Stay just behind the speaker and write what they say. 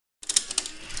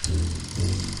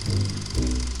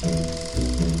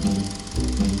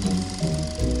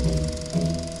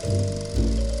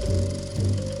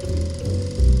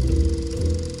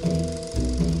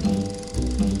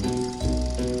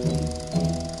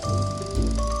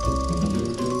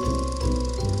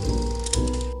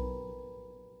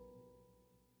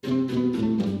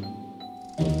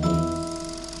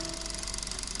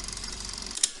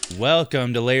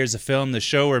Welcome to Layers of Film, the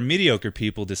show where mediocre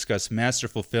people discuss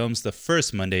masterful films the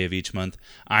first Monday of each month.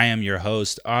 I am your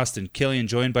host, Austin Killian,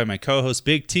 joined by my co-host,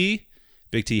 Big T.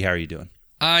 Big T, how are you doing?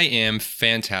 I am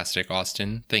fantastic,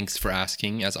 Austin. Thanks for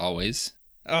asking, as always.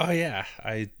 Oh, yeah.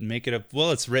 I make it up. Well,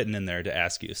 it's written in there to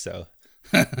ask you, so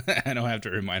I don't have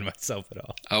to remind myself at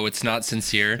all. Oh, it's not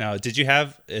sincere? No, did you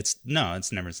have... No,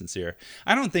 it's never sincere.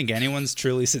 I don't think anyone's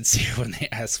truly sincere when they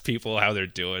ask people how they're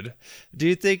doing. Do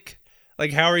you think...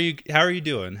 Like, how are you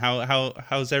doing?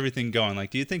 How's everything going?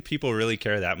 Like, do you think people really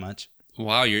care that much?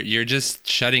 Wow, you're just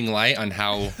shedding light on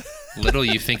how little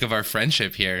you think of our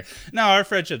friendship here. No, our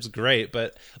friendship's great,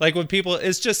 but like when people,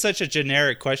 it's just such a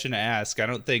generic question to ask. I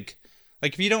don't think,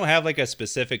 like, if you don't have like a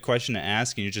specific question to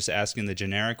ask and you're just asking the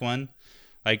generic one,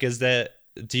 like,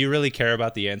 do you really care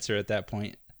about the answer at that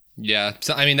point? Yeah,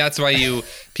 so I mean that's why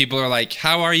people are like,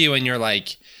 "How are you?" and you're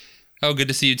like, "Oh, good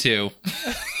to see you too."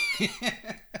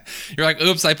 You're like,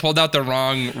 oops, I pulled out the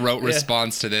wrong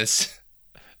response to this.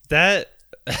 That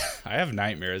I have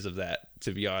nightmares of that,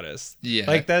 to be honest. Yeah,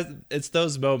 like that. It's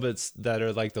those moments that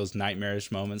are like those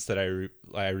nightmarish moments that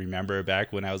I remember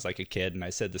back when I was like a kid and I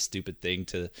said the stupid thing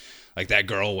to like that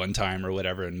girl one time or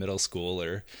whatever in middle school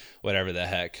or whatever the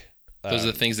heck. Those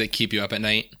are the things that keep you up at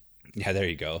night. Yeah, there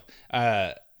you go.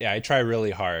 Yeah, I try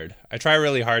really hard.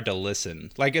 To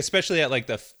listen, like especially at like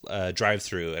the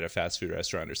drive-through at a fast food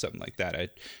restaurant or something like that. I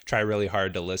try really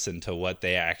hard to listen to what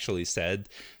they actually said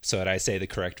so that I say the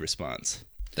correct response.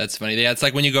 That's funny. Yeah, it's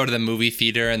like when you go to the movie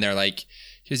theater and they're like,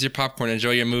 "Here's your popcorn,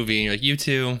 enjoy your movie," and you're like, "You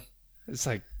too." It's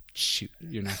like, shoot,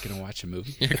 you're not gonna watch a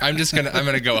movie. I'm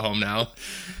gonna go home now.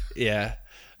 Yeah.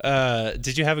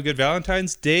 Did you have a good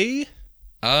Valentine's Day?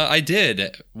 I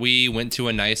did. We went to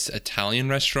a nice Italian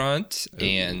restaurant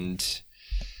and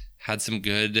had some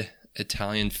good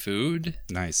Italian food.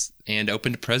 Nice. And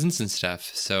opened presents and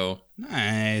stuff. So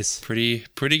nice. Pretty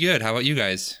good. How about you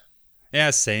guys?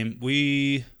 Yeah, same.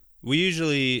 We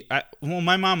usually,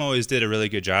 my mom always did a really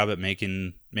good job at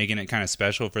making it kind of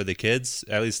special for the kids.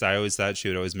 At least I always thought she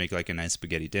would always make like a nice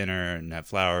spaghetti dinner and have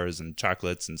flowers and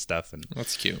chocolates and stuff and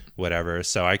that's cute. Whatever.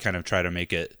 So I kind of try to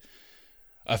make it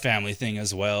a family thing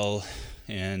as well.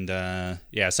 And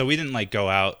yeah, so we didn't like go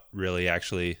out really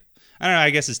actually. I don't know,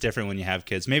 I guess it's different when you have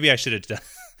kids. Maybe I should have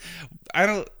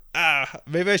done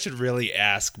maybe I should really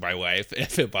ask my wife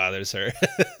if it bothers her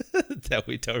that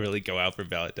we don't really go out for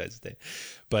Valentine's Day.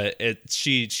 But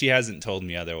she hasn't told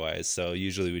me otherwise, so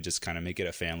usually we just kind of make it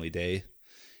a family day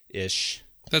ish.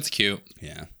 That's cute.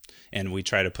 Yeah. And we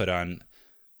try to put on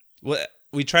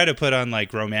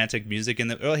like romantic music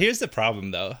well, here's the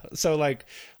problem though. So like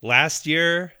last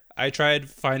year I tried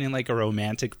finding like a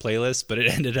romantic playlist, but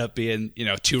it ended up being,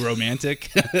 too romantic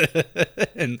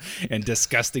and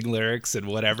disgusting lyrics and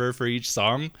whatever for each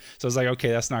song. So I was like,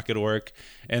 okay, that's not going to work.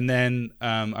 And then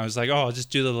I was like, oh, I'll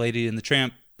just do the Lady and the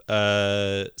Tramp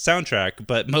soundtrack.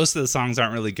 But most of the songs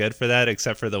aren't really good for that,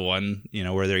 except for the one,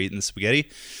 where they're eating the spaghetti.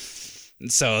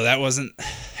 So that wasn't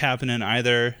happening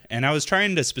either. And I was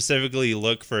trying to specifically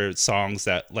look for songs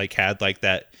that like had like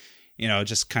that,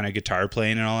 just kind of guitar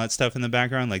playing and all that stuff in the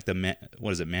background, like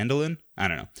what is it, mandolin? I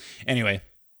don't know. Anyway,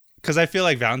 because I feel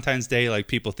like Valentine's Day, like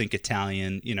people think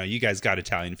Italian, you guys got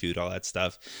Italian food, all that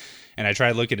stuff. And I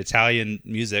tried looking at Italian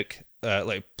music,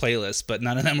 like playlists, but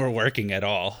none of them were working at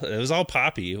all. It was all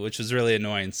poppy, which was really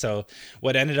annoying. So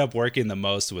what ended up working the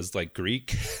most was like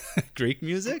Greek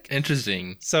music.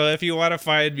 Interesting. So if you want to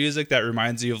find music that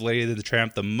reminds you of Lady and the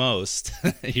Tramp the most,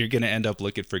 you're going to end up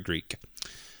looking for Greek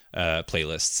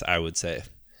playlists, I would say.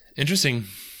 Interesting.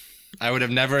 I would have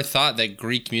never thought that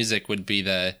Greek music would be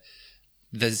the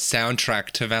soundtrack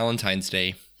to Valentine's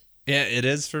Day. Yeah, it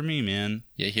is for me, man.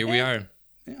 Yeah, here we are.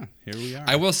 Yeah, here we are.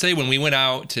 I will say, when we went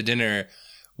out to dinner,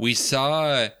 we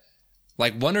saw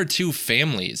like one or two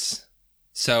families.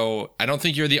 So I don't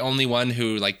think you're the only one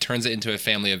who like turns it into a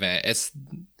family event.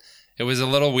 It was a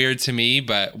little weird to me,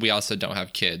 but we also don't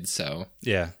have kids, so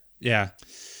yeah.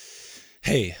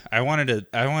 Hey, I wanted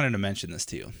to mention this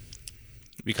to you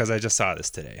because I just saw this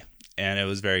today and it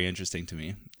was very interesting to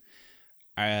me.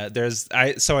 I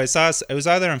saw it was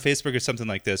either on Facebook or something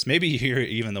like this. Maybe you're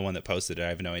even the one that posted it. I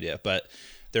have no idea. But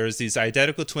there was these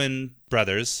identical twin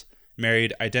brothers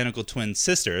married identical twin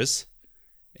sisters,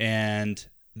 and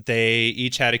they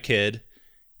each had a kid.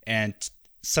 And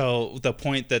so the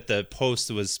point that the post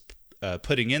was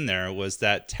putting in there was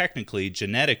that technically,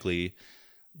 genetically,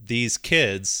 these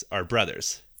kids are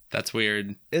brothers. That's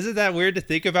weird. Isn't that weird to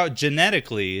think about?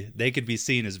 Genetically, they could be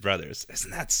seen as brothers.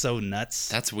 Isn't that so nuts?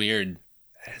 That's weird.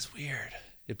 That is weird.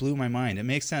 It blew my mind. It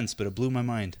makes sense, but it blew my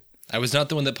mind. I was not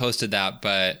the one that posted that,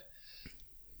 but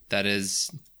that is...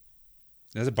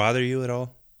 Does it bother you at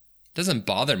all? Doesn't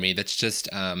bother me. That's just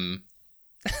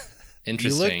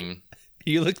interesting.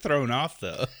 You look thrown off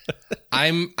though.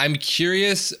 I'm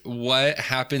curious what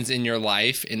happens in your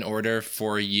life in order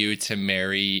for you to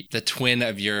marry the twin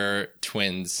of your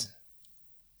twin's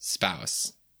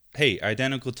spouse. Hey,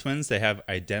 identical twins, they have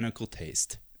identical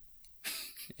taste.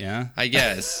 Yeah? I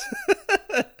guess.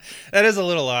 That is a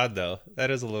little odd though.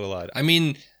 That is a little odd. I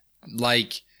mean,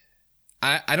 like,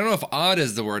 I don't know if odd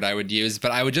is the word I would use, but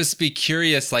I would just be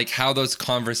curious, like, how those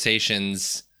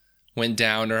conversations went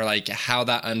down or, like, how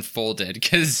that unfolded.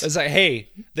 Because it's like,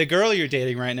 hey, the girl you're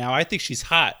dating right now, I think she's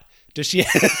hot. Does she...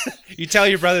 You tell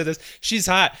your brother this, she's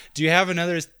hot. Do you have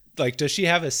another... Like, does she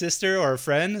have a sister or a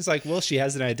friend? It's like, well, she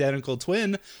has an identical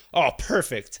twin. Oh,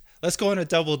 perfect. Let's go on a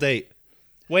double date.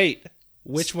 Wait,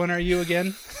 which one are you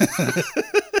again?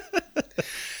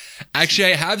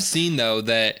 Actually, I have seen, though,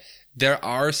 that there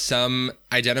are some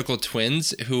identical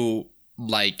twins who,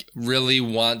 like, really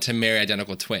want to marry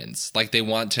identical twins. Like, they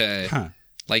want to,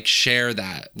 like, share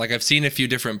that. Like, I've seen a few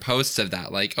different posts of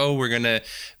that. Like, oh, we're going to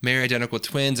marry identical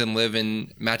twins and live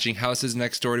in matching houses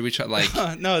next door to each other. Like,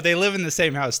 no, they live in the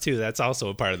same house, too. That's also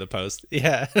a part of the post.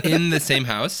 Yeah. In the same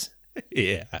house?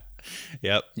 Yeah.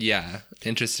 Yep. Yeah.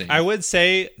 Interesting. I would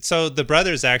say, so the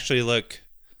brothers actually look...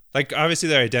 Like, obviously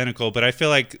they're identical, but I feel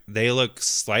like they look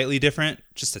slightly different,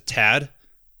 just a tad.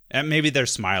 And maybe their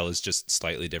smile is just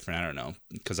slightly different. I don't know,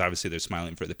 because obviously they're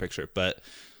smiling for the picture. But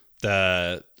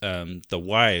the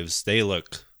wives, they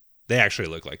actually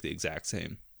look like the exact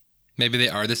same. Maybe they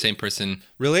are the same person.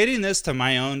 Relating this to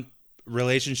my own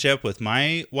relationship with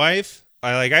my wife,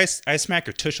 I smack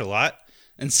her tush a lot,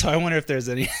 and so I wonder if there's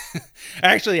any.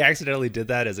 I actually accidentally did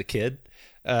that as a kid,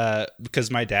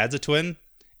 because my dad's a twin.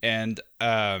 And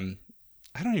I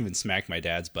don't even smack my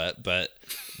dad's butt, but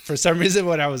for some reason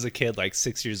when I was a kid, like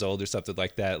 6 years old or something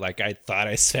like that, like I thought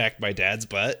I smacked my dad's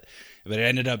butt, but it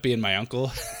ended up being my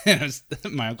uncle. And it was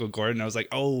my Uncle Gordon. I was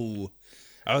like,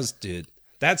 dude,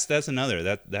 that's another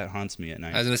that haunts me at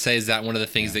night. I was gonna say, is that one of the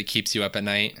things that keeps you up at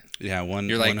night? Yeah,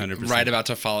 You're like 100%. right about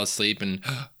to fall asleep, and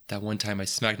that one time I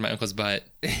smacked my uncle's butt.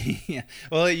 Yeah,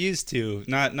 well, it used to,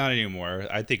 not anymore.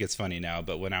 I think it's funny now,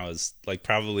 but when I was like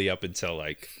probably up until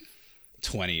like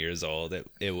 20 years old,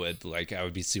 it would, like, I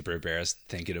would be super embarrassed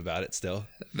thinking about it still.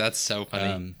 That's so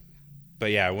funny.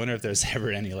 But yeah, I wonder if there's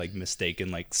ever any like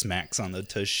mistaken like smacks on the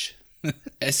tush.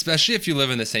 Especially if you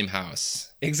live in the same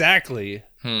house. Exactly.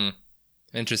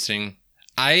 Interesting.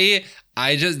 I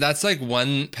just, that's like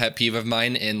one pet peeve of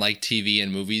mine in like TV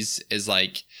and movies is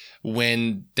like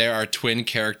when there are twin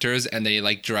characters and they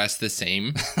like dress the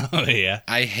same. Oh yeah.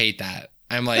 I hate that.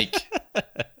 I'm like,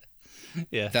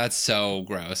 yeah, that's so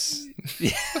gross.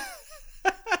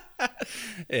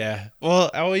 Yeah. Well,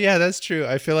 oh yeah, that's true.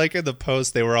 I feel like in the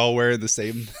post they were all wearing the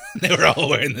same. They were all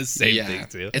wearing the same thing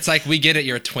too. It's like, we get it,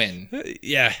 you're a twin.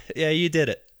 Yeah, you did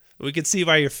it. We could see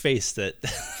by your face that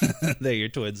that you're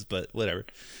twins, but whatever.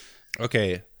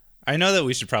 Okay. I know that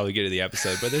we should probably get to the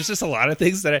episode, but there's just a lot of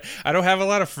things that I don't have a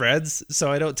lot of friends,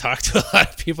 so I don't talk to a lot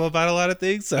of people about a lot of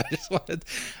things. So I just wanted.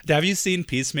 Have you seen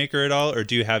Peacemaker at all, or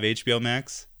do you have HBO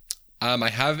Max? I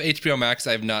have HBO Max.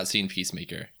 I have not seen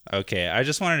Peacemaker. Okay, I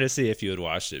just wanted to see if you had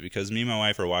watched it, because me and my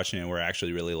wife are watching it and we're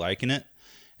actually really liking it,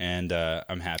 and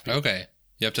I'm happy. Okay,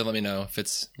 you have to let me know if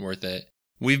it's worth it.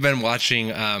 We've been watching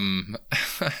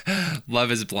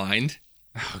Love is Blind.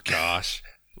 Oh gosh.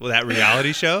 Well, that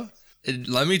reality show?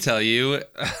 Let me tell you,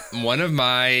 one of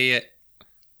my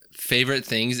favorite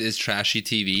things is trashy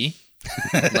TV.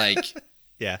 Like,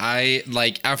 yeah. I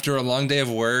like, after a long day of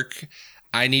work,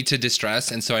 I need to distress,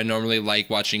 and so I normally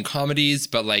like watching comedies,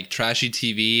 but like trashy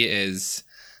TV is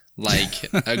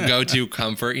like a go-to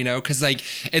comfort, you know? Because like,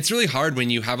 it's really hard when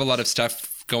you have a lot of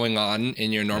stuff going on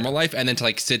in your normal life, and then to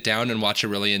like sit down and watch a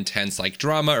really intense like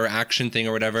drama or action thing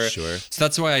or whatever. Sure. So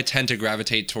that's why I tend to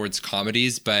gravitate towards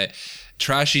comedies, but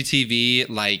trashy TV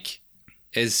like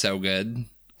is so good.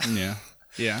 Yeah.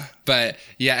 Yeah. But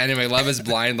yeah, anyway, Love is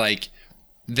Blind, like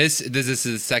this is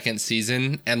the second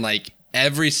season, and like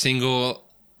every single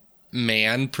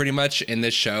man pretty much in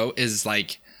this show is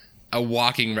like a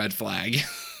walking red flag.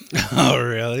 Oh,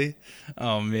 really?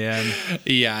 Oh man.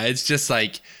 Yeah, it's just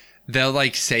like they'll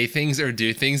like say things or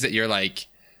do things that you're like,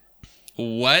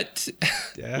 what?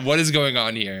 Yeah. What is going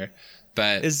on here?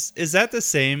 But is that the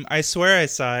same? I swear I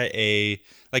saw a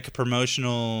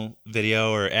promotional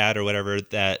video or ad or whatever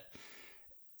that,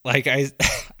 like,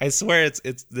 I swear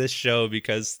it's this show,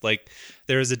 because like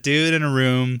there was a dude in a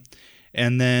room,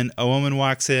 and then a woman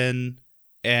walks in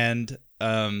and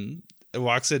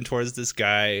walks in towards this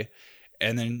guy,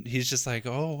 and then he's just like,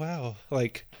 oh wow,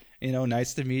 like, you know,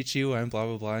 nice to meet you, I'm blah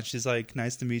blah blah, and she's like,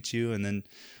 nice to meet you, and then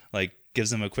like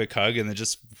gives him a quick hug, and then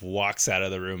just walks out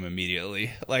of the room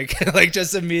immediately. Like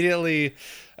just immediately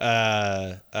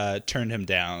turned him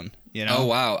down. You know? Oh,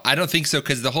 wow. I don't think so,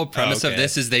 because the whole premise of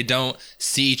this is they don't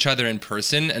see each other in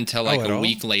person until like a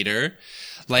week later.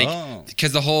 Like,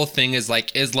 because the whole thing is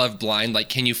like, is love blind? Like,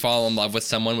 can you fall in love with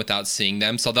someone without seeing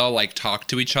them? So they'll like talk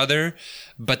to each other,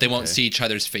 but they won't see each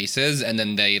other's faces. And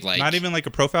then they like... Not even like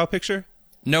a profile picture?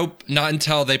 Nope, not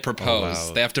until they propose. Oh,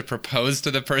 wow. They have to propose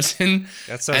to the person.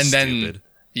 That's so stupid. Then,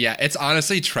 yeah, it's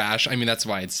honestly trash. I mean, that's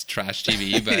why it's trash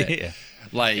TV, but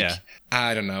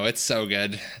I don't know. It's so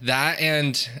good. That,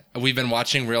 and we've been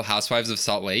watching Real Housewives of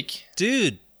Salt Lake.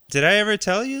 Dude, did I ever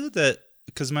tell you that?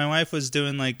 Because my wife was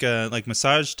doing like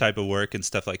massage type of work and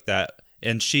stuff like that,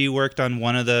 and she worked on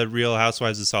one of the Real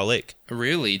Housewives of Salt Lake.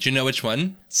 Really? Do you know which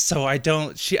one? So I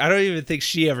don't even think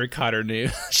she ever caught her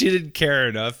name. She didn't care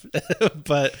enough,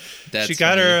 but she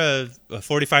got her a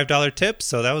 $45 tip,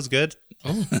 so that was good.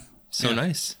 Oh, so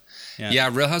nice. Yeah,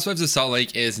 Real Housewives of Salt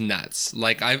Lake is nuts.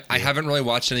 Like, I haven't really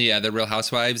watched any other Real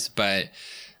Housewives, but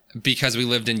because we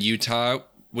lived in Utah,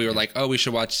 we were like, oh, we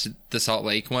should watch the Salt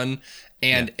Lake one.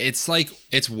 And it's like,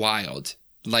 it's wild.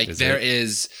 Like, there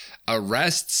is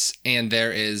arrests, and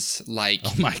there is like,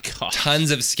 oh my God,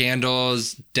 tons of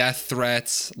scandals, death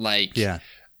threats. Like,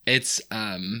 it's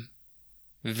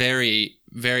very,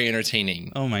 very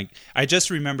entertaining. Oh my! I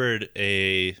just remembered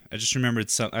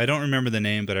some. I don't remember the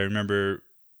name, but I remember.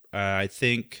 I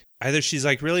think either she's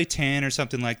like really tan or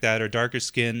something like that, or darker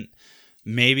skin.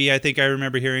 Maybe I think I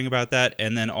remember hearing about that.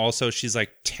 And then also she's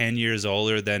like 10 years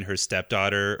older than her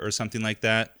stepdaughter or something like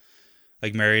that.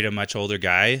 Like married a much older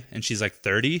guy, and she's like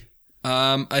 30.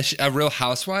 A Real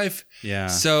Housewife. Yeah.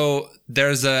 So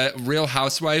there's a Real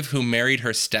Housewife who married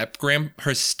her step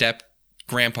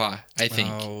grandpa, I think.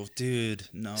 Oh, dude,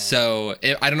 no. So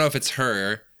I don't know if it's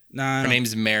her. Nah, her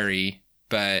name's Mary,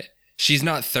 but she's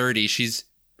not 30. She's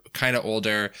kind of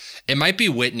older. It might be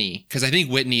Whitney, because I think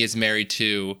Whitney is married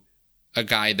to a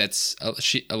guy that's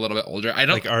a little bit older. I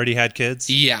don't like already had kids.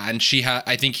 Yeah, and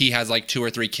I think he has like 2 or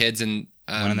 3 kids, and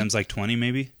one of them's like 20,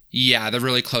 maybe. Yeah, they're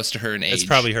really close to her in age. It's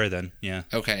probably her then. Yeah.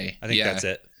 Okay. I think that's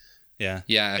it. Yeah.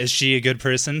 Yeah. Is she a good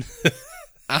person?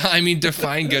 I mean,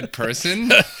 define good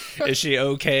person. Is she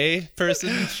okay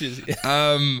person?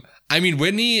 I mean,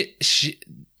 Whitney,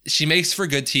 she makes for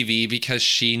good TV because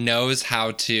she knows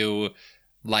how to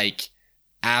like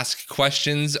ask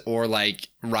questions or like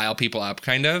rile people up,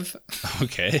 kind of.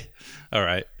 Okay. All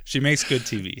right. She makes good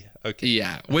TV. Okay.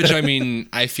 Yeah. Which, I mean,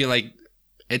 I feel like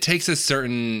it takes a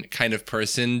certain kind of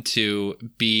person to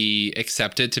be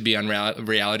accepted to be on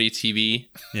reality TV.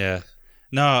 Yeah.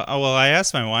 No, well, I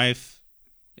asked my wife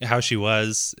how she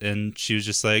was, and she was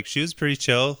just like, she was pretty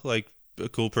chill, like a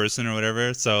cool person or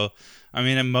whatever. So, I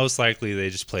mean, most likely they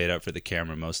just play it up for the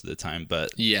camera most of the time,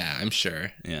 but yeah, I'm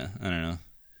sure. Yeah, I don't know.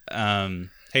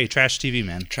 Hey, trash TV,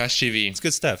 man. Trash TV. It's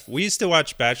good stuff. We used to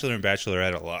watch Bachelor and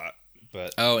Bachelorette a lot.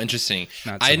 But oh, interesting.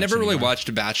 I never really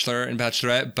watched Bachelor and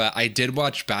Bachelorette, but I did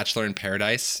watch Bachelor in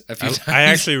Paradise a few times. I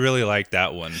actually really like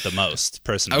that one the most,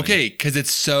 personally. Okay, because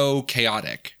it's so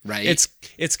chaotic, right?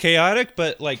 It's chaotic,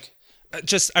 but like,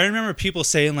 just I remember people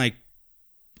saying like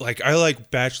I like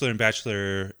Bachelor and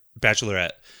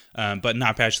Bachelorette, but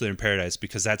not Bachelor in Paradise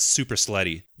because that's super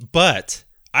slutty. But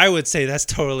I would say that's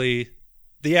totally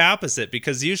the opposite,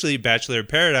 because usually Bachelor in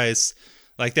Paradise,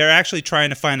 like, they're actually trying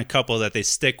to find a couple that they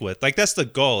stick with. Like, that's the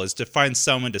goal, is to find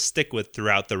someone to stick with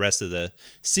throughout the rest of the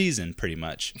season, pretty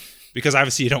much. Because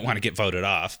obviously you don't want to get voted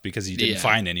off because you didn't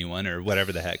find anyone or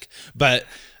whatever the heck. But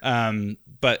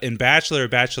in Bachelor or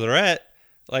Bachelorette,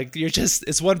 like,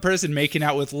 it's one person making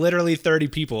out with literally 30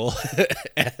 people,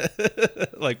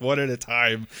 like, one at a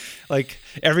time. Like,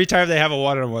 every time they have a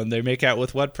one-on-one, they make out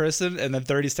with one person, and then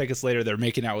 30 seconds later, they're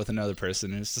making out with another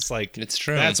person. And it's just like, it's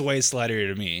true. That's way sluttier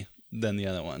to me than the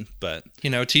other one. But, you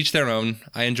know, teach their own.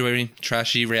 I enjoy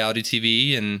trashy reality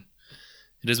TV, and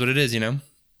it is what it is, you know?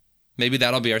 Maybe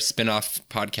that'll be our spin-off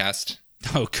podcast.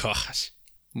 Oh, gosh.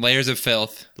 Layers of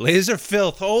Filth. Layers of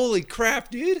Filth. Holy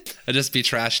crap, dude. It'll just be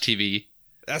trash TV.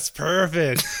 That's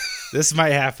perfect. This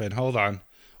might happen. Hold on.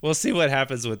 We'll see what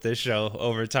happens with this show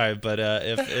over time. But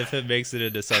if it makes it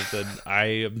into something, I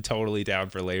am totally down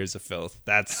for Layers of Filth.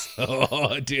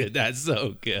 Dude, that's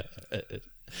so good.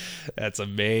 That's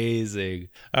amazing.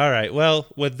 All right. Well,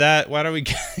 with that, why don't we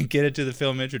get into the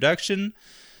film introduction?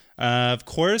 Of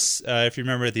course, if you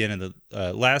remember at the end of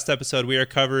the last episode, we are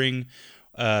covering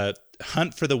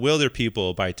Hunt for the Wilder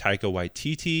People by Taika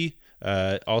Waititi.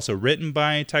 Also written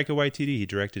by Taika Waititi. He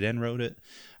directed and wrote it.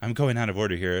 I'm going out of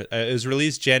order here. It was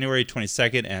released January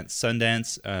 22nd at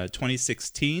Sundance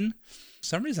 2016. For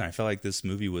some reason, I felt like this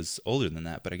movie was older than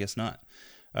that, but I guess not.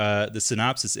 The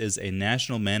synopsis is a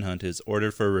national manhunt is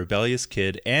ordered for a rebellious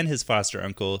kid and his foster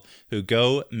uncle who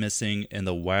go missing in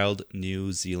the wild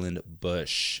New Zealand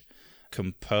bush.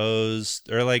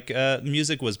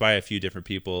 Music was by a few different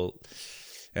people,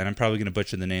 and I'm probably going to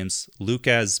butcher the names.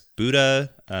 Lucas Buddha,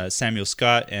 Samuel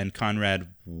Scott, and Conrad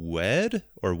Weddy?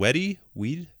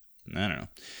 I don't know.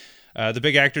 The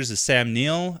big actors is Sam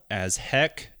Neill as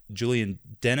Heck, Julian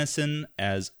Dennison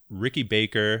as Ricky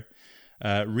Baker,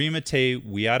 Rimate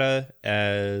Wiata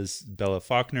as Bella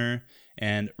Faulkner,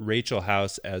 and Rachel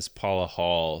House as Paula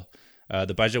Hall.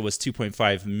 The budget was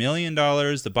 $2.5 million.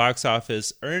 The box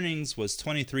office earnings was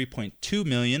 $23.2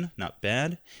 million. Not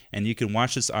bad. And you can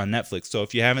watch this on Netflix. So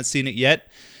if you haven't seen it yet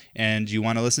and you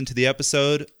want to listen to the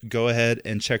episode, go ahead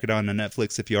and check it out on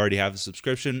Netflix if you already have a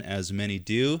subscription, as many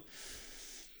do.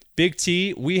 Big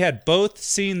T, we had both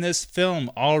seen this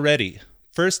film already.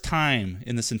 First time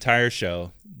in this entire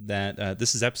show that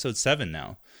this is episode 7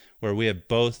 now, where we have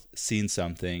both seen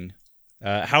something.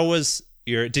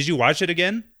 Did you watch it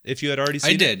again? If you had already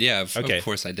seen it? I did, yeah. Of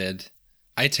course I did.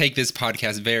 I take this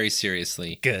podcast very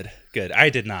seriously. Good. I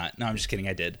did not. No, I'm just kidding.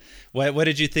 I did. What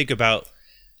did you think about...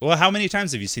 Well, how many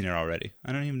times have you seen it already?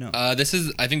 I don't even know. I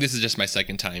think this is just my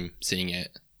second time seeing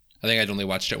it. I think I'd only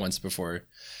watched it once before.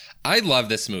 I love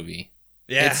this movie.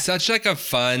 Yeah. It's such like a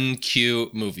fun,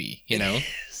 cute movie, you know? It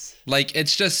is. Like,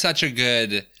 it's just such a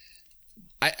good...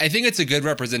 I think it's a good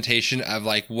representation of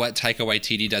like what Taika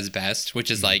Waititi does best,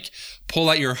 which is like pull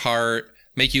at your heart,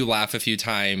 make you laugh a few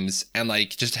times, and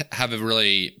like just have a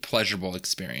really pleasurable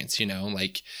experience, you know?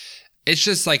 Like, it's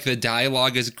just like the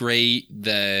dialogue is great.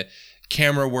 The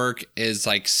camera work is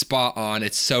like spot on.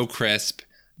 It's so crisp.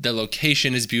 The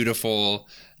location is beautiful.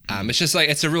 It's just like,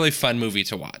 it's a really fun movie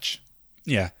to watch.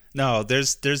 Yeah. No,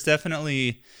 there's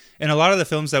definitely, in a lot of the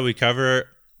films that we cover,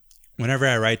 whenever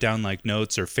I write down like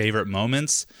notes or favorite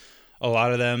moments, a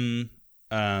lot of them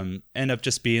end up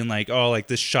just being like, oh, like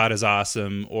this shot is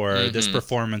awesome, or this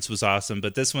performance was awesome.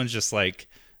 But this one's just like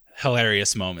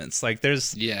hilarious moments. Like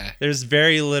there's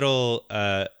very little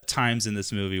times in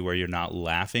this movie where you're not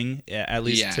laughing, at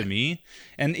least to me.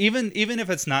 And even if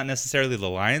it's not necessarily the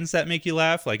lines that make you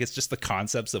laugh, like it's just the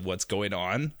concepts of what's going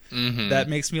on that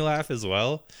makes me laugh as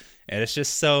well. And it's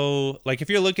just so, like, if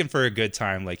you're looking for a good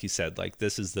time, like you said, like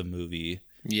this is the movie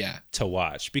to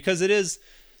watch, because there's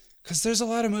a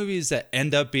lot of movies that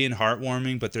end up being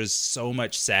heartwarming, but there's so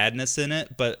much sadness in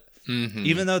it. But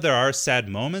even though there are sad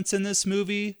moments in this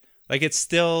movie, like it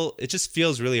just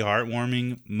feels really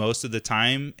heartwarming most of the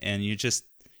time, and you're just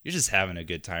having a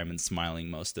good time and smiling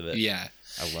most of it. Yeah.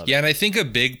 I love it. Yeah, and I think a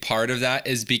big part of that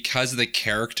is because the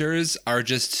characters are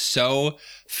just so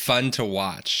fun to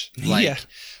watch. Like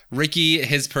Ricky,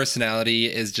 his personality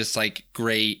is just like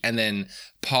great, and then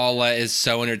Paula is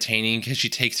so entertaining because she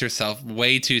takes herself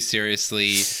way too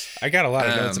seriously. I got a lot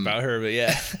of notes about her, but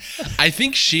yeah. I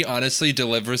think she honestly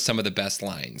delivers some of the best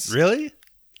lines. Really?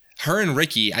 Her and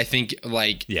Ricky, I think,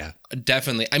 like,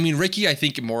 definitely. I mean, Ricky, I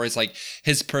think more is like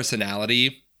his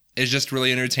personality is just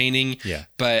really entertaining. Yeah.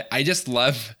 But I just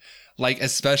love, like,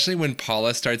 especially when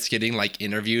Paula starts getting like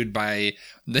interviewed by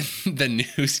the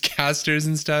newscasters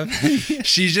and stuff.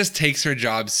 She just takes her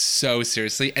job so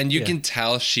seriously, and you can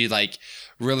tell she like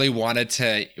really wanted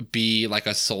to be like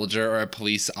a soldier or a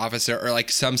police officer or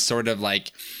like some sort of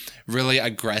like really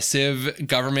aggressive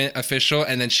government official,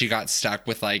 and then she got stuck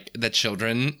with like the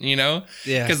children, you know?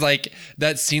 Yeah. Because like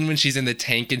that scene when she's in the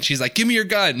tank and she's like, "Give me your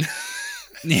gun."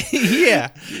 Yeah.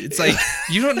 It's like,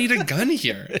 you don't need a gun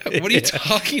here. What are you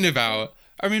talking about?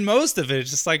 I mean, most of it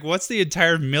is just like, what's the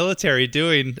entire military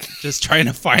doing? Just trying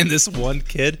to find this one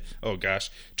kid. Oh gosh,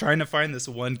 trying to find this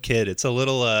one kid. It's a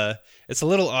little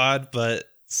odd, but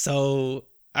so,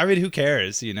 I mean, who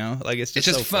cares? You know, like it's just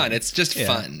so fun. It's just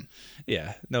fun.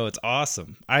 Yeah. No, it's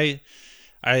awesome. I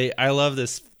love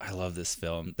this. I love this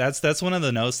film. That's one of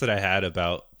the notes that I had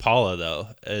about Paula, though,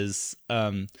 is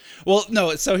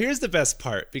so here's the best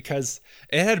part, because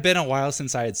it had been a while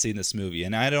since I had seen this movie,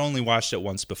 and I had only watched it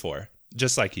once before,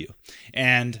 just like you.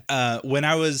 And when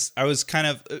I was kind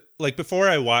of like, before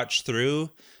I watched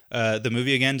through the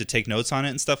movie again to take notes on it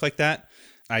and stuff like that,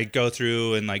 I go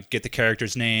through and like get the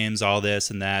characters' names, all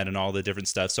this and that, and all the different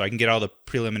stuff, so I can get all the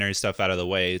preliminary stuff out of the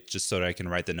way, just so that I can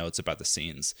write the notes about the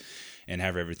scenes and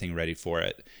have everything ready for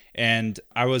it. And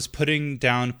I was putting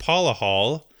down Paula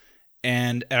Hall,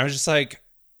 and I was just like,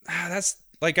 that's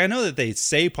like, I know that they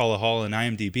say Paula Hall in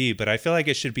IMDb, but I feel like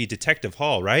it should be Detective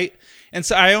Hall, right? And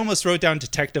so I almost wrote down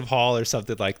Detective Hall or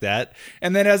something like that.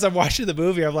 And then as I'm watching the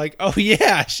movie, I'm like, oh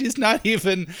yeah, she's not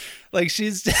even like,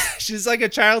 she's like a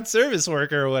child service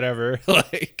worker or whatever.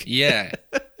 Like, yeah.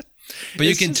 But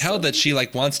you It's can just tell so- that she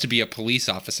like wants to be a police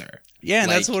officer. Yeah, and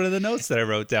like- that's one of the notes that I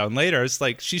wrote down later. It's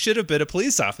like she should have been a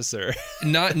police officer.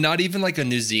 Not even like a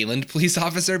New Zealand police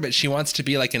officer, but she wants to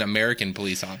be like an American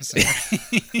police officer.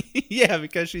 Yeah,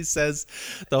 because she says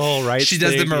the whole rights. She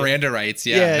does the thing. Miranda rights.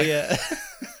 Yeah. Yeah.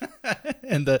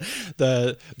 And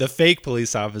the fake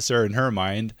police officer in her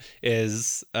mind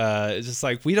is just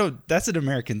like, we don't. That's an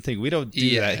American thing. We don't do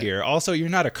Yeah. that here. Also, you're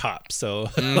not a cop, so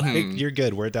like, you're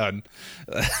good. We're done.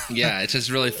 Yeah, it's just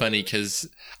really funny because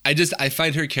I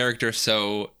find her character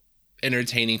so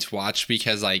entertaining to watch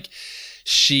because like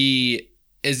she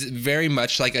is very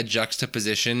much like a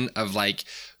juxtaposition of like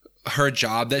her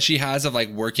job that she has of like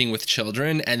working with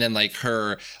children and then like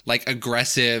her like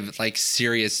aggressive like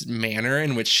serious manner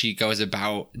in which she goes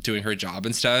about doing her job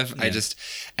and stuff. Yeah.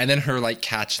 And then her like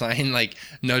catch line, like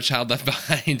no child left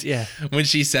behind. Yeah. When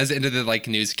she says it into the like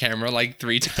news camera like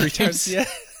three times. Yeah.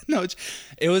 No,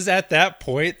 it was at that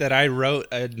point that I wrote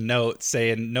a note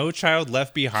saying "No child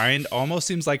left behind" almost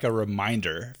seems like a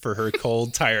reminder for her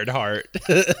cold, tired heart.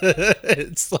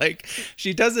 It's like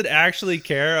she doesn't actually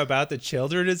care about the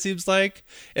children, it seems like.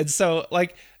 And so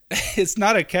like it's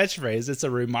not a catchphrase, it's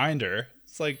a reminder.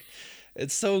 It's like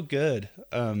it's so good.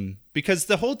 Because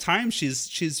the whole time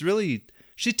she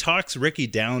talks Ricky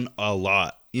down a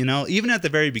lot, you know, even at the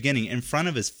very beginning in front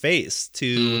of his face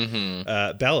to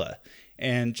Bella.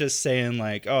 And just saying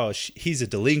like, oh, he's a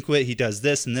delinquent. He does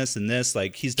this and this and this.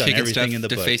 Like he's done Kicking everything stuff, in the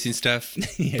book. defacing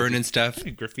stuff, Yeah. burning stuff.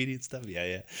 Graffiti and stuff.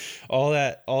 Yeah. All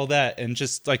that. And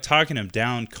just like talking him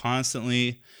down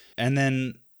constantly. And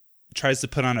then tries to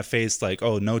put on a face like,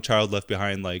 oh, no child left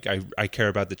behind. Like I care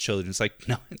about the children. It's like,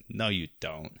 no, you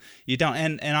don't. You don't.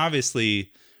 And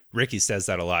obviously Ricky says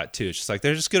that a lot too. It's just like,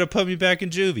 they're just going to put me back in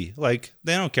juvie. Like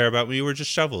they don't care about me. We're just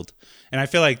shoveled. And I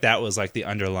feel like that was like the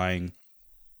underlying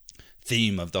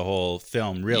theme of the whole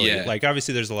film, really. Yeah. Like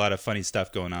obviously there's a lot of funny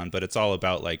stuff going on, but it's all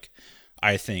about like,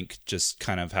 I think just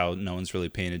kind of how no one's really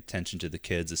paying attention to the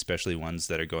kids, especially ones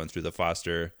that are going through the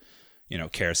foster,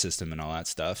 care system and all that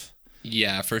stuff.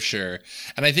 Yeah, for sure.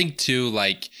 And I think too,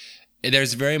 like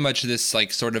there's very much this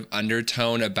like sort of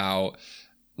undertone about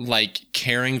like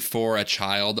caring for a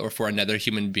child or for another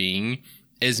human being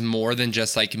is more than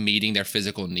just like meeting their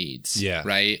physical needs. Yeah.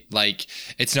 Right. Like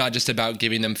it's not just about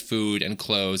giving them food and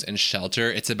clothes and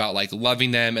shelter. It's about like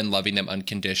loving them and loving them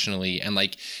unconditionally and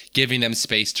like giving them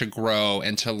space to grow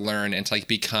and to learn and to like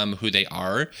become who they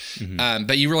are.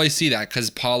 But you really see that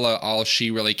because Paula, all she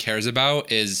really cares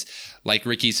about is like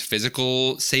Ricky's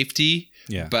physical safety.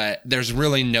 Yeah. But there's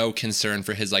really no concern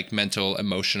for his like mental,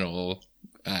 emotional,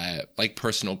 like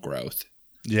personal growth.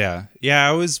 Yeah.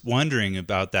 I was wondering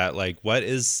about that. Like, what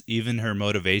is even her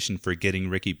motivation for getting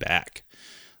Ricky back?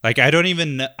 Like, I don't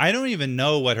even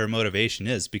know what her motivation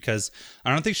is because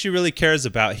I don't think she really cares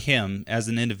about him as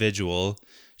an individual.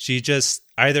 She just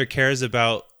either cares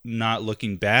about not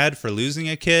looking bad for losing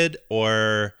a kid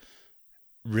or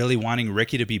really wanting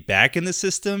Ricky to be back in the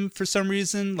system for some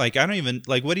reason. Like, I don't even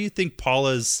like, what do you think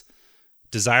Paula's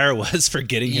desire was for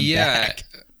getting him back?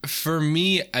 For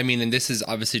me, I mean, and this is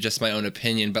obviously just my own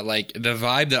opinion, but like the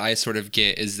vibe that I sort of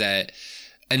get is that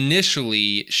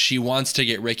initially she wants to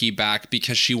get Ricky back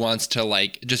because she wants to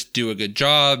like just do a good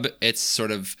job. It's sort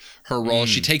of her role.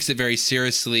 She takes it very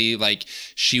seriously. Like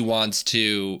she wants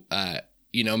to,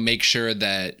 make sure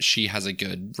that she has a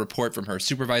good report from her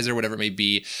supervisor, whatever it may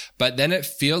be. But then it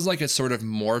feels like it sort of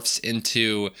morphs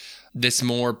into this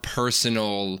more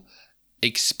personal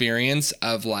experience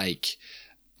of like,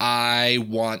 I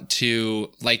want to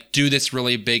like do this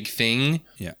really big thing.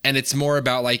 Yeah. And it's more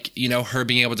about like, her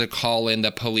being able to call in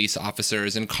the police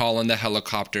officers and call in the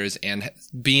helicopters and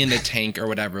be in the tank or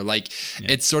whatever. Like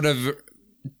it sort of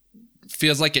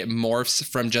feels like it morphs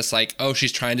from just like, oh,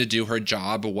 she's trying to do her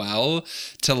job well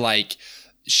to like,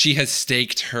 she has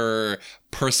staked her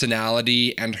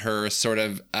personality and her sort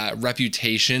of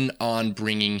reputation on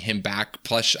bringing him back.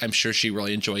 Plus, I'm sure she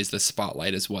really enjoys the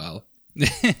spotlight as well.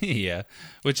 Yeah,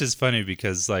 which is funny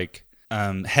because like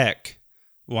Heck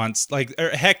wants like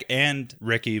Heck and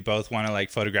Ricky both want to like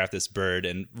photograph this bird,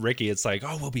 and Ricky it's like,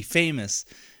 oh, we'll be famous,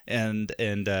 and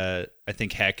I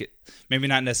think Heck maybe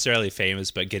not necessarily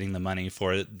famous, but getting the money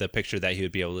for the picture that he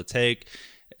would be able to take.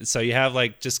 So you have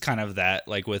like just kind of that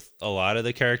like with a lot of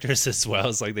the characters as well.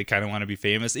 It's like they kind of want to be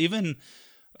famous. Even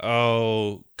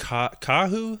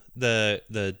Kahu,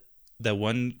 the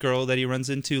one girl that he runs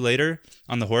into later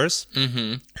on the horse,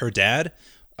 her dad,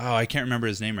 I can't remember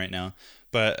his name right now,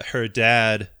 but her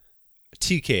dad,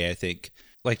 TK, I think,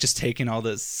 like just taking all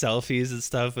the selfies and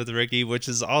stuff with Ricky, which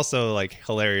is also like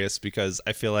hilarious because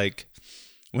I feel like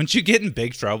wouldn't you get in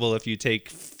big trouble if you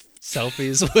take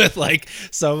selfies with like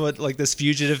someone like this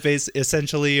fugitive base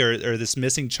essentially, or this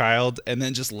missing child, and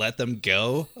then just let them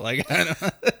go. Like, I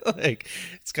don't, like,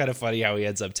 it's kind of funny how he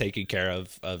ends up taking care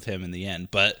of him in the end.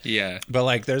 But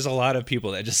like, there's a lot of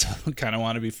people that just kind of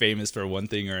want to be famous for one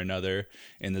thing or another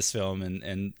in this film,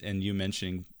 and you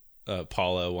mentioning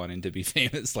Paula wanting to be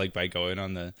famous like by going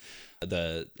on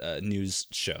the news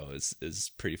show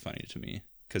is pretty funny to me,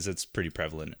 because it's pretty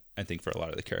prevalent, I think, for a lot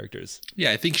of the characters.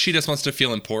 Yeah, I think she just wants to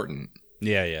feel important.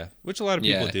 Yeah. Which a lot of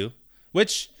people do.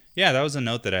 Which, yeah, that was a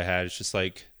note that I had. It's just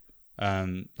like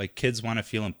kids want to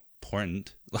feel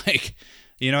important. Like,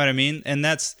 you know what I mean? And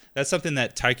that's something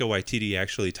that Taika Waititi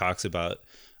actually talks about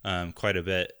quite a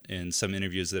bit in some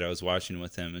interviews that I was watching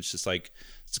with him. It's just like,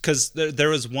 because there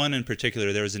was one in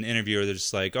particular. There was an interviewer that's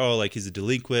just like, oh, like, he's a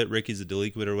delinquent, Ricky's a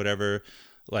delinquent or whatever,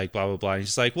 like, blah, blah, blah. And he's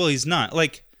just like, well, he's not.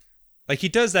 Like he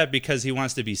does that because he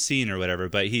wants to be seen or whatever,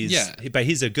 but he's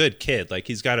a good kid. Like,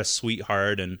 he's got a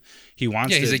sweetheart, and he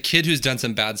wants he's a kid who's done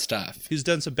some bad stuff. He's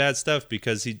done some bad stuff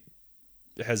because he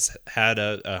has had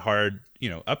a hard,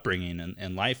 upbringing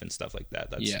and life and stuff like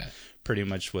that. That's pretty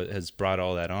much what has brought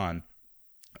all that on.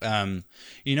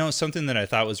 Something that I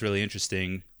thought was really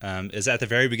interesting is at the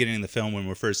very beginning of the film, when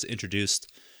we're first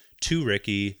introduced to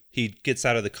Ricky, he gets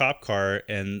out of the cop car,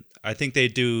 and I think they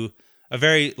do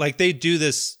they do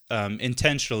this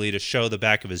intentionally to show the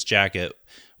back of his jacket,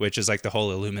 which is like the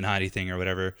whole Illuminati thing or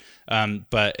whatever.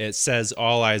 But it says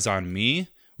 "All Eyes on Me,"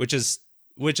 which is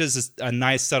a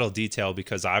nice subtle detail,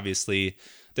 because obviously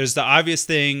there's the obvious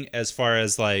thing as far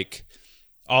as like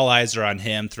all eyes are on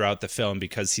him throughout the film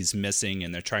because he's missing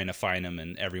and they're trying to find him,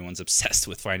 and everyone's obsessed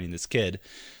with finding this kid.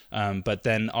 But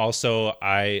then also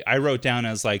I wrote down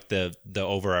as like the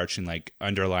overarching like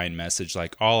underlying message,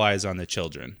 like all eyes on the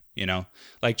children,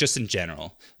 like just in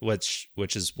general, which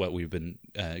is what we've been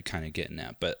kind of getting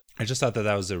at. But I just thought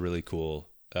that was a really cool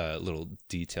little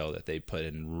detail that they put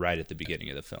in right at the beginning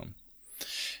of the film.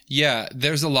 Yeah,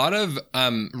 there's a lot of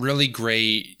really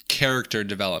great character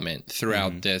development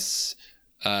throughout this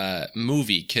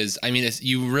movie, because I mean,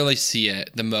 you really see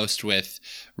it the most with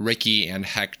Ricky and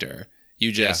Hector.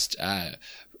 You just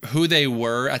who they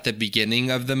were at the beginning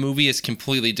of the movie is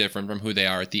completely different from who they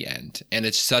are at the end, and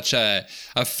it's such a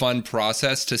fun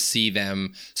process to see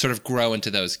them sort of grow into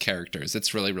those characters.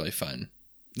 It's really, really fun.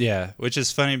 Yeah, which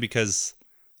is funny because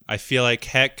I feel like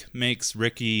Heck makes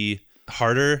Ricky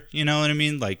harder, you know what I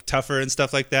mean, like tougher and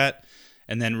stuff like that.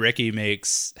 And then Ricky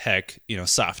makes Heck,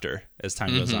 softer as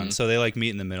time goes on. So they like meet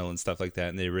in the middle and stuff like that,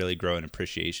 and they really grow an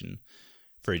appreciation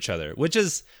for each other, which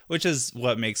is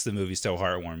what makes the movie so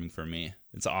heartwarming for me.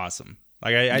 It's awesome.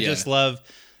 Like I just love.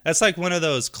 That's like one of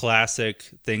those classic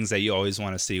things that you always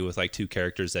want to see with like two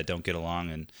characters that don't get along.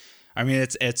 And I mean,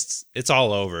 it's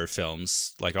all over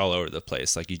films, like all over the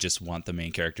place. Like you just want the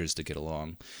main characters to get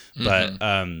along. But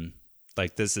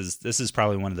like this is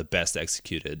probably one of the best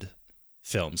executed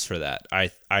films for that,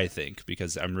 I think,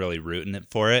 because I'm really rooting it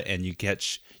for it, and you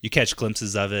catch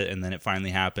glimpses of it, and then it finally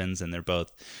happens, and they're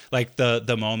both like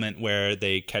the moment where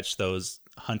they catch those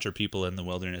hunter people in the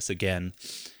wilderness again,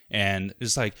 and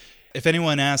it's like, if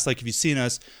anyone asks, like, if you've seen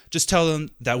us, just tell them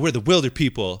that we're the Wilder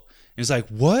people. And it's like,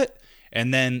 what?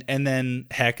 And then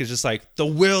Heck is just like, the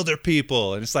Wilder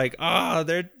people, and it's like,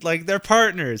 they're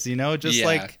partners,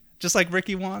 just like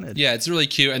Ricky wanted. Yeah, it's really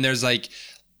cute. And there's like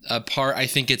a part, I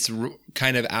think it's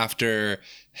kind of after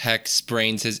Heck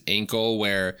sprains his ankle,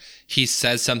 where he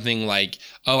says something like,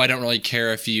 oh, I don't really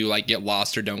care if you like get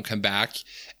lost or don't come back.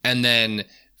 And then,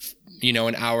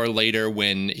 an hour later,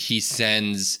 when he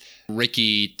sends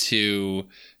Ricky to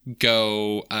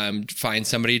go find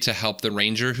somebody to help the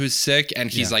ranger who's sick, and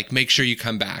he's like, make sure you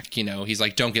come back, he's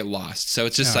like, don't get lost. So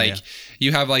it's just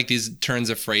you have like these turns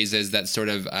of phrases that sort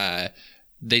of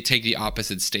they take the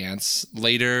opposite stance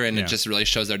later, and it just really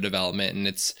shows their development. And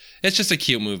it's just a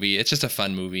cute movie. It's just a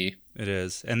fun movie. It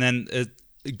is. And then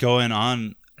going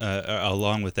on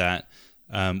along with that,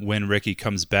 when Ricky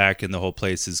comes back and the whole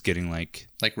place is getting like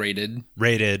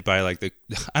raided by like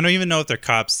I don't even know if they're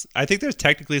cops. I think they're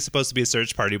technically supposed to be a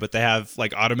search party, but they have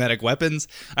like automatic weapons.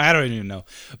 I don't even know.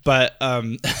 But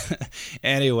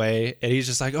anyway, and he's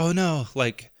just like, oh no,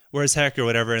 like, where's Heck or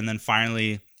whatever. And then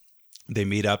finally they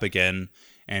meet up again.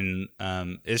 And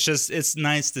it's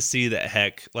nice to see that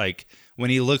Heck, like, when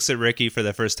he looks at Ricky for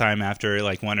the first time after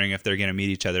like wondering if they're going to meet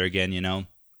each other again,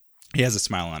 he has a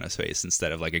smile on his face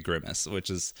instead of like a grimace, which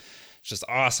is just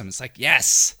awesome. It's like,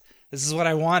 yes, this is what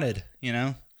I wanted,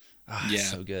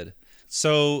 so good.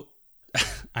 So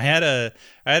I had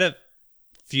a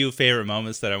few favorite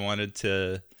moments that I wanted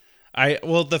to,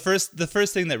 the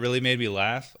first thing that really made me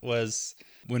laugh was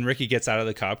when Ricky gets out of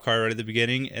the cop car right at the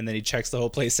beginning, and then he checks the whole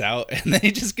place out, and then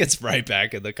he just gets right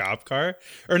back in the cop car.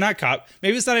 Or not cop.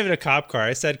 Maybe it's not even a cop car.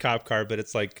 I said cop car, but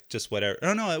it's like just whatever.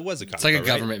 Oh, no, it was a cop car. It's like a right?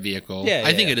 government vehicle. Yeah,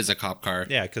 I think yeah. it is a cop car.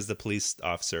 Yeah, because the police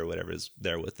officer or whatever is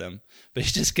there with them. But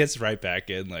he just gets right back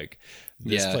in. Like,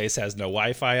 this place has no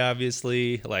Wi-Fi,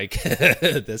 obviously. Like,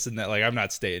 this and that. Like, I'm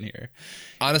not staying here.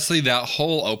 Honestly, that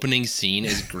whole opening scene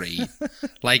is great.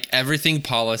 Like, everything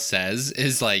Paula says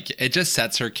is like, it just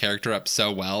sets her character up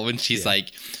so well when she's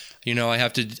like, you know, I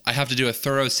have to do a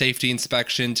thorough safety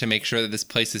inspection to make sure that this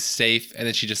place is safe. And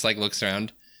then she just like looks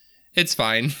around. It's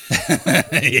fine.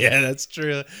 Yeah, that's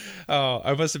true. Oh,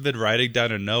 I must have been writing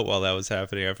down a note while that was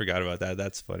happening. I forgot about that.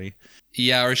 That's funny.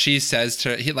 Yeah, or she says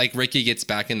to like Ricky gets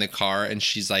back in the car and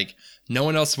she's like, no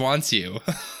one else wants you.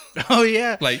 Oh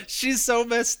yeah, like she's so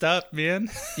messed up, man.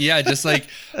 Yeah, just like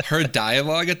her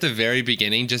dialogue at the very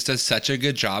beginning just does such a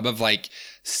good job of like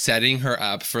setting her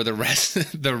up for the rest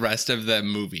of the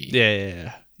movie.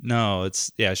 Yeah. No,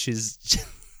 she's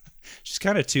she's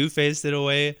kind of two-faced in a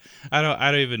way. I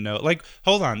don't even know. Like,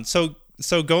 hold on. So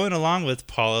going along with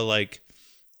Paula, like,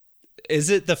 is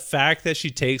it the fact that she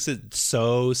takes it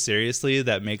so seriously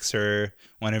that makes her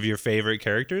one of your favorite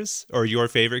characters, or your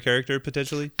favorite character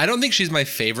potentially? I don't think she's my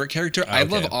favorite character. Okay. I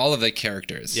love all of the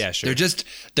characters. Yeah, sure.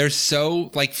 They're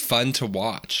so like fun to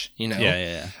watch, you know?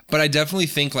 Yeah. But I definitely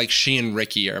think like she and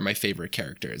Ricky are my favorite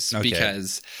characters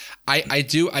because I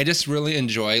just really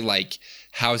enjoy like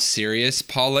how serious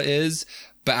Paula is,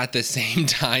 but at the same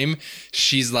time,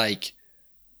 she's like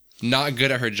not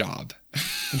good at her job.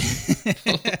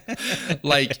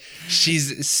 Like,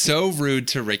 she's so rude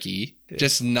to Ricky,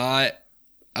 just not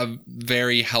a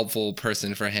very helpful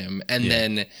person for him. And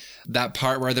then that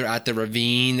part where they're at the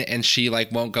ravine and she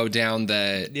like won't go down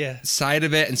the side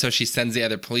of it, and so she sends the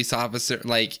other police officer.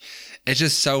 Like, it's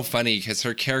just so funny because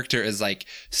her character is like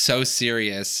so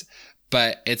serious,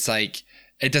 but it's like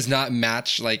it does not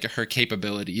match like her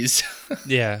capabilities.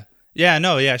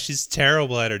 She's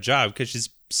terrible at her job because she's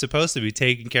supposed to be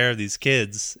taking care of these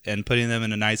kids and putting them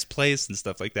in a nice place and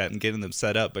stuff like that and getting them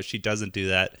set up, but she doesn't do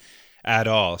that at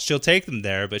all. She'll take them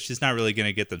there, but she's not really going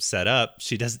to get them set up.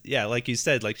 She does, like you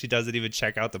said, like she doesn't even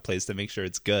check out the place to make sure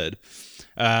it's good.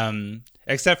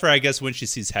 Except for, I guess, when she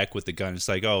sees Heck with the gun, it's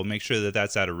like, oh, make sure that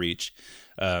that's out of reach.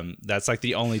 That's like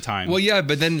the only time. Well, yeah,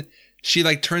 but then she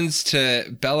like turns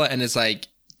to Bella and is like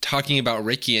talking about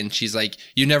Ricky, and she's like,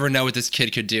 you never know what this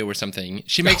kid could do or something.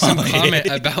 She makes some comment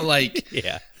about like,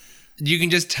 you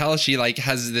can just tell she like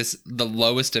has the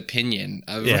lowest opinion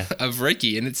of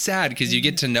Ricky, and it's sad because you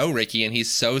get to know Ricky and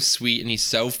he's so sweet and he's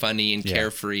so funny and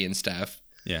carefree and stuff.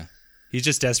 Yeah. He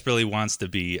just desperately wants to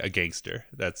be a gangster.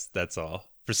 That's all,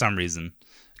 for some reason,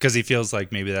 because he feels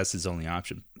like maybe that's his only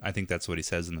option. I think that's what he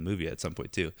says in the movie at some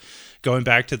point too. Going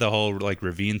back to the whole like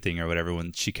ravine thing or whatever,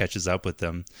 when she catches up with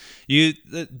them,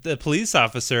 the police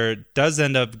officer does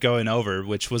end up going over,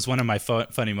 which was one of my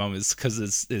funny moments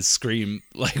because his scream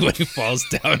like when he falls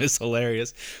down is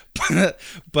hilarious.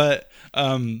 But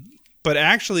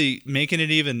actually making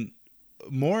it even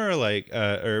more like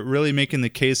or really making the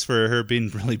case for her being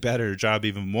really bad at her job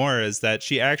even more is that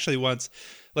she actually wants.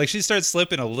 Like, she starts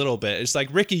slipping a little bit. It's like,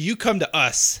 Ricky, you come to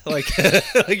us. Like,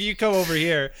 like you come over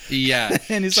here. Yeah.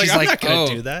 And he's like, I'm not going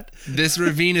to do that. This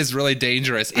ravine is really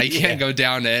dangerous. I can't go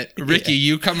down it. Ricky,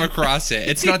 you come across it.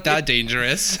 It's not that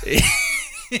dangerous.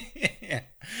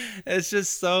 It's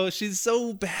just she's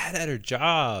so bad at her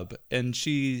job.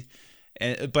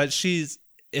 But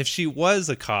if she was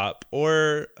a cop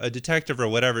or a detective or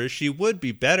whatever, she would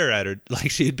be better at her. Like,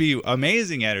 she'd be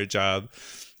amazing at her job.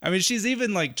 I mean, she's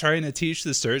even like trying to teach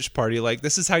the search party, like,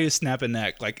 this is how you snap a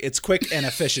neck. Like, it's quick and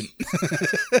efficient.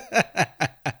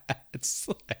 It's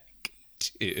like,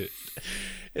 dude,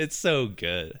 it's so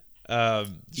good.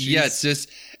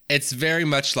 It's very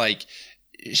much like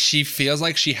she feels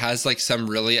like she has like some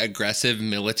really aggressive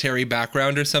military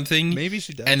background or something. Maybe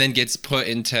she does. And then gets put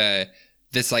into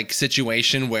this like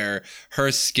situation where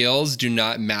her skills do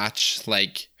not match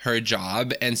like her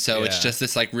job, and so it's just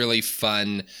this like really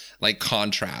fun like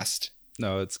contrast.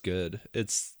 No, it's good.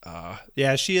 It's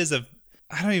she is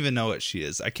I don't even know what she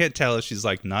is. I can't tell if she's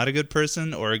like not a good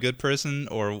person or a good person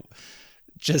or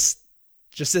just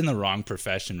in the wrong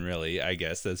profession, really. I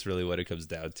guess that's really what it comes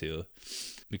down to,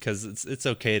 because it's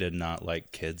okay to not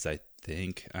like kids, I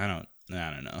think. I don't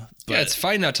know. But it's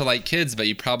fine not to like kids, but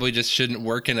you probably just shouldn't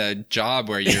work in a job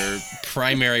where your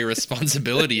primary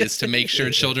responsibility is to make sure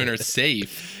children are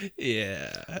safe.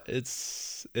 Yeah,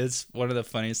 it's one of the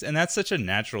funniest, and that's such a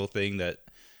natural thing that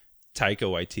Taika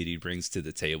Waititi brings to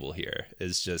the table here.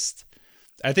 Is just,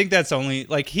 I think that's only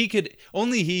like he could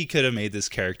have made this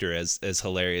character as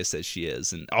hilarious as she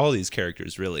is, and all these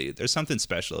characters really. There's something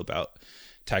special about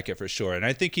Taika for sure, and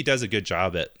I think he does a good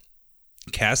job at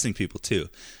casting people too,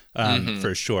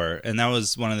 for sure. And that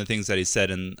was one of the things that he said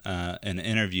in an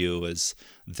interview was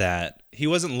that he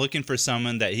wasn't looking for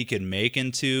someone that he could make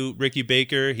into Ricky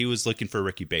Baker. He was looking for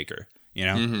Ricky Baker, you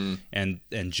know,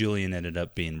 and Julian ended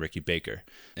up being Ricky Baker,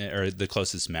 or the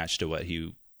closest match to what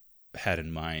he had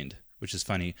in mind, which is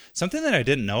funny. Something that I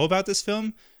didn't know about this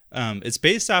film, it's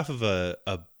based off of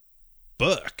a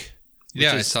book.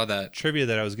 Yeah, I saw that. Trivia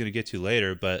that I was going to get to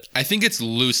later, but I think it's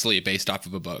loosely based off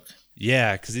of a book.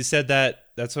 Yeah, because he said that.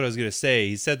 That's what I was going to say.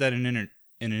 He said that in an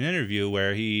interview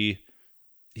where he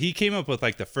came up with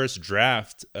like the first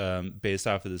draft based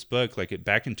off of this book, like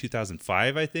back in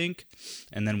 2005, I think,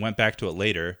 and then went back to it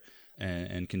later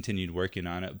and continued working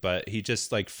on it. But he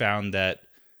just like found that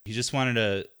he just wanted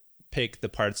to pick the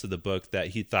parts of the book that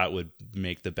he thought would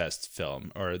make the best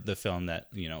film, or the film that,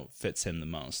 you know, fits him the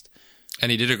most.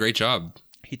 And he did a great job.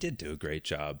 He did do a great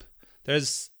job.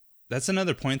 That's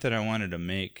another point that I wanted to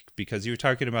make, because you were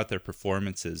talking about their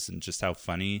performances and just how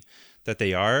funny that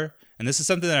they are. And this is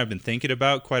something that I've been thinking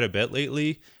about quite a bit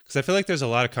lately, because I feel like there's a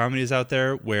lot of comedies out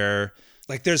there where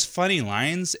like there's funny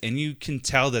lines and you can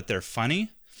tell that they're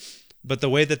funny, but the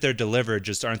way that they're delivered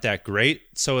just aren't that great.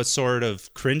 So it's sort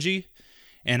of cringy.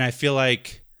 And I feel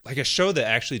like a show that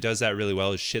actually does that really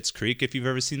well is Schitt's Creek, if you've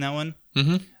ever seen that one.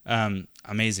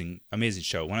 Amazing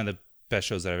show. One of the best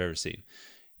shows that I've ever seen.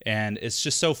 And it's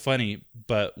just so funny.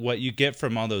 But what you get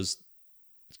from all those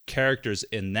characters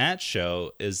in that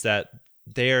show is that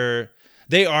they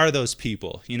are those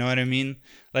people. You know what I mean?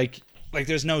 Like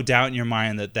there's no doubt in your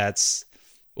mind that that's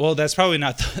probably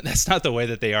not that's not the way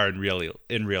that they are in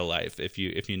real life. If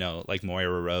you know, like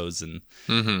Moira Rose and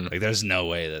like, there's no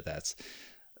way that that's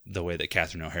the way that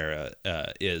Catherine O'Hara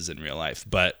is in real life.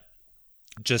 But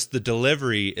just the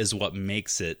delivery is what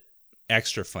makes it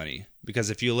extra funny, because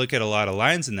if you look at a lot of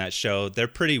lines in that show, they're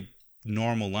pretty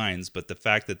normal lines, but the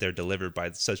fact that they're delivered by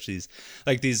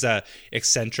these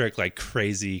eccentric, like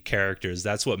crazy characters,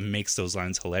 that's what makes those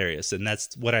lines hilarious. And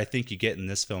that's what I think you get in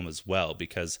this film as well,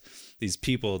 because these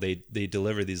people, they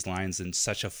deliver these lines in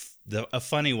such a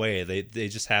funny way. They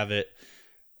just have it.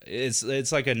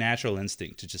 It's like a natural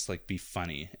instinct to just like be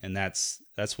funny, and that's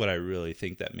what I really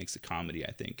think that makes a comedy,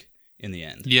 I think, in the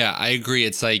end. Yeah, I agree.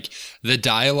 It's like the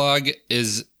dialogue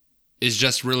is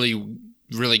just really,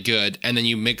 really good, and then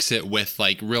you mix it with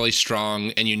like really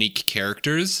strong and unique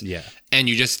characters. Yeah. And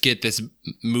you just get this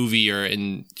movie, or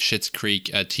in Schitt's Creek,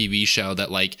 a TV show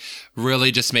that like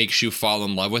really just makes you fall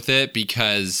in love with it,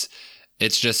 because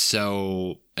it's just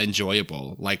so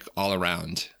enjoyable, like all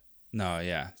around. No,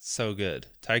 yeah, so good.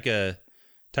 Taika's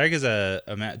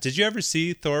did you ever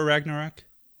see Thor Ragnarok?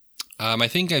 I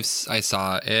think I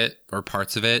saw it, or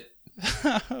parts of it.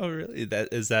 Oh, really?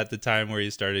 Is that the time where you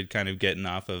started kind of getting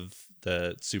off of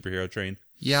the superhero train?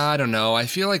 Yeah, I don't know. I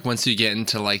feel like once you get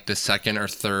into like the second or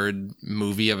third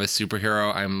movie of a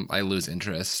superhero, I lose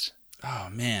interest. Oh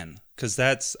man, because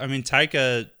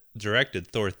Taika directed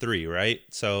Thor 3, right?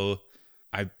 So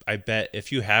I bet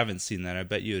if you haven't seen that, I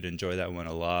bet you would enjoy that one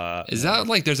a lot. Is that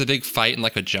like there's a big fight in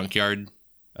like a junkyard?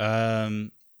 Well,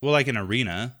 like an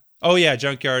arena. Oh yeah,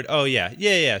 junkyard. Oh yeah,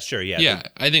 sure, yeah. Yeah,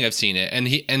 I think I've seen it.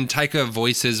 And Taika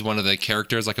voices one of the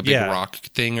characters, like a big rock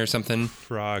thing or something.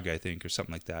 Frog, I think, or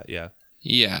something like that. Yeah.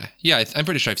 Yeah, I'm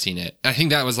pretty sure I've seen it. I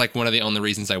think that was like one of the only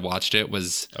reasons I watched it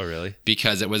was. Oh really?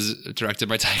 Because it was directed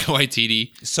by Taika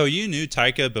Waititi. So you knew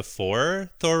Taika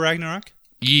before Thor Ragnarok?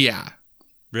 Yeah.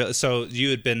 Really? So you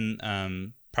had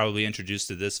been probably introduced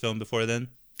to this film before then?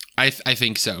 I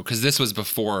think so, because this was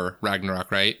before Ragnarok,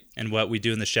 right? And What We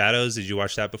Do in the Shadows, did you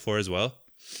watch that before as well?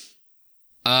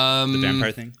 The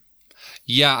vampire thing?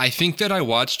 Yeah, I think that I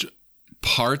watched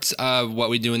parts of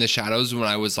What We Do in the Shadows when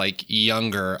I was like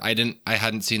younger. I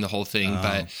hadn't seen the whole thing,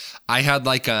 but I had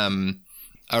like a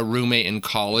roommate in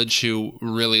college who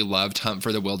really loved Hunt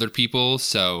for the Wilderpeople,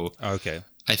 so okay.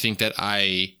 I think that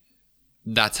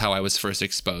that's how I was first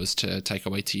exposed to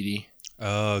Taika Waititi.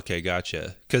 Oh, okay,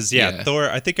 gotcha. Because Thor.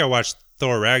 I think I watched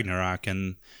Thor Ragnarok,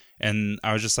 and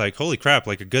I was just like, "Holy crap!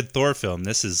 Like a good Thor film.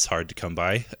 This is hard to come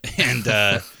by."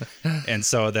 And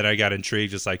so then I got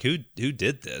intrigued, just like who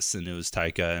did this, and it was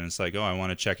Taika, and it's like, oh, I want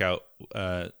to check out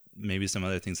maybe some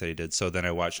other things that he did. So then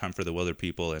I watched Hunt for the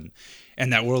Wilderpeople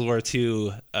and that World War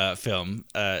II film,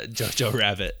 Jojo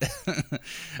Rabbit.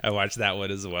 I watched that one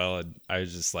as well, and I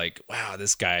was just like, wow,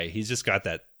 this guy, he's just got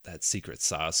that secret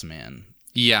sauce, man.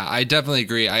 Yeah, I definitely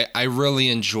agree. I really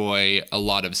enjoy a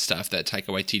lot of stuff that Taika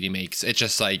Waititi makes. It's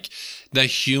just like the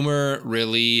humor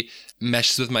really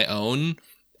meshes with my own,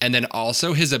 And then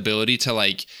also his ability to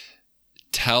like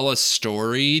tell a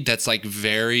story that's like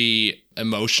very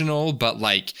emotional, but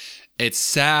like it's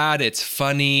sad, it's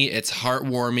funny, it's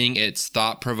heartwarming, it's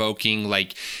thought-provoking.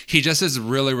 Like he just is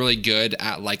really, really good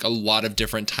at like a lot of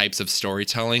different types of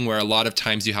storytelling, where a lot of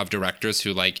times you have directors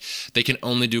who like they can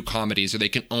only do comedies, or they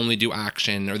can only do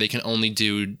action, or they can only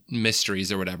do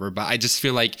mysteries or whatever. But I just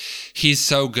feel like he's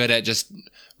so good at just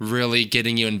really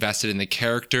getting you invested in the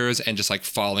characters and just like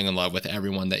falling in love with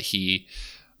everyone that he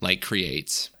like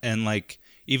creates. And like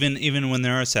even when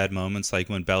there are sad moments, like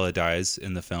when Bella dies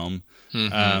in the film,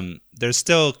 there's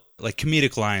still like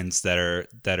comedic lines that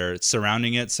are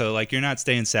surrounding it. So like you're not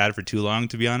staying sad for too long,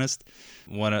 to be honest.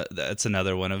 That's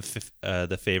another one of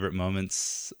the favorite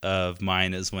moments of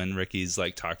mine is when Ricky's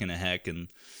like talking to Heck, and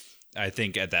I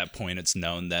think at that point it's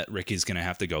known that Ricky's gonna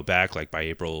have to go back like by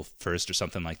April 1st or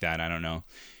something like that. I don't know.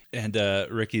 And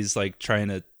Ricky's like trying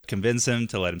to convince him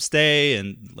to let him stay,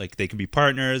 and like they can be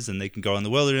partners and they can go in the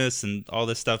wilderness and all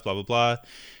this stuff, blah blah blah.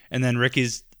 And then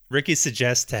Ricky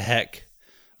suggests to Heck,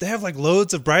 they have like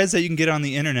loads of brides that you can get on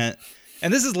the internet,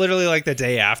 and this is literally like the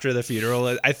day after the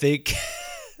funeral, I think.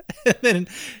 And then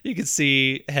you can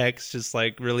see Heck's just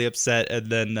like really upset, and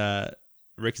then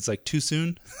Ricky's like, too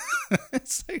soon.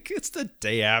 It's like it's the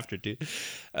day after, dude.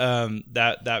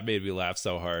 That made me laugh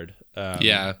so hard.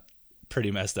 Yeah. Pretty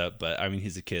messed up, but I mean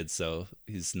he's a kid, so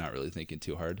he's not really thinking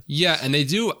too hard. Yeah, and they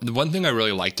do. The one thing I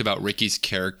really liked about Ricky's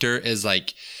character is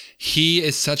like he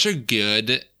is such a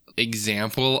good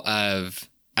example of,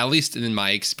 at least in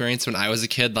my experience when I was a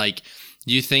kid, like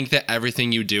you think that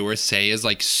everything you do or say is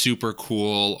like super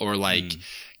cool or like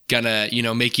gonna, you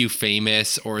know, make you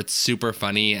famous, or it's super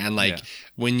funny, and like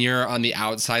when you're on the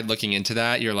outside looking into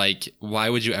that, you're like, why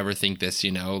would you ever think this,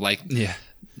 you know? Like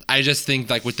I just think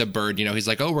like with the bird, you know, he's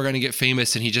like, oh, we're going to get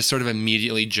famous. And he just sort of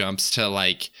immediately jumps to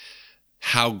like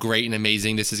how great and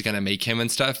amazing this is going to make him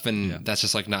and stuff. And that's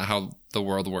just like not how the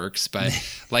world works. But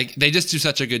like they just do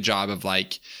such a good job of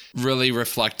like really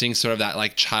reflecting sort of that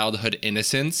like childhood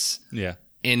innocence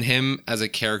in him as a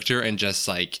character, and just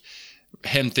like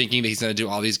him thinking that he's going to do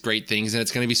all these great things and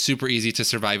it's going to be super easy to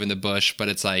survive in the bush. But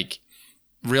it's like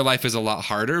real life is a lot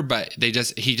harder, but he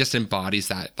just embodies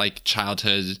that like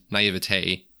childhood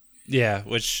naivete. Yeah,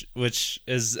 which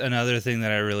is another thing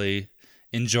that I really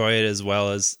enjoy it, as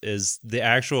well as is the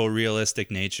actual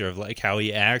realistic nature of like how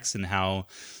he acts and how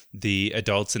the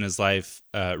adults in his life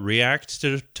react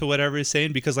to whatever he's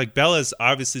saying. Because like Bella's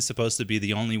obviously supposed to be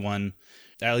the only one,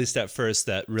 at least at first,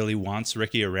 that really wants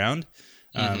Ricky around.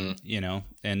 You know,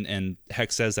 and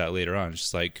Heck says that later on. It's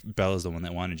just like, Bella's the one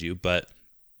that wanted you, but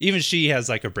even she has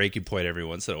like a breaking point every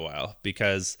once in a while,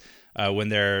 because when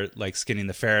they're like skinning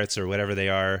the ferrets or whatever they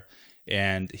are,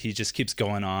 and he just keeps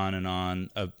going on and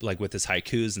on, like with his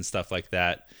haikus and stuff like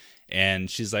that. And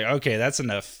she's like, okay, that's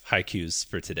enough haikus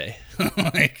for today.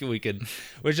 Like we could,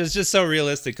 which is just so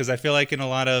realistic. Cause I feel like in a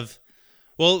lot of,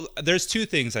 well, there's two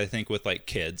things I think with like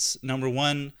kids. Number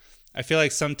one, I feel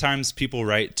like sometimes people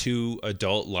write too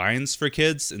adult lines for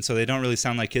kids, and so they don't really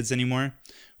sound like kids anymore,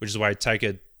 which is why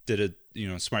Taika did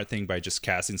a smart thing by just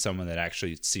casting someone that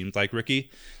actually seemed like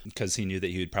Ricky, because he knew that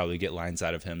he would probably get lines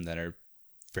out of him that are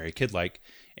very kid-like.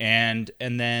 And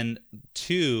then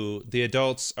two, the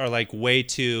adults are like way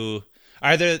too,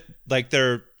 either like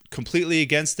they're completely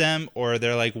against them, or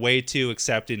they're like way too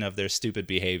accepting of their stupid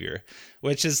behavior,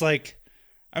 which is like,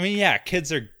 I mean, yeah,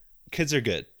 kids are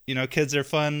good. You know, kids are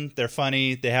fun. They're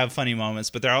funny. They have funny moments,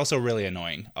 but they're also really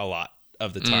annoying a lot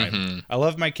of the time. I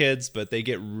love my kids, but they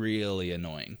get really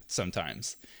annoying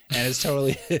sometimes. And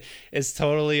it's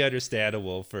totally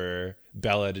understandable for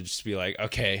Bella to just be like,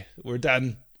 okay, we're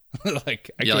done. Like,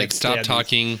 I can't like stop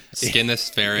talking, skin this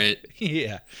ferret.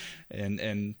 Yeah.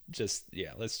 And just,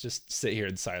 let's just sit here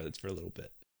in silence for a little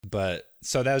bit. But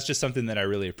so that was just something that I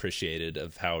really appreciated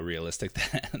of how realistic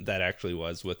that actually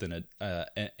was with an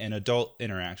adult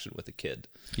interaction with a kid.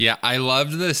 Yeah, I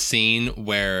loved the scene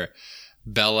where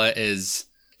Bella is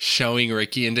showing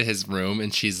Ricky into his room,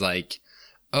 and she's like,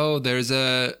 oh, there's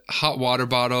a hot water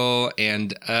bottle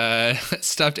and a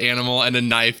stuffed animal and a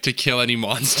knife to kill any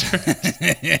monster.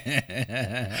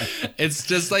 It's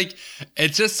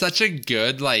just such a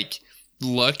good like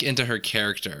look into her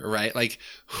character, right? Like,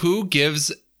 who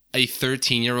gives a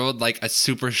 13-year-old like a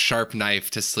super sharp knife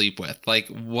to sleep with? Like,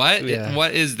 what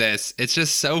is this? It's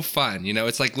just so fun, you know?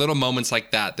 It's like little moments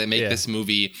like that make this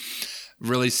movie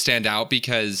really stand out,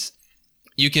 because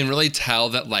you can really tell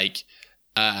that like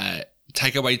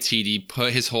Taika Waititi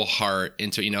put his whole heart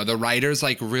into it. You know, the writers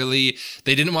like really,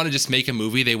 they didn't want to just make a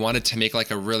movie. They wanted to make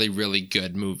like a really, really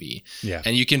good movie. Yeah.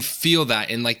 And you can feel that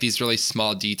in like these really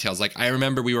small details. Like I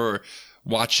remember we were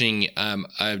watching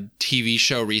a TV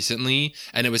show recently,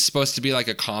 and it was supposed to be like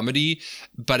a comedy,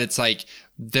 but it's like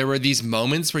there were these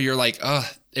moments where you're like, oh,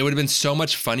 it would have been so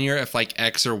much funnier if like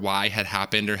X or Y had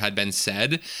happened or had been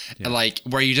said. Yeah. And like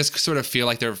where you just sort of feel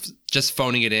like they're just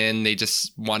phoning it in. They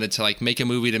just wanted to like make a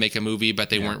movie to make a movie, but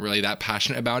they weren't really that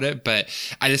passionate about it. But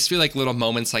I just feel like little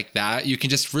moments like that, you can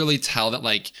just really tell that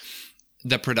like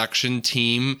the production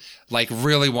team like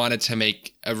really wanted to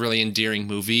make a really endearing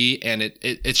movie, and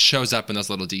it shows up in those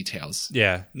little details.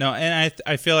 Yeah, no, and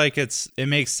I feel like it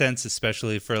makes sense,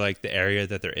 especially for like the area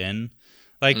that they're in.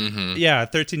 Like, yeah, a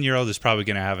 13-year-old is probably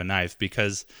going to have a knife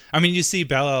because, I mean, you see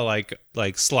Bella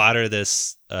like slaughter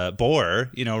this boar,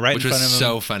 you know, right in front of him. Which was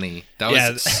so funny. That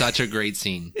was such a great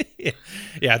scene.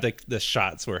 Yeah, the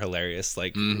shots were hilarious,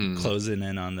 like closing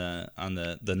in on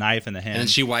the knife in the hand. And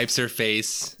she wipes her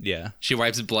face. Yeah. She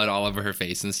wipes blood all over her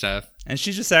face and stuff. And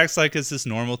she just acts like it's this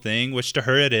normal thing, which to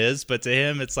her it is, but to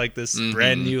him it's like this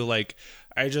brand new, like,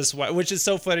 which is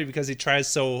so funny because he tries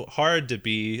so hard to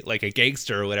be like a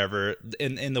gangster or whatever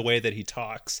in the way that he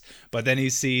talks, but then he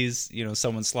sees, you know,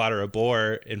 someone slaughter a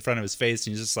boar in front of his face,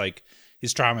 and he's just like,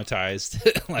 he's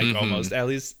traumatized, like almost, at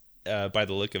least by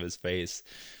the look of his face,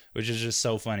 which is just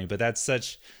so funny. But that's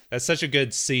such a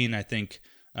good scene, I think,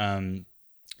 to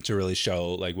really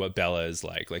show like what Bella is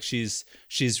like. Like she's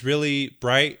really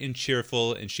bright and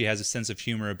cheerful, and she has a sense of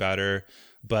humor about her.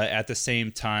 But at the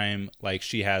same time, like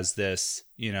she has this,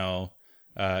 you know,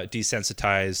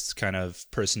 desensitized kind of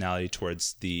personality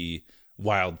towards the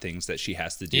wild things that she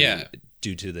has to do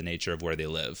due to the nature of where they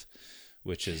live,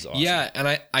 which is awesome. Yeah,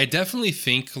 and I definitely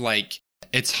think like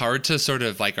it's hard to sort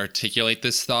of like articulate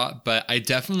this thought, but I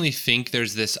definitely think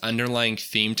there's this underlying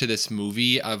theme to this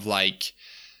movie of like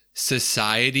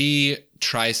society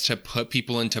tries to put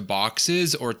people into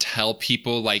boxes or tell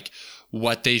people like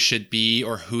what they should be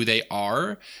or who they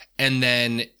are. And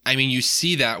then, I mean, you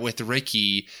see that with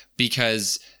Ricky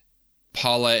because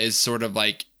Paula is sort of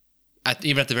like,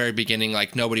 even at the very beginning,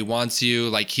 like nobody wants you,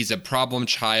 like he's a problem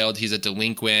child, he's a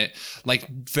delinquent, like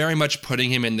very much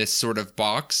putting him in this sort of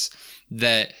box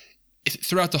that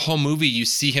throughout the whole movie, you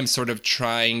see him sort of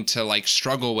trying to like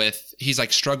struggle with, he's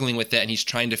like struggling with it and he's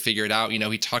trying to figure it out. You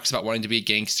know, he talks about wanting to be a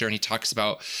gangster and he talks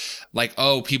about like,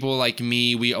 oh, people like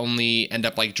me, we only end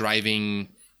up like driving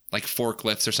like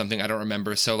forklifts or something. I don't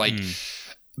remember. So like,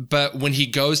 but when he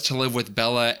goes to live with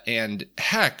Bella and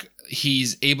Heck,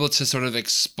 he's able to sort of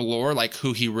explore like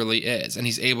who he really is, and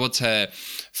he's able to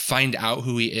find out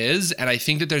who he is. And I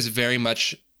think that there's very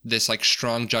much this like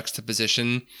strong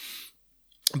juxtaposition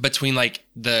between like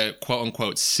the quote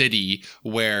unquote city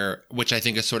which I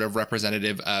think is sort of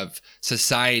representative of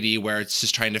society where it's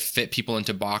just trying to fit people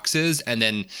into boxes, and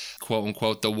then quote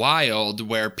unquote the wild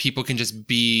where people can just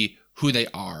be who they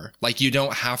are. Like you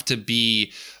don't have to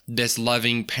be this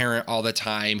loving parent all the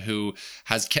time who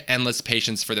has endless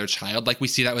patience for their child. Like we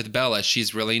see that with Bella.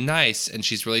 She's really nice and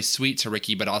she's really sweet to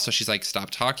Ricky, but also she's like, stop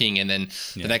talking. And then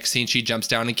the next scene, she jumps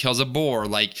down and kills a boar.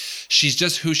 Like she's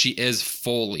just who she is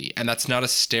fully. And that's not a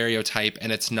stereotype.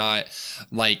 And it's not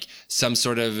like some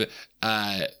sort of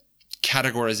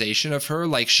categorization of her.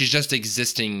 Like she's just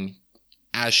existing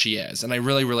as she is. And I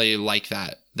really, really like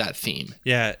that theme.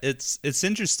 Yeah. It's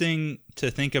interesting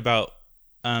to think about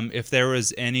if there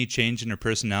was any change in her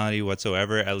personality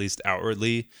whatsoever, at least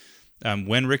outwardly,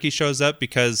 when Ricky shows up,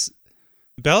 because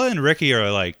Bella and Ricky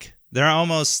are like, they're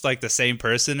almost like the same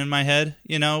person in my head,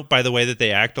 you know, by the way that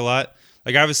they act a lot.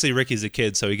 Like obviously Ricky's a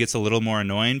kid, so he gets a little more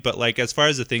annoying, but like as far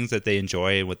as the things that they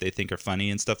enjoy and what they think are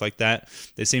funny and stuff like that,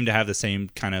 they seem to have the same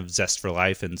kind of zest for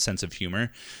life and sense of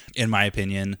humor, in my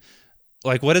opinion.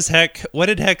 Like what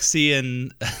did Heck see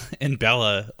in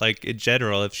Bella, like in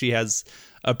general, if she has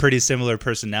a pretty similar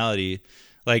personality?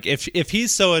 Like if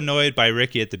he's so annoyed by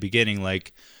Ricky at the beginning,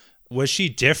 like was she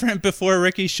different before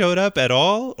Ricky showed up at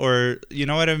all? Or you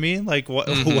know what I mean? Like what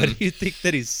do you think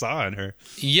that he saw in her?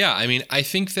 Yeah, I mean, I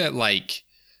think that like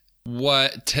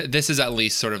this is at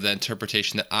least sort of the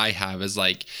interpretation that I have is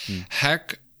like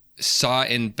Heck saw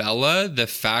in Bella the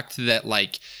fact that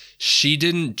like she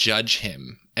didn't judge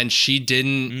him. And she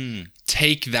didn't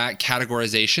take that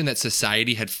categorization that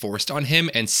society had forced on him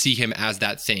and see him as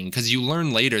that thing. Because you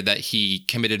learn later that he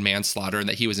committed manslaughter and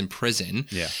that he was in prison.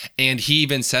 Yeah. And he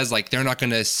even says, like, they're not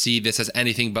going to see this as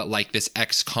anything but, like, this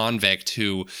ex-convict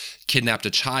who kidnapped a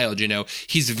child, you know?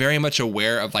 He's very much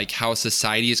aware of, like, how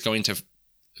society is going to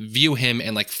view him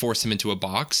and, like, force him into a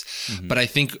box. But I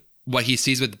think what he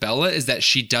sees with Bella is that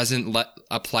she doesn't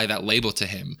apply that label to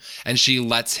him, and she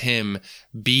lets him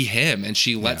be him, and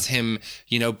she lets him,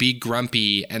 you know, be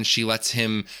grumpy, and she lets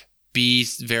him be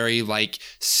very like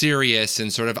serious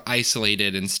and sort of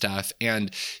isolated and stuff,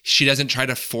 and she doesn't try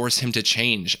to force him to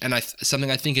change. And something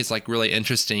I think is like really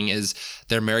interesting is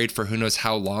they're married for who knows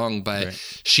how long, but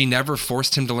she never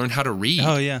forced him to learn how to read.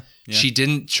 Oh yeah. She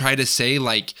didn't try to say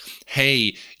like,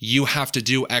 hey, you have to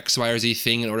do X, Y, or Z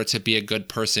thing in order to be a good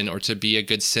person or to be a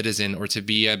good citizen or to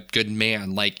be a good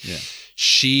man. Like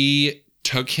she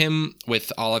took him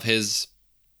with all of his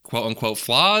quote unquote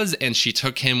flaws, and she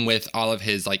took him with all of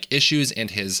his like issues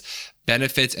and his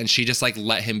benefits, and she just like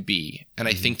let him be. And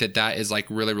I think that is like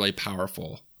really, really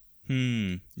powerful.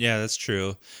 Yeah, that's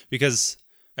true. Because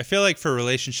I feel like for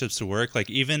relationships to work, like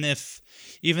even if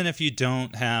you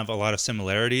don't have a lot of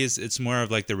similarities, it's more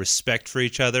of like the respect for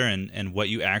each other and what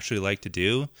you actually like to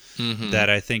do that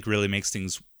I think really makes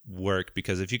things work.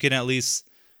 Because if you can at least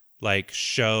like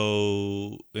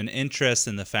show an interest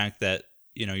in the fact that,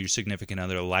 you know, your significant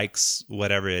other likes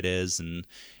whatever it is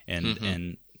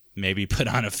and maybe put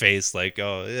on a face like,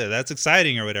 oh yeah, that's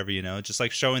exciting or whatever, you know, just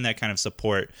like showing that kind of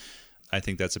support. I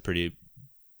think that's a pretty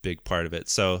big part of it.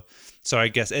 So I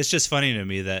guess it's just funny to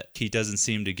me that he doesn't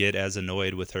seem to get as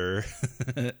annoyed with her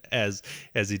as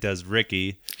he does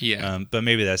Ricky. Yeah. But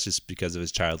maybe that's just because of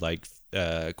his childlike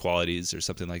qualities or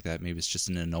something like that. Maybe it's just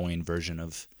an annoying version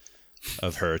of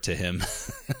her to him.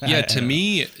 Yeah, to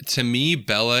me,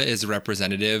 Bella is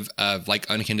representative of like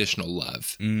unconditional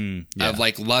love, of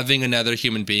like loving another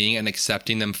human being and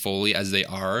accepting them fully as they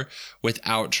are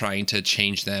without trying to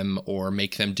change them or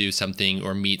make them do something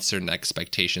or meet certain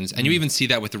expectations. And you even see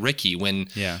that with Ricky when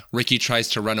Ricky tries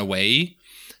to run away.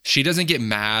 She doesn't get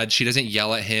mad. She doesn't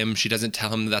yell at him. She doesn't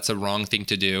tell him that's a wrong thing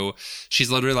to do.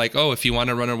 She's literally like, oh, if you want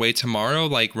to run away tomorrow,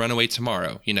 like run away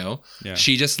tomorrow, you know? Yeah.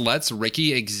 She just lets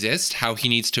Ricky exist how he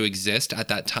needs to exist at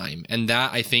that time. And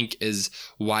that, I think, is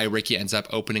why Ricky ends up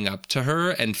opening up to her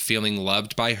and feeling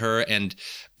loved by her and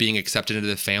being accepted into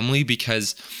the family,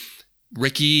 because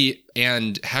Ricky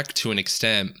and Heck, to an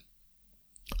extent,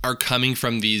 are coming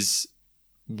from these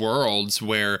worlds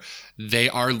where they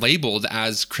are labeled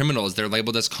as criminals. They're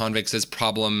labeled as convicts, as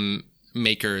problem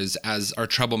makers, as are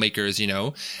troublemakers, you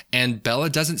know? And Bella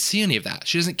doesn't see any of that.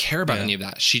 She doesn't care about any of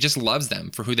that. She just loves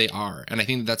them for who they are. And I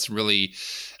think that's really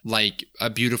like a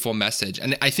beautiful message.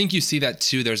 And I think you see that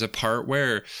too. There's a part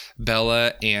where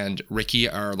Bella and Ricky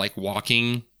are like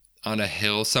walking on a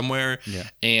hill somewhere,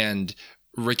 and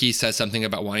Ricky says something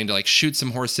about wanting to like shoot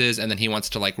some horses, and then he wants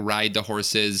to like ride the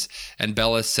horses, and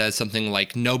Bella says something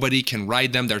like, nobody can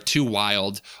ride them, they're too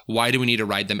wild, why do we need to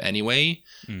ride them anyway?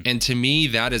 And to me,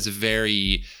 that is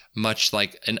very much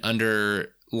like an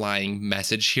underlying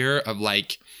message here of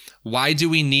like, why do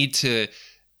we need to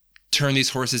turn these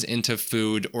horses into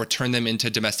food or turn them into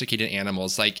domesticated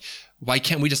animals? Like, why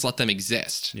can't we just let them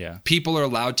exist? People are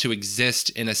allowed to exist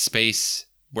in a space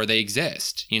where they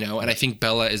exist, you know? And I think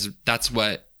Bella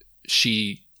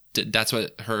she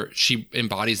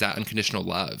embodies that unconditional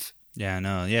love. Yeah,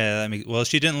 no. Yeah, I mean, well,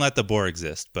 she didn't let the boar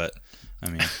exist, but I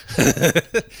mean,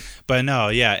 but no,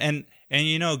 yeah. And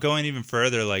you know, going even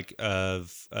further, like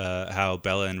of how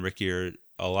Bella and Ricky are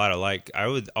a lot alike, I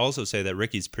would also say that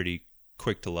Ricky's pretty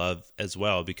quick to love as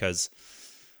well, because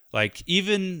like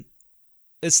even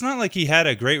it's not like he had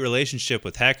a great relationship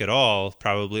with Heck at all,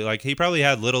 probably. Like, he probably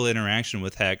had little interaction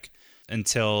with Heck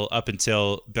until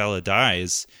Bella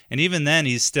dies. And even then,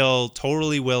 he's still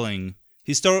totally willing.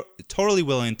 He's still totally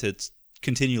willing to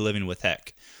continue living with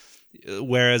Heck.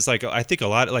 Whereas, like, I think a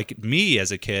lot, like me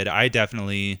as a kid, I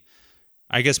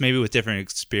guess maybe with different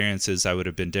experiences, I would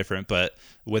have been different. But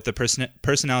with the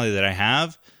personality that I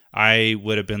have, I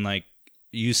would have been like,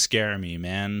 you scare me,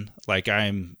 man. Like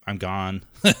I'm gone.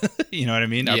 You know what I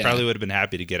mean? I probably would have been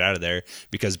happy to get out of there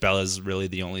because Bella's really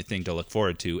the only thing to look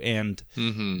forward to, and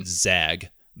Zag,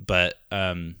 but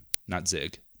not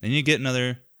Zig. Then you get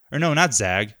another, or no, not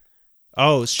Zag.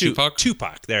 Oh, shoot,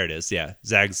 Tupac. There it is. Yeah,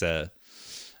 Zag's the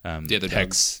other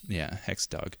Hex. Dog. Yeah, Hex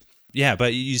dog. Yeah,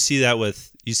 but you see that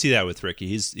with Ricky.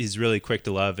 He's really quick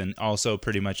to love, and also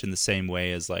pretty much in the same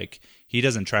way as like he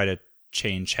doesn't try to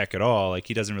change Heck at all. Like,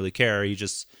 he doesn't really care. He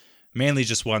just mainly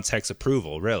just wants Heck's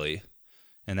approval, really.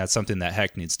 And that's something that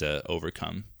Heck needs to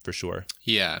overcome for sure.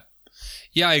 Yeah,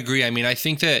 I agree. I mean, I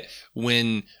think that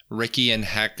when Ricky and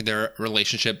Heck, their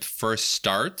relationship first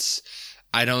starts,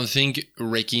 I don't think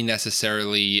Ricky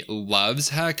necessarily loves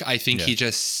Heck. I think he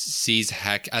just sees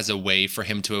Heck as a way for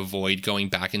him to avoid going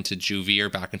back into juvie or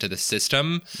back into the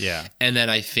system. Yeah. And then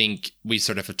I think we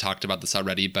sort of have talked about this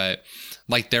already, but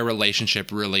like their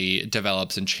relationship really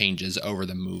develops and changes over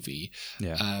the movie.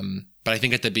 Yeah. But I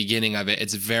think at the beginning of it,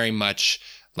 it's very much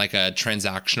like a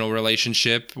transactional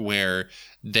relationship where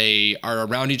they are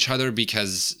around each other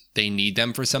because they need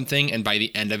them for something, and by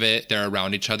the end of it, they're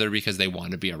around each other because they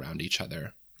want to be around each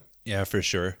other. Yeah, for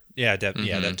sure. Yeah,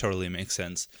 that totally makes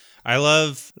sense. I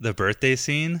love the birthday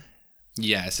scene.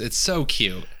 Yes, it's so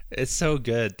cute. It's so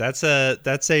good.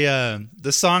 The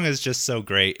song is just so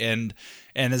great, and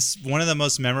it's one of the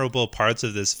most memorable parts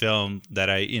of this film that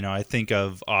I think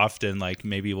of often, like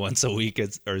maybe once a week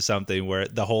or something, where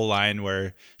the whole line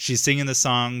where she's singing the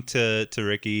song to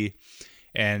Ricky,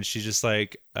 and she's just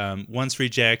like, once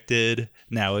rejected,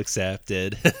 now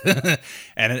accepted.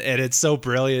 and it's so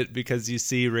brilliant because you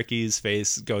see Ricky's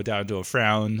face go down to a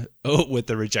frown with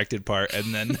the rejected part,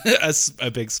 and then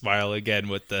a big smile again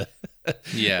with the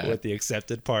with the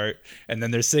accepted part, and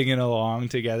then they're singing along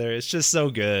together. It's just so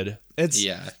good. It's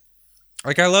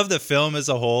like, I love the film as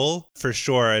a whole for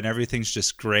sure, and everything's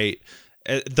just great.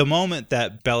 The moment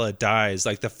that Bella dies,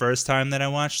 like the first time that I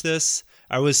watched this,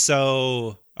 I was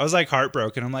like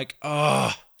heartbroken. I'm like,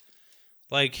 oh,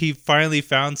 like he finally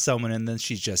found someone, and then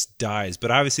she just dies.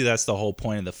 But obviously that's the whole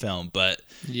point of the film. But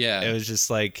it was just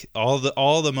like all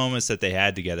the moments that they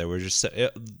had together were just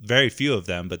very few of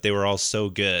them, but they were all so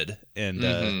good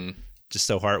and just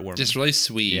so heartwarming, just really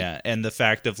sweet. Yeah, and the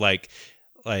fact of like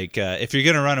if you're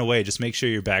gonna run away, just make sure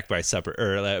you're back by supper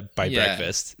or by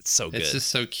breakfast. It's so good. It's just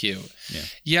so cute.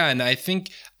 Yeah, and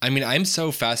I'm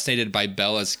so fascinated by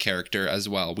Bella's character as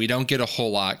well. We don't get a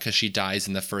whole lot because she dies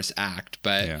in the first act,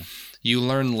 but you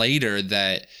learn later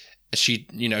that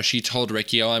she told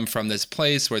Ricky, "Oh, I'm from this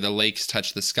place where the lakes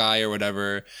touch the sky," or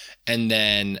whatever, and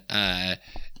then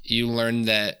you learn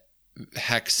that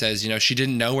Heck says, she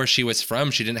didn't know where she was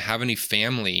from. She didn't have any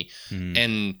family,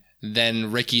 and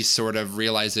then Ricky sort of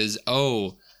realizes,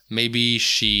 oh, maybe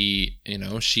she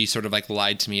sort of like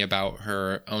lied to me about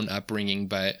her own upbringing.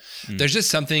 But there's just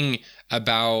something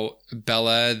about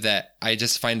Bella that I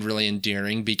just find really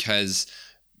endearing, because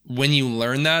when you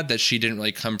learn that she didn't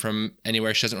really come from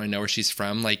anywhere, she doesn't really know where she's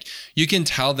from, like you can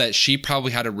tell that she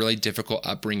probably had a really difficult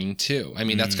upbringing too. I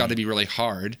mean, that's got to be really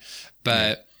hard,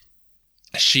 but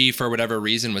she, for whatever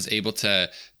reason, was able to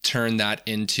turn that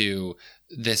into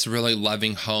this really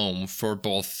loving home for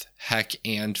both Heck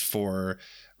and for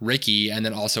Ricky, and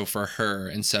then also for her.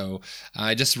 And so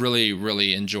I just really,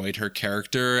 really enjoyed her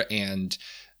character, and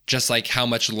just like how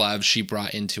much love she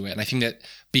brought into it. And I think that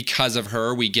because of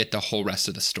her, we get the whole rest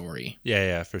of the story.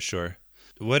 Yeah, for sure.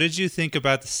 What did you think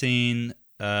about the scene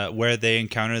where they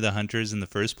encounter the hunters in the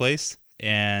first place?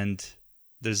 And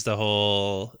there's the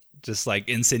whole just like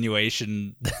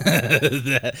insinuation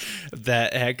that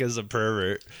Heck is a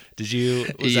pervert. Was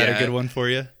that a good one for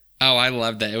you? Oh, I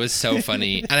loved that. It was so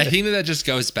funny. And I think that just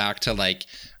goes back to like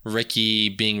Ricky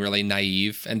being really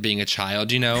naive and being a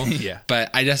child, Yeah. But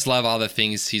I just love all the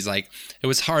things he's like, it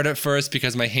was hard at first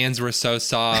because my hands were so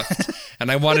soft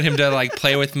and I wanted him to like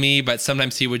play with me, but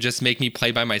sometimes he would just make me play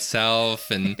by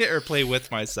myself or play with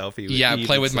myself.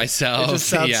 Play with myself. It just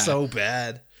sounds so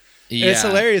bad. Yeah. It's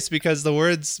hilarious because the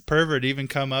words pervert even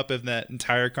come up in that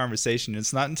entire conversation.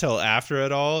 It's not until after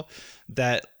it all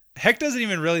that Heck doesn't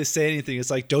even really say anything.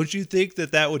 It's like, don't you think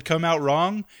that would come out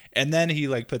wrong? And then he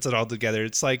like puts it all together.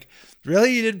 It's like,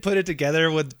 really? You didn't put it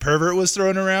together when pervert was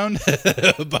thrown around?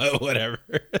 But whatever.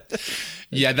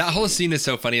 Yeah, that whole scene is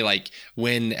so funny. Like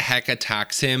when Heck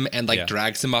attacks him and like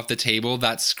drags him off the table,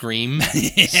 that scream,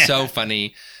 so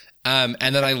funny. And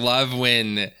then I love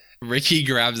when Ricky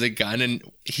grabs a gun and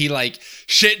he like,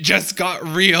 shit just got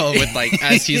real with like,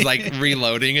 as he's like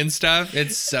reloading and stuff.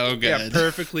 It's so good. Yeah,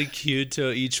 perfectly cued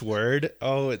to each word.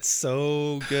 Oh, it's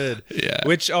so good. Yeah.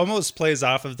 Which almost plays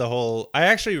off of the whole, I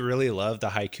actually really love the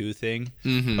haiku thing.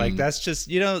 Mm-hmm. Like that's just,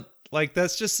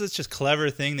 that's just such a clever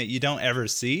thing that you don't ever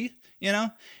see,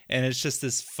 and it's just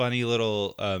this funny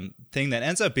little thing that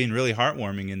ends up being really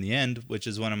heartwarming in the end, which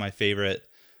is one of my favorite.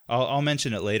 I'll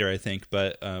mention it later, I think,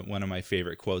 but one of my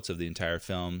favorite quotes of the entire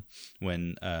film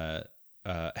when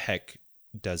Heck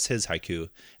does his haiku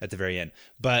at the very end.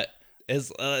 But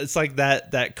it's like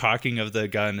that cocking of the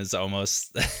gun is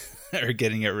almost, or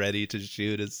getting it ready to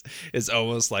shoot is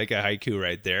almost like a haiku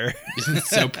right there. It's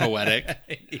so poetic.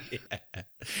 Yeah.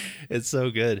 It's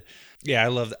so good. Yeah, I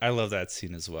love that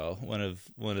scene as well. One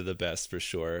of the best for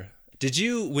sure. Did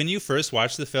you, when you first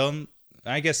watched the film,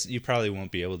 I guess you probably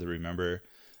won't be able to remember,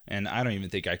 and I don't even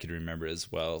think I could remember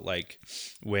as well, like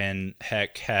when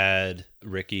Heck had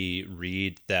Ricky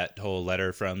read that whole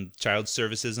letter from Child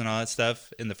Services and all that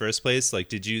stuff in the first place. Like,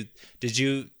 did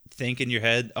you think in your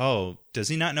head, oh, does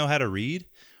he not know how to read?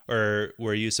 Or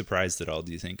were you surprised at all,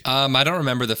 do you think? I don't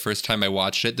remember the first time I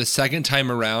watched it. The second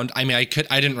time around, I mean, I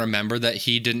didn't remember that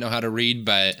he didn't know how to read,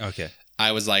 but okay.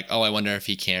 I was like, oh, I wonder if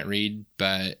he can't read,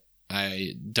 but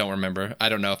I don't remember. I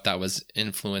don't know if that was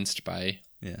influenced by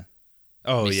Yeah.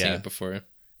 Oh, me seeing yeah. it before.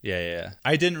 Yeah.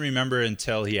 I didn't remember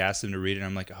until he asked him to read it. And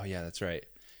I'm like, oh yeah, that's right.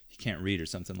 He can't read or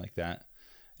something like that.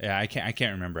 Yeah, I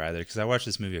can't remember either because I watched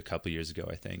this movie a couple years ago,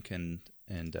 I think, and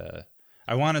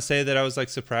I want to say that I was like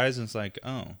surprised and it's like,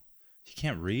 oh, he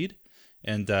can't read,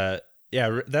 and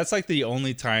yeah, that's like the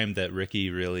only time that Ricky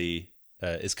really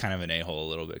is kind of an a-hole a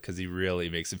little bit because he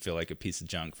really makes him feel like a piece of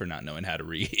junk for not knowing how to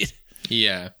read.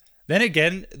 Yeah. Then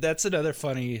again, that's another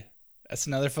funny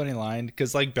line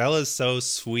because like Bella's so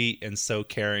sweet and so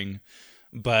caring,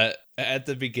 but at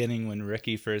the beginning when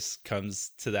Ricky first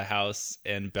comes to the house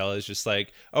and Bella's just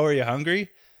like, oh, are you hungry?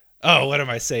 Oh, what am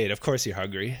I saying? Of course you're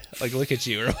hungry. Like, look at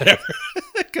you or whatever,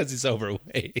 because he's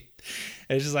overweight.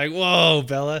 And it's just like, whoa,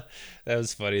 Bella. That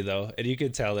was funny though, and you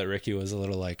could tell that Ricky was a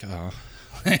little like, oh,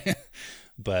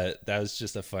 but that was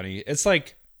just a funny. It's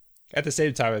like at the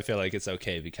same time, I feel like it's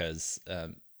okay because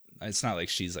it's not like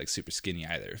she's like super skinny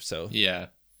either. So yeah,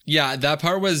 that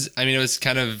part was, I mean, it was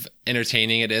kind of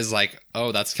entertaining. It is like,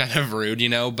 oh, that's kind of rude, you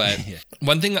know, but Yeah.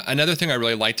 another thing I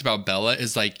really liked about Bella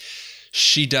is like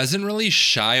she doesn't really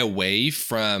shy away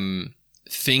from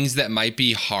things that might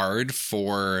be hard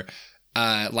for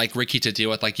like Ricky to deal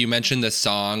with. Like you mentioned the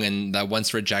song and that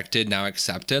once rejected, now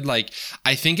accepted. Like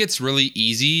I think it's really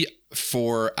easy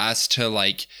for us to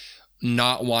like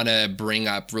not want to bring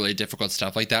up really difficult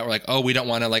stuff like that. We're like, oh, we don't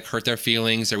want to like hurt their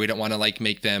feelings, or we don't want to like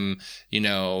make them, you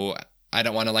know, I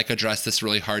don't want to like address this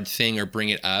really hard thing or bring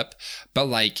it up. But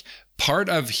like part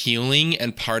of healing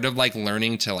and part of like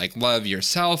learning to like love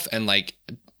yourself and like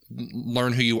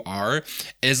learn who you are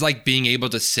is like being able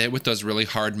to sit with those really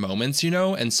hard moments, you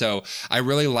know? And so I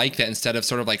really like that instead of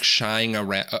sort of like shying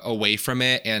away from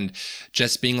it and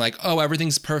just being like, oh,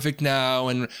 everything's perfect now.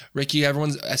 And Ricky,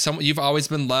 you've always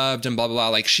been loved and blah, blah, blah.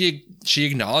 Like she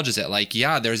acknowledges it. Like,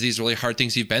 yeah, there's these really hard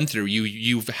things you've been through.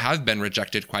 You have been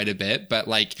rejected quite a bit, but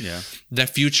like the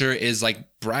future is like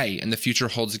bright and the future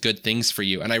holds good things for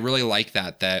you. And I really like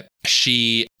that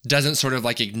she doesn't sort of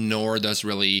like ignore those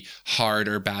really hard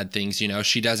or bad things, you know?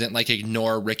 She doesn't like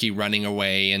ignore Ricky running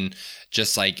away and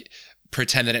just like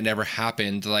pretend that it never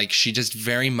happened. Like she just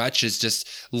very much is just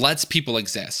lets people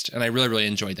exist. And I really, really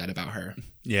enjoyed that about her.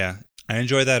 Yeah, I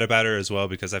enjoy that about her as well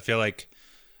because I feel like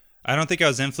I don't think I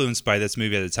was influenced by this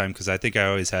movie at the time because I think I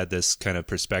always had this kind of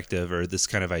perspective or this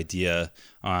kind of idea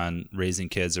on raising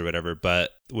kids or whatever.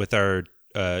 But with our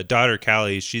daughter,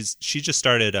 Callie, she just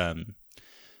started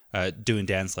doing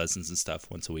dance lessons and stuff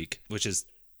once a week, which is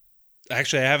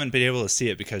actually I haven't been able to see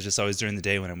it because just always during the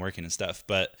day when I'm working and stuff.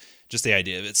 But just the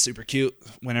idea of it's super cute.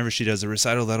 Whenever she does a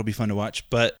recital, that'll be fun to watch.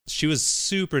 But she was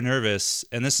super nervous,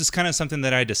 and this is kind of something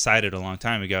that I decided a long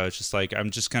time ago. It's just like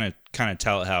I'm just gonna kind of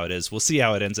tell it how it is. We'll see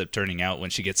how it ends up turning out when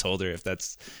she gets older, if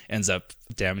that's ends up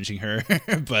damaging her.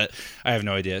 But I have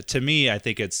no idea. To me, I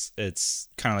think it's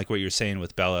kind of like what you're saying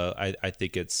with Bella. I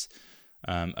think it's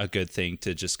a good thing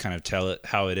to just kind of tell it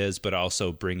how it is, but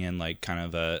also bring in like kind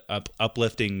of a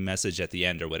uplifting message at the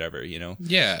end or whatever, you know?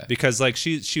 Yeah. Because like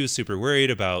she was super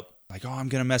worried about like, oh, I'm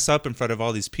going to mess up in front of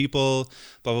all these people,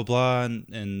 blah, blah, blah.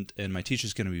 And my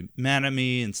teacher's going to be mad at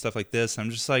me and stuff like this. I'm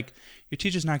just like, your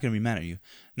teacher's not going to be mad at you.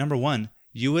 Number one,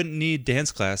 you wouldn't need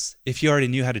dance class if you already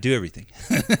knew how to do everything.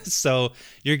 So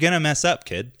you're going to mess up,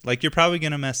 kid. Like you're probably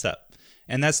going to mess up.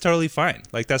 And that's totally fine.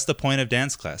 Like that's the point of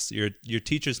dance class. Your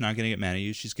teacher's not going to get mad at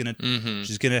you. She's going to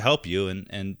she's going to help you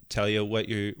and tell you what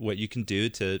you can do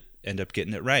to end up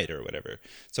getting it right or whatever.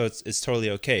 So it's totally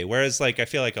okay. Whereas like I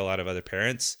feel like a lot of other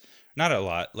parents, not a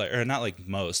lot, like or not like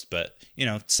most, but you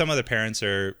know, some other parents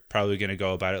are probably going to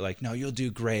go about it like, no, you'll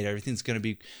do great. Everything's going to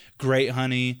be great,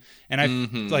 honey. And I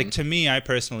like to me, I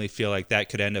personally feel like that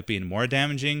could end up being more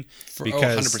damaging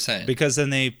because 100%. Because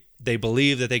then they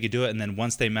believe that they could do it, and then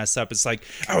once they mess up, it's like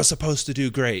I was supposed to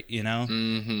do great, you know.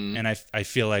 And I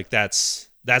feel like that's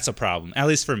a problem, at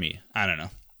least for me. I don't know.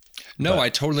 No, I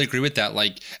totally agree with that.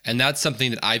 Like, and that's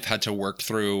something that I've had to work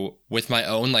through with my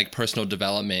own like personal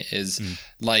development is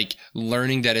like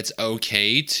learning that it's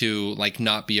okay to like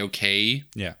not be okay.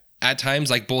 Yeah. At times,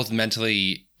 like both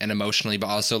mentally and emotionally, but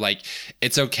also like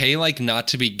it's okay like not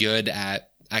to be good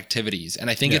at activities. And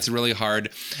I think it's really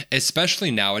hard, especially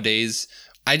nowadays.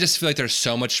 I just feel like there's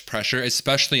so much pressure,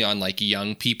 especially on like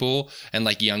young people and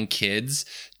like young kids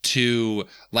to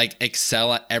like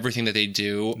excel at everything that they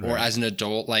do. Right. Or as an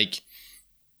adult, like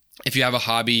if you have a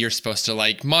hobby, you're supposed to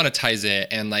like monetize it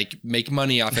and like make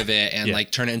money off of it and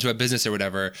like turn it into a business or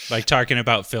whatever. Like talking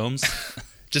about films.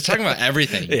 Just talking about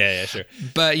everything. Yeah, sure.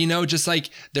 But you know, just like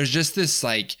there's just this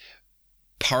like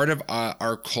part of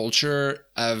our culture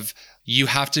of you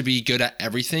have to be good at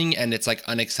everything, and it's like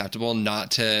unacceptable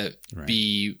not to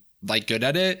be like good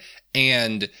at it.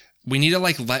 And we need to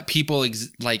like let people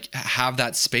like have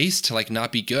that space to like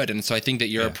not be good. And so I think that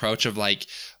your approach of like,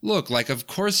 look, like, of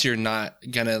course you're not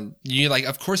gonna, you like,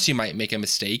 of course you might make a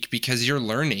mistake because you're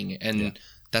learning, and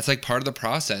that's like part of the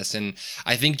process. And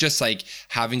I think just like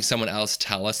having someone else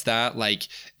tell us that like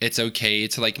it's okay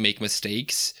to like make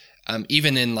mistakes,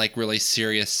 even in like really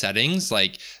serious settings,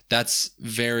 like that's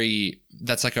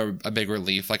like a big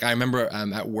relief. Like I remember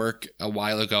at work a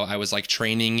while ago, I was like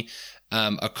training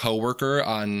a coworker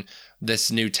on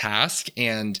this new task,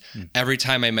 and every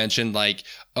time I mentioned like,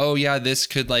 oh yeah, this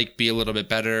could like be a little bit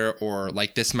better, or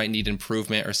like this might need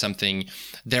improvement or something,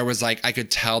 there was like, I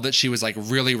could tell that she was like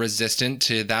really resistant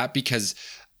to that, because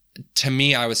to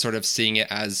me, I was sort of seeing it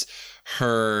as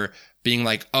her being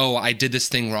like, oh, I did this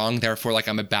thing wrong, therefore like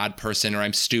I'm a bad person, or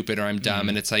I'm stupid, or I'm dumb.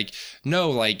 And it's like, no,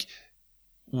 like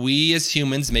we as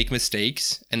humans make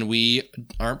mistakes, and we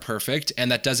aren't perfect.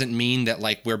 And that doesn't mean that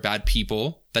like we're bad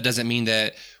people. That doesn't mean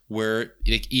that we're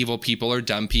like evil people or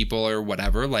dumb people or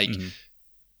whatever. Like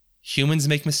humans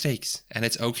make mistakes, and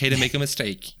it's okay to make a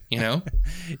mistake, you know?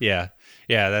 Yeah.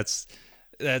 That's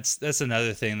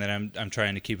another thing that I'm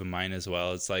trying to keep in mind as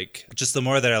well. It's like, just the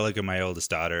more that I look at my oldest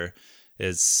daughter,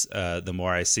 is the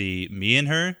more I see me in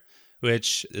her,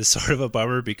 which is sort of a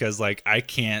bummer, because like I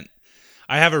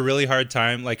have a really hard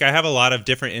time. Like I have a lot of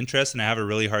different interests, and I have a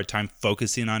really hard time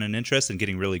focusing on an interest and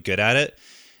getting really good at it.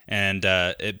 And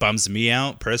it bums me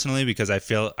out personally, because I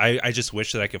feel I just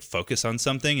wish that I could focus on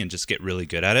something and just get really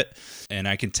good at it. And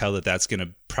I can tell that that's going to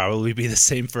probably be the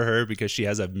same for her, because she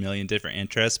has a million different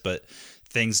interests, but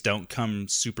things don't come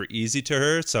super easy to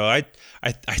her. So I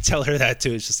tell her that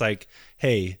too. It's just like,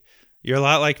 hey, you're a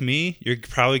lot like me. You're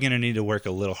probably going to need to work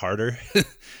a little harder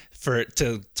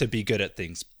to be good at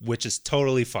things, which is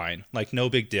totally fine. Like no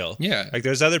big deal. Yeah. Like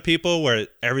there's other people where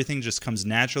everything just comes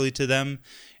naturally to them,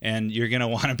 and you're going to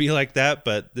want to be like that,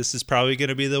 but this is probably going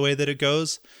to be the way that it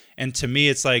goes. And to me,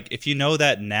 it's like, if you know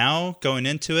that now going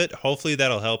into it, hopefully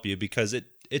that'll help you, because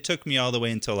it took me all the way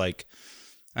until like,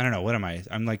 I don't know, what am I?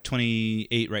 I'm like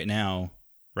 28 right now,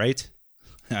 right?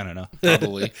 I don't know.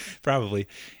 Probably.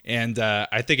 And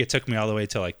I think it took me all the way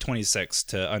to like 26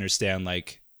 to understand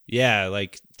like, yeah,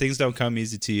 like things don't come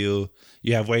easy to you.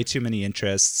 You have way too many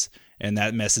interests, and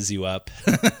that messes you up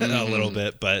a little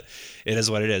bit, but it is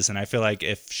what it is. And I feel like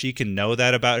if she can know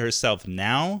that about herself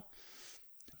now,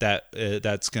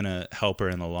 that's going to help her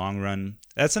in the long run.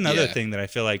 That's another thing that I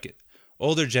feel like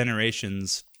older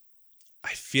generations, I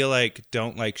feel like,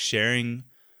 don't like sharing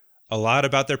a lot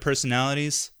about their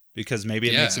personalities, because maybe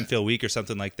it makes them feel weak or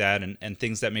something like that, and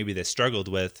things that maybe they struggled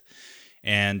with.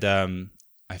 And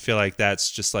I feel like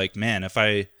that's just like, man,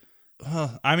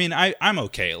 I'm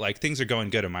okay. Like things are going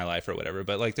good in my life or whatever,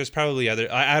 but like there's probably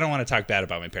I don't want to talk bad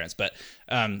about my parents, but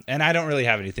and I don't really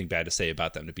have anything bad to say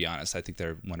about them, to be honest. I think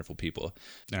they're wonderful people,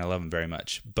 and I love them very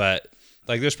much. But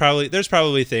like there's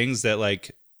probably things that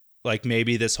like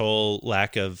maybe this whole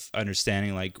lack of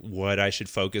understanding like what I should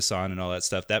focus on and all that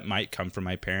stuff, that might come from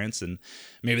my parents, and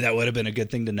maybe that would have been a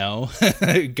good thing to know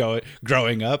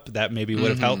growing up. That maybe would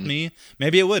have helped me.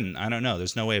 Maybe it wouldn't. I don't know.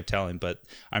 There's no way of telling, but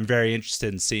I'm very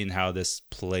interested in seeing how this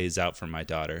plays out for my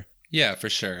daughter. Yeah, for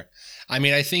sure. I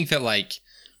mean, I think that like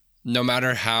no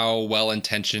matter how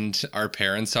well-intentioned our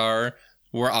parents are,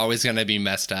 we're always going to be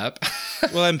messed up.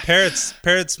 Well, and parents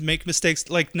make mistakes.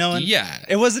 Like no one. Yeah.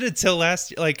 It wasn't until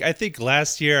last, like I think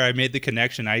last year I made the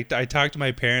connection. I talked to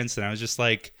my parents, and I was just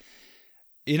like,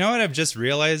 you know what? I'm just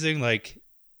realizing, like,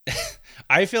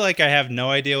 I feel like I have no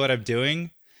idea what I'm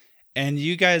doing, and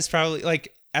you guys probably,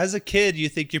 like, as a kid, you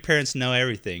think your parents know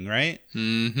everything, right?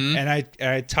 Mm-hmm. And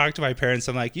I talked to my parents.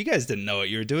 I'm like, you guys didn't know what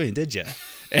you were doing, did you?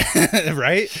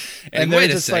 Right? And they're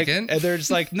just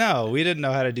like, no, we didn't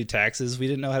know how to do taxes. We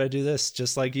didn't know how to do this.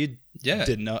 Just like you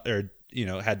didn't know, or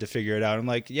had to figure it out. I'm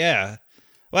like, yeah,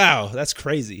 wow, that's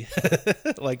crazy.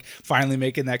 Like finally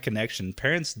making that connection.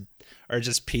 Parents are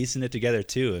just piecing it together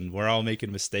too, and we're all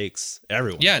making mistakes.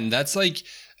 Everyone. Yeah, and that's like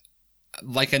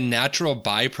a natural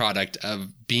byproduct of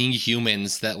being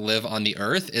humans that live on the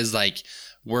earth, is like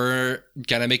we're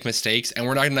gonna make mistakes, and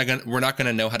we're not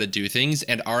gonna know how to do things,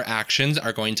 and our actions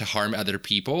are going to harm other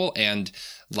people, and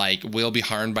like we'll be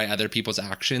harmed by other people's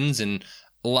actions and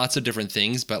lots of different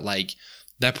things. But like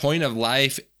that point of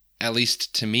life, at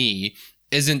least to me,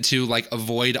 isn't to like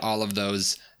avoid all of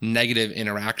those negative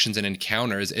interactions and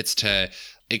encounters. It's to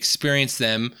experience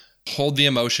them, hold the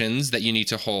emotions that you need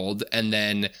to hold, and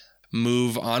then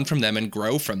move on from them and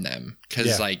grow from them.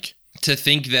 Because like to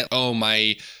think that, oh,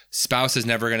 my spouse is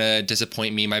never going to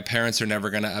disappoint me. My parents are never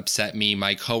going to upset me.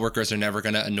 My coworkers are never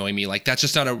going to annoy me. Like, that's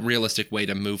just not a realistic way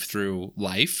to move through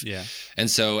life. Yeah. And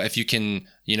so if you can,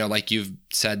 you know, like you've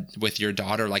said with your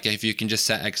daughter, like if you can just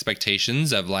set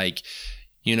expectations of like,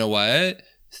 you know what,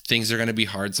 things are going to be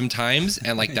hard sometimes,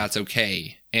 and like, that's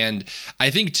okay. And I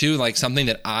think too, like something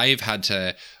that I've had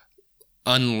to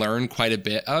unlearn quite a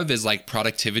bit of is like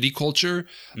productivity culture.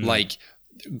 Like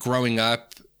growing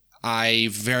up, I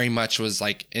very much was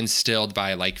like instilled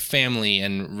by like family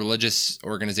and religious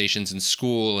organizations and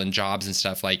school and jobs and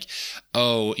stuff like,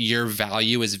 oh, your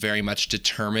value is very much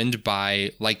determined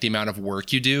by like the amount of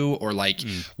work you do, or like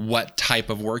what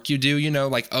type of work you do, you know,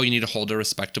 like, oh, you need to hold a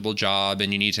respectable job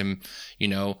and you need to, you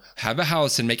know, have a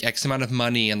house and make X amount of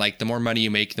money. And like the more money you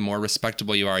make, the more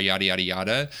respectable you are, yada, yada,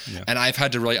 yada. Yeah. And I've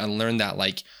had to really unlearn that.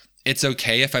 Like, it's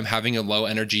okay if I'm having a low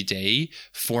energy day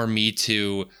for me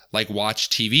to like watch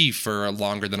TV for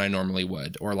longer than I normally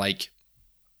would. Or like,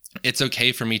 it's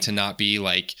okay for me to not be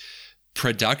like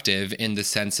productive in the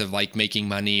sense of like making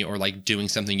money or like doing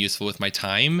something useful with my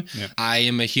time. Yeah. I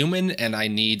am a human and I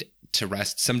need to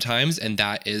rest sometimes. And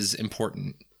that is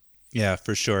important. Yeah,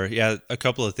 for sure. Yeah. A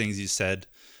couple of things you said,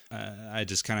 I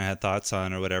just kind of had thoughts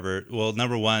on or whatever. Well,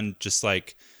 number one, just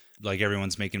like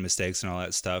everyone's making mistakes and all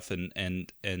that stuff.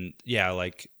 And yeah,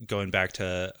 like going back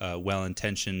to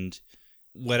well-intentioned,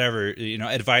 whatever, you know,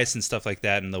 advice and stuff like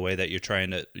that, and the way that you're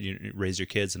trying to raise your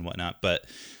kids and whatnot. But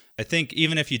I think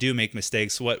even if you do make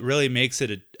mistakes, what really makes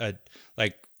it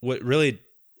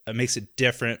makes a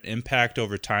different impact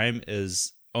over time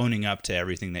is owning up to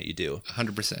everything that you do.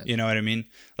 100%. You know what I mean?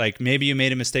 Like maybe you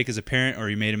made a mistake as a parent, or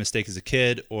you made a mistake as a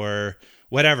kid, or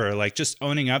whatever, like just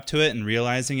owning up to it and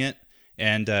realizing it.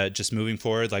 And just moving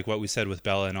forward, like what we said with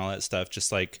Bella and all that stuff,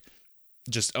 just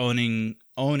owning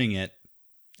it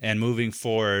and moving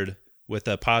forward with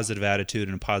a positive attitude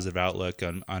and a positive outlook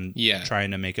on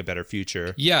trying to make a better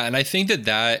future. Yeah, and I think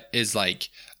that is like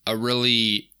a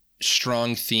really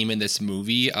strong theme in this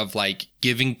movie of like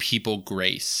giving people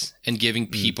grace and giving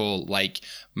people like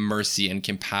mercy and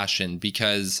compassion.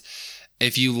 Because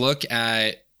if you look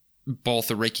at both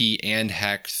Ricky and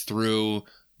Heck through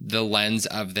the lens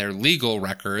of their legal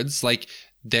records, like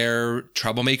they're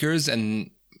troublemakers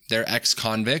and they're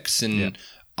ex-convicts and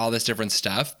all this different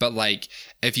stuff. But like,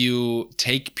 if you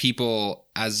take people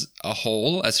as a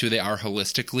whole, as who they are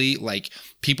holistically, like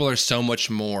people are so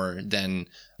much more than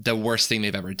the worst thing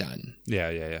they've ever done.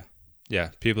 Yeah.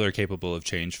 People are capable of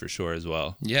change for sure as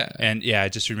well. Yeah. And yeah, I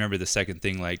just remember the second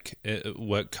thing, like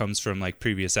what comes from like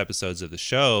previous episodes of the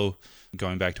show,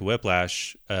 going back to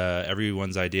Whiplash,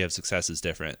 everyone's idea of success is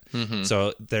different. Mm-hmm.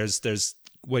 So there's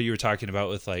what you were talking about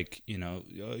with like, you know,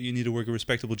 you need to work a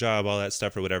respectable job, all that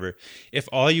stuff or whatever. If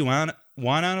all you want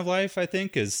out of life, I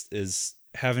think is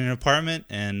having an apartment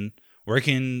and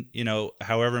working, you know,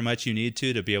 however much you need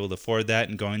to be able to afford that,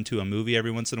 and going to a movie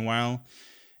every once in a while,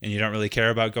 and you don't really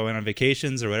care about going on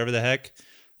vacations or whatever the heck,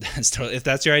 if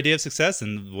that's your idea of success,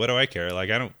 then what do I care? Like,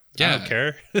 I don't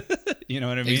care. You know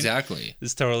what I mean? Exactly.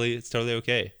 It's totally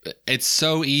okay. It's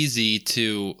so easy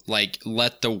to like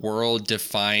let the world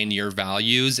define your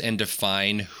values and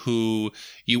define who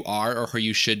you are or who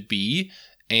you should be.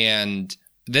 And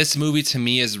this movie to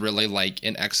me is really like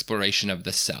an exploration of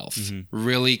the self,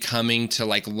 really coming to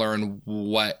like learn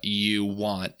what you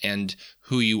want and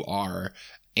who you are.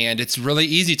 And it's really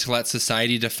easy to let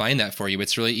society define that for you.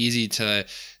 It's really easy to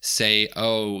say,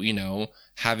 oh, you know,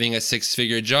 having a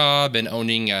 6-figure job and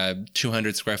owning a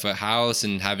 200 square foot house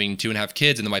and having 2.5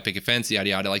 kids and the white picket fence, yada,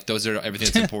 yada. Like those are everything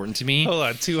that's important to me. Hold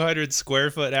on, 200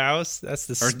 square foot house? That's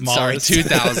the smallest. Sorry,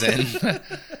 2,000.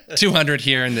 200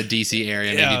 here in the DC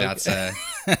area. Maybe that's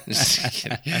just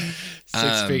kidding.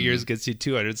 6 figures gets you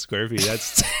 200 square feet.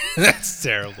 That's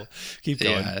terrible. Keep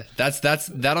going. Yeah,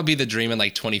 that'll be the dream in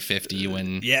like 2050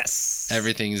 when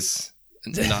everything's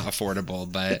not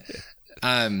affordable.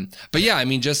 But yeah, I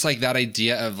mean, just like that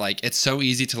idea of like, it's so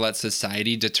easy to let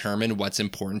society determine what's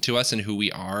important to us and who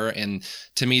we are. And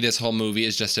to me, this whole movie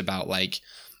is just about like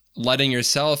letting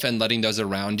yourself and letting those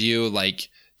around you, like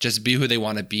just be who they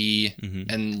want to be,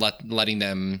 and letting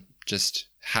them just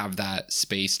have that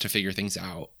space to figure things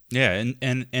out. Yeah.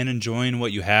 And enjoying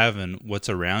what you have and what's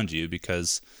around you,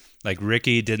 because like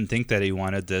Ricky didn't think that he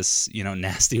wanted this, you know,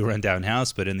 nasty rundown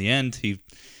house, but in the end,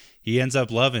 he ends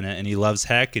up loving it, and he loves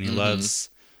Heck, and he loves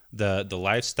the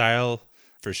lifestyle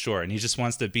for sure. And he just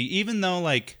wants to be, even though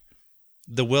like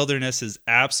the wilderness is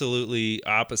absolutely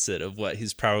opposite of what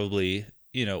he's probably,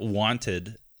 you know,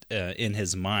 wanted in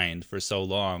his mind for so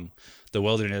long. The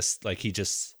wilderness, like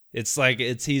he's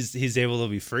able to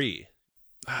be free.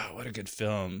 Oh, what a good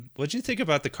film. What'd you think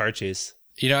about the car chase?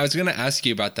 You know, I was going to ask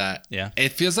you about that. Yeah.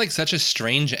 It feels like such a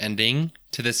strange ending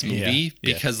to this movie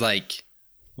because like,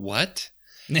 what?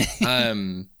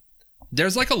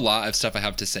 There's like a lot of stuff I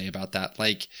have to say about that.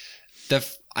 Like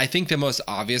I think the most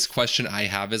obvious question I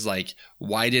have is like,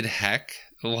 why did Heck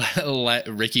let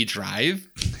Ricky drive?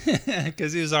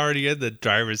 Because he was already in the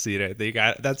driver's seat. I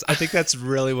think that's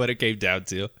really what it came down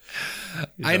to.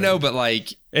 I know, but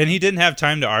like, and he didn't have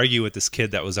time to argue with this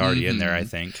kid that was already in there. I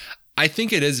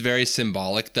think it is very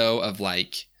symbolic though of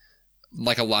like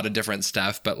a lot of different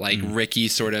stuff, but like Ricky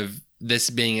sort of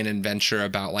this being an adventure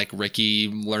about like Ricky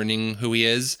learning who he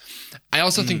is. I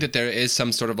also think that there is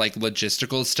some sort of like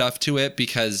logistical stuff to it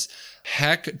because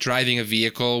Heck driving a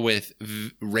vehicle with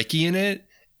Ricky in it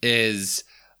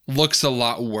looks a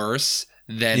lot worse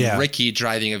than Ricky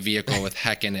driving a vehicle with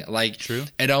Heck in it. Like, true.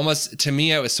 It almost, to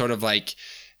me, it was sort of like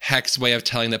Heck's way of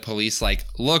telling the police, like,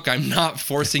 look, I'm not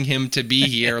forcing him to be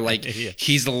here. Like,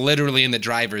 he's literally in the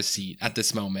driver's seat at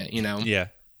this moment, you know? Yeah.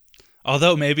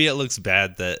 Although maybe it looks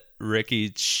bad that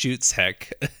Ricky shoots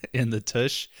Heck in the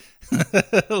tush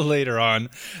later on.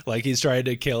 Like, he's trying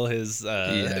to kill his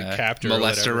captor.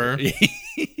 Molesterer.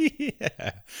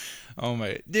 Yeah. Oh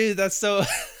my. Dude, that's so...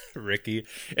 Ricky.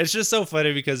 It's just so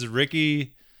funny because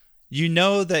Ricky, you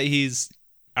know that he's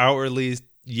outwardly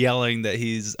yelling that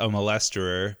he's a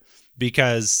molesterer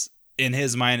because in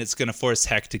his mind it's going to force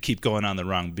Heck to keep going on the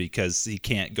run because he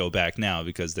can't go back now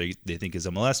because they think he's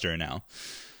a molester now.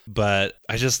 But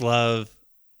I just love,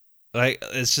 like,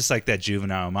 it's just like that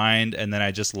juvenile mind, and then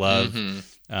I just love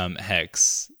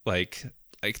Heck's like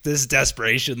this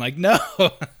desperation, like, no,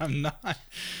 I'm not.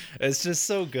 It's just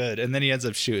so good. And then he ends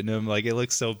up shooting him. Like, it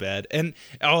looks so bad. And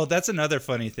that's another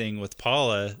funny thing with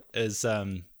Paula is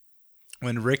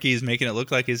when Ricky's making it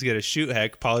look like he's gonna shoot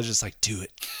Heck, Paula's just like, do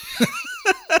it.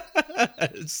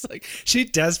 It's like she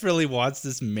desperately wants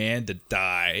this man to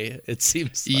die, it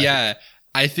seems like. Yeah,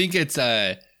 I think it's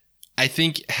I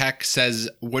think Heck says,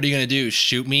 what are you going to do?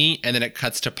 Shoot me? And then it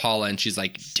cuts to Paula and she's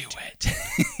like, do it.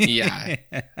 Yeah.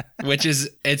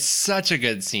 It's such a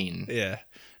good scene. Yeah.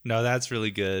 No, that's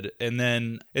really good. And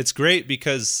then it's great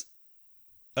because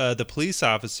the police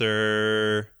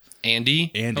officer...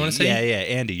 Andy? I want to say? Yeah,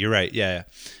 Andy. You're right. Yeah.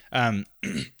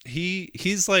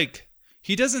 He's like...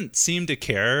 He doesn't seem to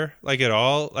care, like, at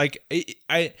all. Like,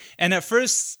 and at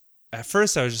first I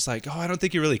was just like, oh, I don't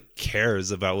think he really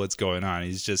cares about what's going on.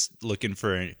 He's just looking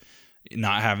for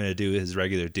not having to do his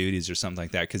regular duties or something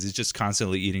like that because he's just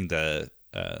constantly eating the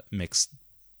mix,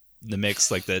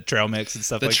 like the trail mix and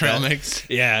stuff like that. The trail mix.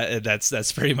 Yeah,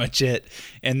 that's pretty much it.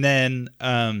 And then,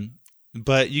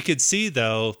 but you could see,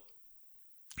 though,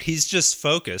 he's just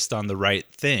focused on the right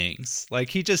things. Like,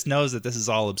 he just knows that this is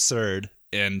all absurd.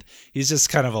 And he's just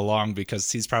kind of along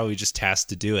because he's probably just tasked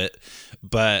to do it.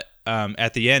 But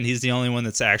at the end, he's the only one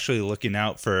that's actually looking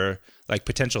out for like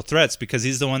potential threats because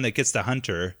he's the one that gets the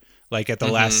hunter like at the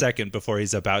last second before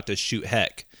he's about to shoot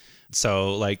Heck.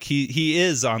 So like he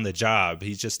is on the job.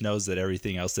 He just knows that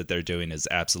everything else that they're doing is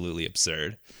absolutely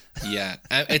absurd. Yeah,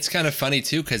 it's kind of funny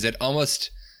too because it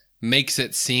almost makes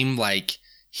it seem like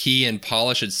he and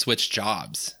Paula should switch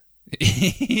jobs.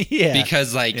 Yeah,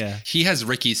 because he has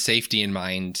Ricky's safety in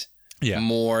mind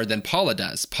more than Paula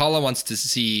does. Paula wants to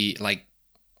see like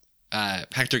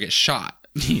Hector get shot.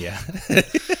 Yeah.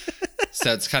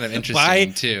 So it's kind of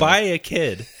interesting too. By a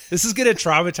kid. This is going to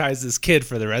traumatize this kid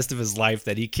for the rest of his life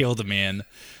that he killed a man.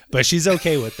 But she's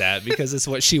okay with that because it's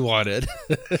what she wanted.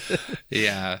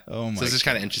 Yeah. Oh my. So this is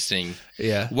kind of interesting.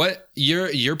 Yeah. What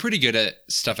you're pretty good at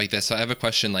stuff like this. So I have a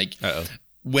question. Like,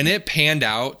 when it panned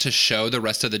out to show the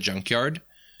rest of the junkyard,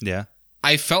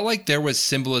 I felt like there was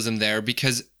symbolism there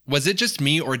because was it just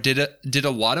me or did a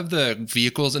lot of the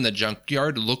vehicles in the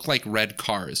junkyard look like red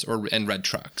cars and red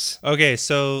trucks? Okay,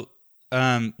 so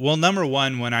well, number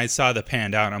one, when I saw the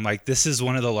panned out, I'm like, this is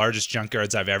one of the largest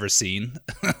junkyards I've ever seen.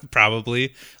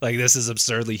 Probably. Like, this is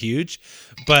absurdly huge.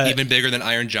 But even bigger than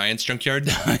Iron Giant's junkyard?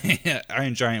 Yeah,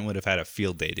 Iron Giant would have had a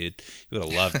field day, dude. He would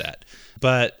have loved that.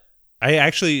 But I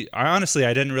honestly,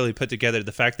 I didn't really put together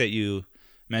the fact that you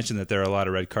mentioned that there are a lot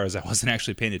of red cars. I wasn't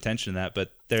actually paying attention to that,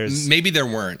 but maybe there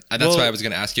weren't. That's why I was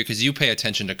going to ask you because you pay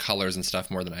attention to colors and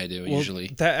stuff more than I do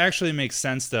usually. That actually makes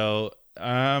sense, though.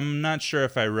 I'm not sure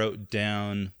if I wrote this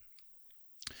down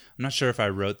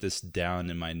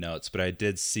in my notes, but I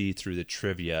did see through the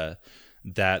trivia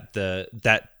that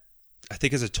I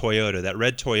think it's a Toyota, that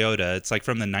red Toyota, it's like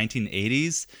from the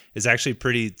 1980s, is actually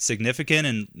pretty significant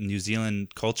in New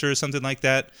Zealand culture or something like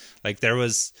that. Like there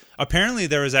was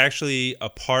actually a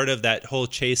part of that whole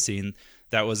chase scene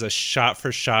that was a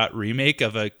shot-for-shot remake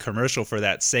of a commercial for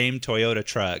that same Toyota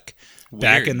truck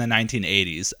back in the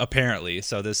 1980s, apparently.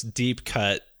 So this deep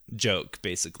cut joke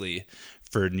basically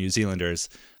for New Zealanders.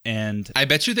 And I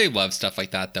bet you they love stuff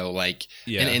like that, though, like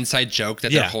Yeah. an inside joke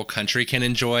that Yeah. their whole country can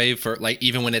enjoy for like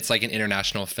even when it's like an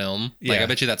international film. Like Yeah. I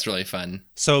bet you that's really fun.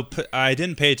 so I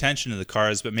didn't pay attention to the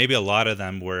cars, but maybe a lot of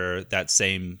them were that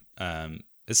same.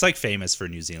 It's like famous for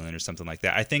New Zealand or something like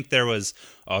that. I think there was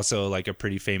also like a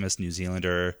pretty famous New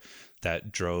Zealander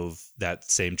that drove that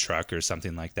same truck or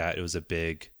something like that. It was a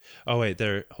big. Oh wait,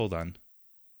 there. Hold on.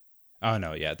 Oh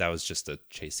no, yeah, that was just a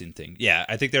chasing thing. Yeah,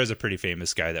 I think there was a pretty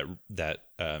famous guy that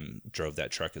drove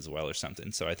that truck as well or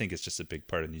something. So I think it's just a big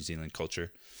part of New Zealand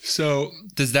culture. So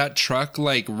does that truck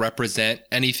like represent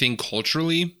anything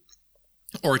culturally?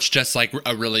 Or it's just like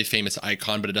a really famous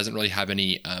icon, but it doesn't really have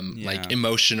any like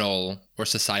emotional or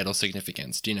societal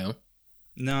significance. Do you know?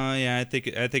 No, yeah, I think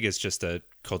it's just a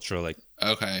cultural like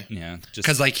Okay. yeah, just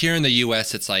Because like here in the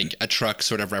U.S., it's like a truck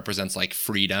sort of represents like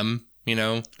freedom, you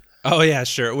know? oh yeah,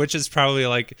 sure. Which is probably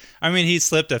like, I mean, he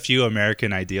slipped a few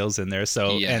American ideals in there.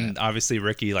 So Yeah. and obviously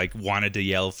Ricky like wanted to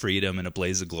yell freedom and a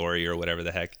blaze of glory or whatever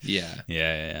the heck. Yeah.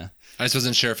 Yeah. I just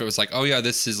wasn't sure if it was like, oh yeah,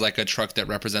 this is like a truck that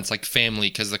represents like family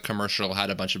because the commercial had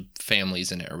a bunch of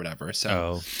families in it or whatever. So,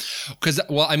 Oh, because,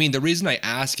 well, I mean, the reason I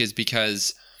ask is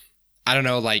because, I don't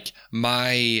know, like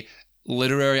my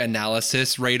literary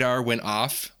analysis radar went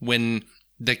off when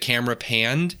the camera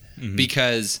panned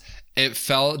because it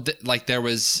felt like there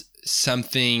was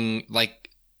something like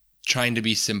trying to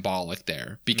be symbolic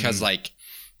there because like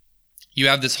you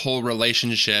have this whole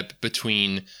relationship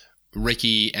between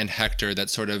Ricky and Hector that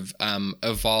sort of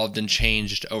evolved and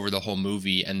changed over the whole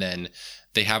movie. And then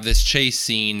they have this chase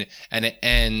scene and it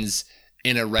ends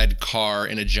in a red car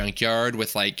in a junkyard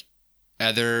with like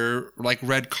other like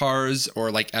red cars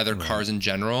or like other cars in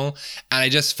general. And I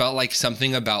just felt like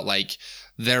something about like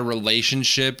their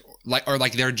relationship like or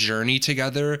like their journey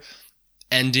together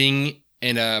ending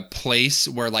in a place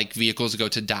where like vehicles go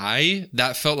to die,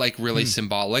 that felt like really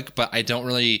symbolic, but I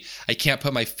can't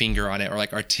put my finger on it or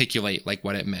like articulate like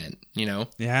what it meant, you know?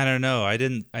 yeah. I don't know. I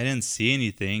didn't see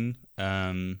anything,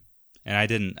 and I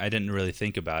didn't really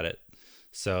think about it.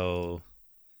 So,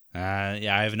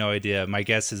 yeah, I have no idea. My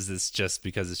guess is it's just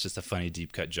because it's just a funny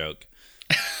deep cut joke.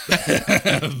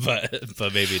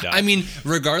 but maybe not. I mean,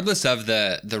 regardless of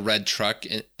the red truck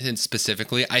in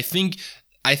specifically, I think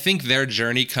their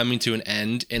journey coming to an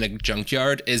end in a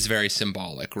junkyard is very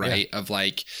symbolic, right? Yeah. Of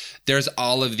like, there's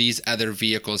all of these other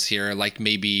vehicles here, like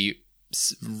maybe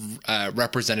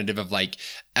representative of like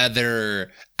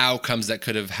other outcomes that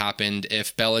could have happened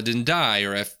if Bella didn't die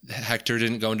or if Hector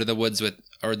didn't go into the woods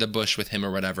or the bush with him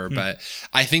or whatever. But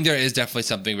I think there is definitely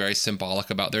something very symbolic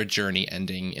about their journey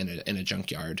ending in a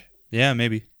junkyard. Yeah,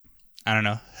 maybe. I don't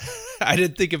know. I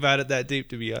didn't think about it that deep,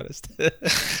 to be honest.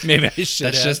 Maybe I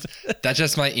should. That's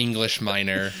just my English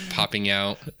minor popping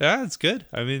out. Yeah, it's good.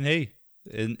 I mean, hey,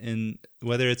 in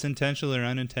whether it's intentional or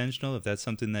unintentional, if that's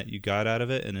something that you got out of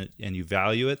it and you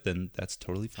value it, then that's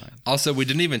totally fine. Also, we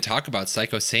didn't even talk about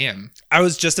Psycho Sam. I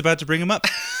was just about to bring him up.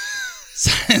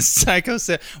 Psycho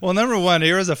Sam. Well, number one,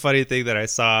 here was a funny thing that I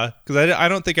saw because I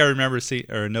don't think I remember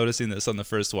seeing or noticing this on the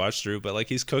first watch through, but like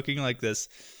he's cooking like this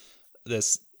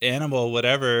animal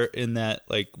whatever in that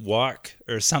like wok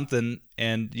or something,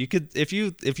 and you could if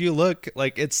you look,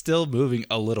 like it's still moving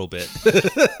a little bit.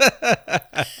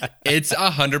 It's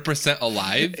 100%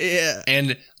 alive. Yeah,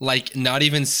 and like not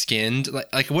even skinned.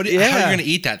 Like what? Yeah. How are you gonna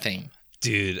eat that thing,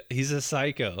 dude? He's a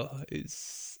psycho.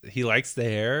 He likes the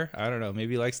hair. I don't know,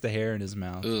 maybe he likes the hair in his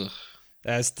mouth. Ugh.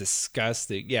 That's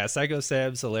disgusting. Yeah, Psycho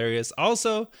Sam's hilarious.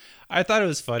 Also, I thought it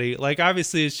was funny. Like,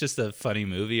 obviously, it's just a funny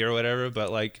movie or whatever,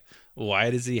 but, like, why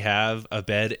does he have a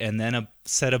bed and then a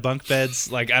set of bunk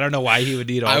beds? Like, I don't know why he would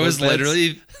need all those beds.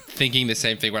 Literally thinking the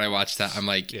same thing when I watched that. I'm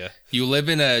like, Yeah. You live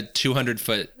in a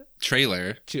 200-foot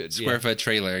trailer, square foot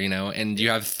trailer, you know, and you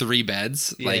have 3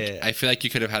 beds. Yeah. I feel like you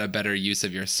could have had a better use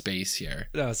of your space here.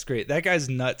 No, it's great. That guy's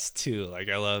nuts, too. Like,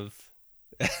 I love...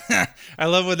 I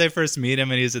love when they first meet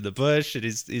him and he's in the bush and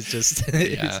he's just...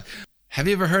 Yeah. Have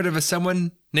you ever heard of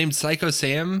someone named Psycho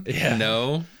Sam? Yeah.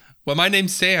 No. Well, my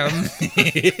name's Sam.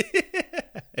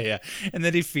 Yeah. And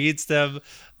then he feeds them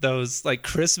those like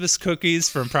Christmas cookies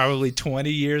from probably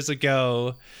 20 years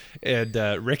ago. And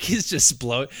Ricky's just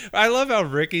I love how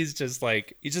Ricky's just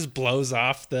like, he just blows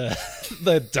off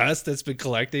the dust that's been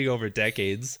collecting over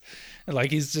decades. And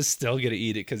like, he's just still going to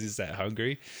eat it because he's that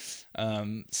hungry.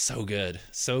 So good.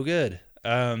 So good.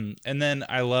 And then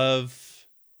I love,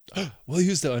 we'll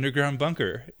use the underground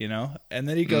bunker, you know? And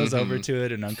then he goes over to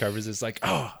it and uncovers it's like,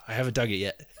 oh, I haven't dug it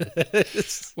yet.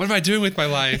 What am I doing with my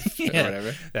life? Yeah, or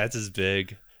whatever. That's his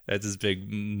big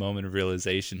moment of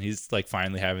realization. He's like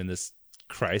finally having this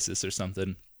crisis or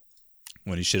something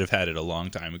when he should have had it a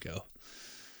long time ago.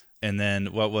 And then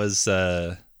what was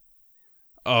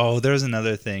oh, there's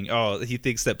another thing. Oh, he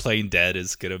thinks that playing dead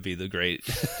is gonna be the great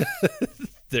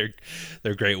their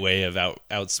great way of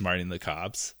outsmarting the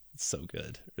cops. It's so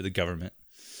good. Or the government.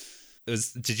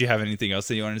 Did you have anything else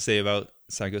that you wanted to say about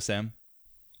Psycho Sam?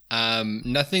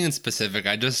 Nothing in specific.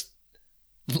 I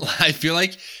feel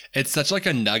like it's such like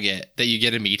a nugget that you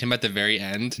get to meet him at the very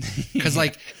end, because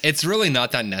like it's really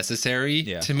not that necessary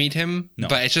to meet him,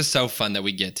 but it's just so fun that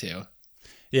we get to.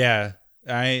 Yeah,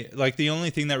 I like the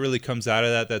only thing that really comes out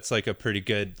of that's like a pretty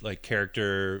good like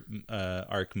character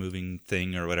arc moving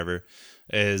thing or whatever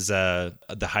is the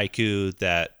haiku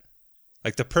that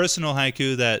like the personal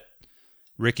haiku that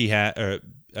Ricky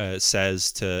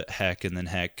says to Heck, and then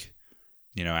Heck,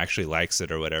 actually likes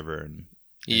it or whatever, and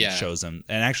shows him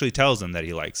and actually tells him that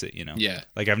he likes it.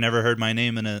 Like I've never heard my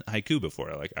name in a haiku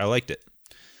before. Like I liked it,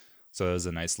 so it was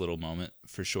a nice little moment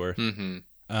for sure.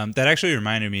 Mm-hmm. That actually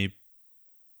reminded me,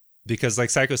 because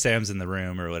like Psycho Sam's in the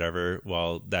room or whatever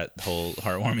while that whole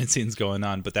heartwarming scene's going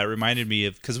on, but that reminded me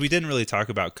of, because we didn't really talk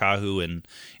about Kahu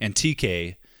and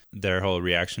TK, their whole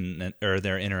reaction or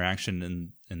their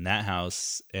interaction in that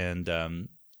house, and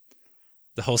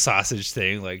the whole sausage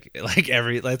thing, like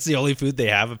that's the only food they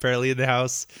have apparently in the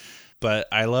house. But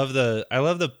I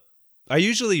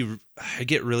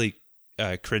get really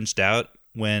cringed out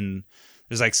when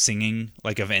there's like singing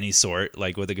like of any sort,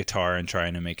 like with a guitar and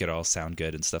trying to make it all sound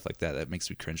good and stuff like that. That makes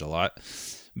me cringe a lot.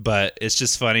 But it's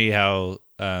just funny how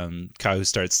Kahu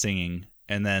starts singing,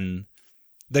 and then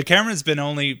the camera's been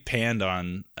only panned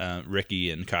on Ricky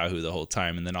and Kahu the whole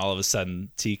time, and then all of a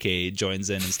sudden TK joins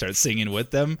in and starts singing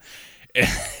with them.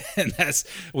 And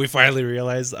we finally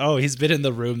realized, oh, he's been in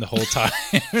the room the whole time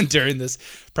during this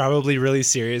probably really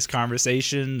serious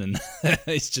conversation, and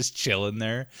he's just chilling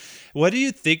there. What do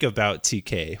you think about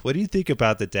TK? What do you think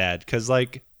about the dad? Because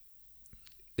like,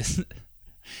 is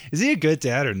he a good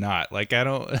dad or not? Like,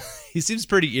 he seems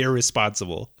pretty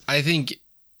irresponsible. I think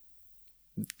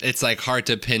it's like hard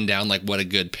to pin down like what a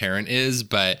good parent is,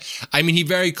 but I mean, he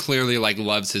very clearly like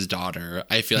loves his daughter.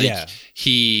 I feel like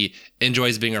he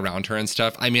enjoys being around her and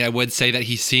stuff. I mean, I would say that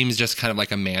he seems just kind of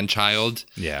like a man child.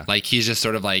 Yeah. Like he's just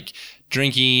sort of like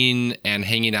drinking and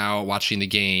hanging out, watching the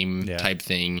game type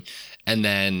thing. And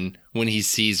then when he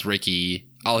sees Ricky,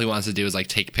 all he wants to do is like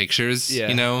take pictures,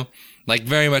 like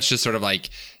very much just sort of like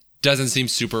doesn't seem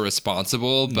super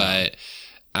responsible, but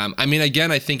I mean,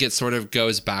 again, I think it sort of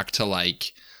goes back to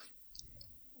like,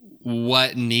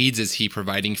 what needs is he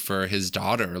providing for his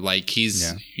daughter? Like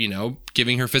he's,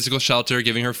 giving her physical shelter,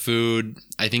 giving her food.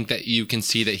 I think that you can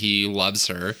see that he loves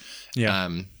her. Yeah.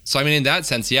 So, I mean, in that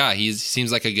sense, he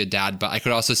seems like a good dad, but I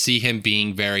could also see him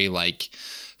being very like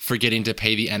forgetting to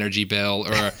pay the energy bill,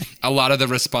 or a lot of the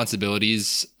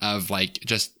responsibilities of like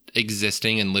just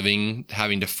existing and living,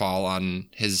 having to fall on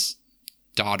his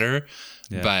daughter.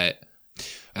 Yeah. But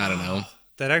I don't know.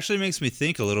 That actually makes me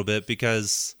think a little bit,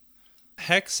 because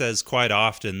Heck says quite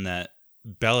often that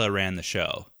Bella ran the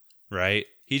show, right?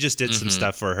 He just did some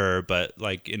stuff for her, but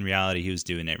like in reality,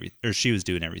 she was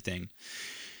doing everything.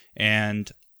 And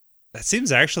that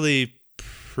seems actually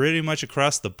pretty much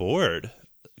across the board,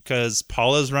 because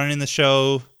Paula's running the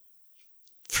show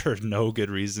for no good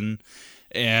reason,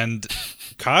 and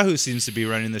Kahu seems to be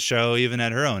running the show even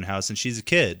at her own house, and she's a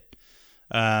kid.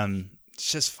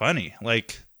 It's just funny.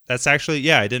 Like, that's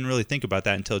actually, I didn't really think about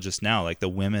that until just now. Like, the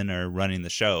women are running the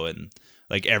show, and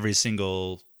like every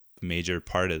single major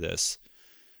part of this,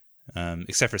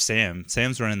 except for Sam.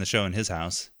 Sam's running the show in his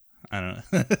house. I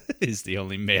don't know. He's the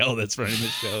only male that's running the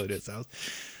show in his house.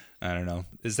 I don't know.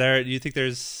 Do you think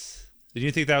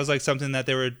that was like something that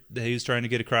he was trying to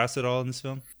get across at all in this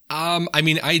film? I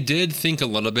mean, I did think a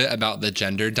little bit about the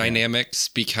gender dynamics,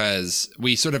 because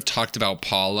we sort of talked about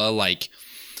Paula, like,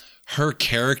 her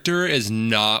character is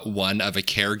not one of a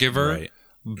caregiver, right,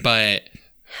 but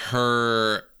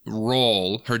her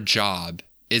role, her job,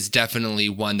 is definitely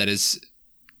one that is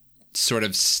sort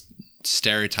of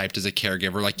stereotyped as a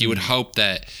caregiver. Like, you would hope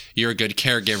that you're a good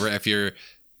caregiver if your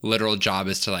literal job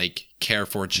is to like care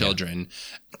for children.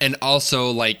 And also,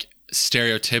 like,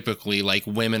 stereotypically, like,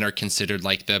 women are considered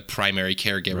like the primary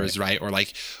caregivers, right? Or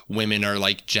like women are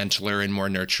like gentler and more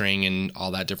nurturing and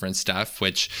all that different stuff,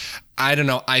 which I don't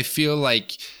know. I feel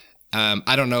like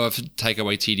I don't know if Taika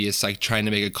Waititi is like trying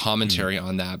to make a commentary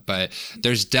on that, but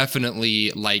there's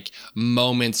definitely like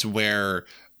moments where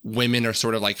women are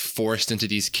sort of like forced into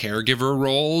these caregiver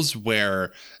roles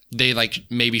where they like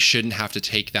maybe shouldn't have to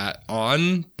take that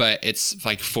on, but it's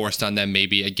like forced on them,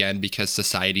 maybe again because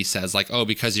society says like, oh,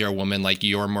 because you're a woman, like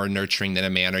you're more nurturing than a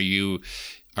man, or you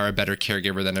are a better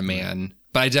caregiver than a man.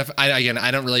 But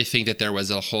I don't really think that there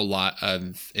was a whole lot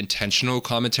of intentional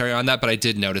commentary on that. But I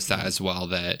did notice that as well,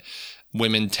 that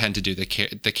women tend to do the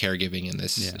caregiving in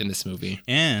this movie.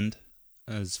 And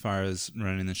as far as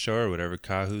running the show or whatever,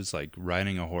 Kahu's like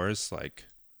riding a horse like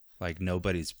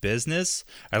nobody's business.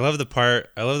 I love the part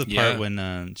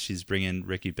when she's bringing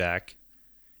Ricky back.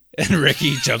 And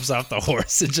Ricky jumps off the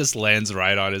horse and just lands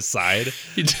right on his side.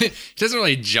 He doesn't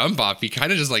really jump off. He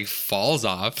kind of just like falls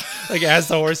off. Like as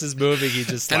the horse is moving, he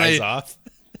just slides off.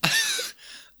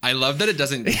 I love that it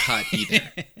doesn't cut either.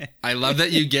 I love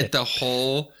that you get the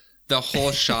whole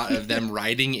shot of them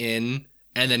riding in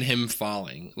and then him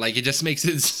falling. Like it just makes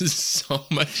it so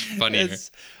much funnier.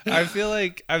 I feel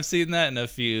like I've seen that in a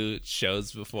few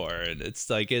shows before, and it's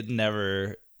like it's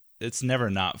never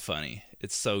not funny.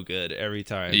 It's so good every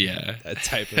time. Yeah. That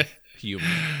type of humor.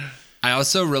 I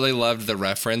also really loved the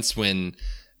reference when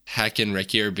Heck and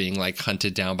Ricky are being like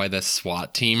hunted down by the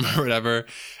SWAT team or whatever.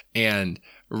 And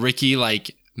Ricky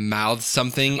like mouths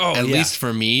something. At least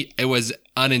for me, it was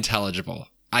unintelligible.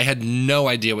 I had no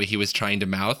idea what he was trying to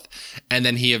mouth. And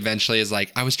then he eventually is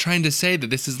like, I was trying to say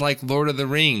that this is like Lord of the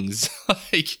Rings.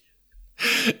 Like,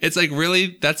 it's like,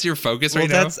 really? That's your focus right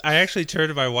now? I actually turned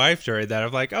to my wife during that.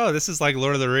 I'm like, oh, this is like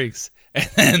Lord of the Rings.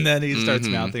 And then he starts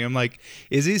mouthing. I'm like,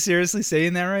 is he seriously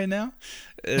saying that right now?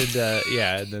 And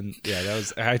that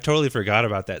was, I totally forgot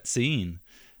about that scene.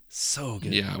 So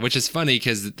good. Yeah, which is funny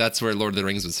because that's where Lord of the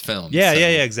Rings was filmed. Yeah,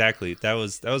 exactly. That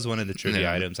was one of the trivia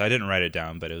items. I didn't write it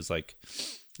down, but it was like,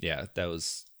 that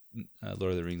was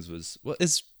Lord of the Rings was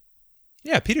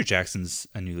Peter Jackson's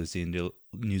a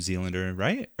New Zealander,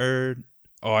 right? Or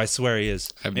I swear he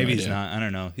is. Maybe he's not. I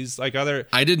don't know. He's like other.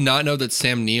 I did not know that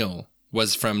Sam Neill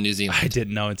was from New Zealand. I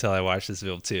didn't know until I watched this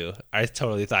film too. I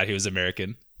totally thought he was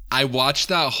American. I watched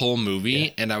that whole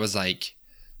movie and I was like,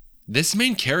 this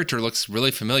main character looks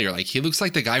really familiar. Like he looks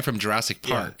like the guy from Jurassic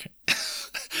Park. Yeah.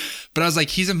 But I was like,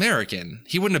 he's American.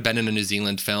 He wouldn't have been in a New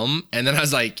Zealand film. And then I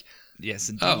was like, yes,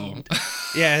 indeed.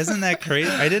 Yeah, isn't that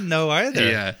crazy? I didn't know either.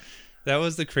 Yeah. That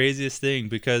was the craziest thing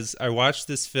because I watched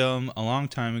this film a long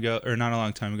time ago, or not a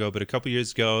long time ago, but a couple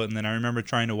years ago. And then I remember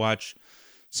trying to watch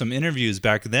some interviews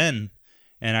back then.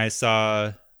 And I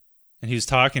saw, and he was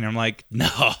talking. And I'm like,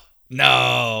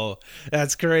 no,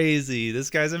 that's crazy.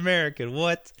 This guy's American.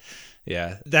 What?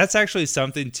 Yeah, that's actually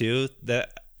something too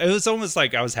that it was almost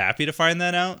like I was happy to find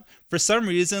that out. For some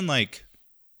reason, like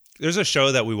there's a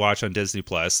show that we watch on Disney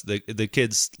Plus. The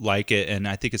kids like it, and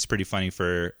I think it's pretty funny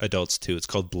for adults too. It's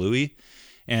called Bluey,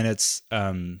 and it's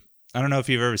I don't know if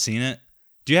you've ever seen it.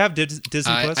 Do you have Disney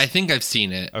Plus? I think I've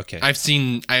seen it. Okay, I've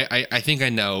seen. I think I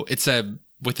know. It's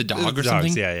with the dog or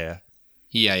something.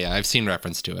 Yeah. I've seen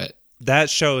reference to it.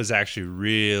 That show is actually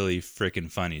really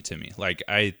freaking funny to me. Like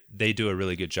they do a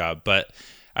really good job. But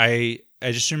I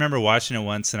just remember watching it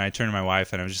once, and I turned to my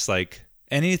wife, and I was just like,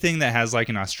 anything that has like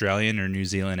an Australian or New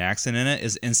Zealand accent in it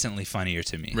is instantly funnier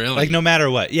to me. Really? Like no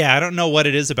matter what. Yeah, I don't know what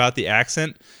it is about the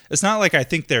accent. It's not like I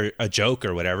think they're a joke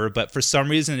or whatever, but for some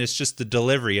reason it's just the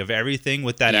delivery of everything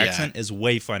with that accent is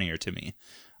way funnier to me.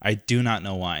 I do not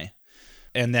know why.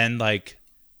 And then like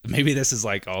maybe this is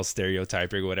like all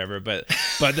stereotyping or whatever, but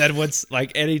then what's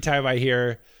like anytime I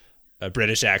hear a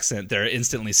British accent, they're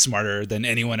instantly smarter than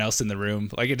anyone else in the room.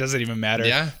 Like it doesn't even matter.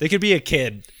 Yeah. They could be a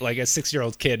kid, like a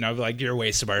 6-year-old kid, and I'll be like, you're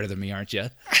way smarter than me, aren't you?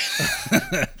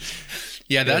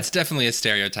 Yeah, that's definitely a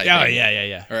stereotype. Oh,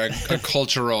 yeah. Or a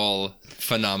cultural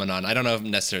phenomenon. I don't know if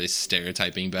necessarily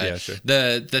stereotyping, but sure.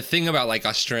 The thing about like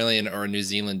Australian or New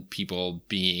Zealand people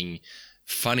being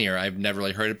funnier, I've never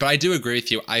really heard it, but I do agree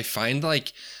with you. I find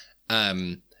like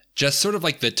just sort of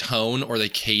like the tone or the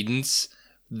cadence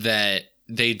that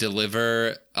they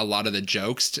deliver a lot of the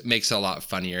jokes makes it a lot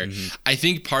funnier. Mm-hmm. I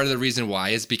think part of the reason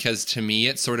why is because to me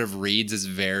it sort of reads as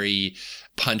very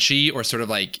punchy or sort of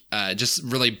like just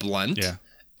really blunt. Yeah.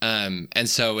 And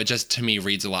so it just to me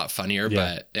reads a lot funnier,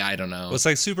 but I don't know. Well, it's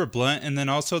like super blunt, and then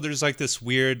also there's like this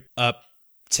weird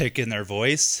uptick in their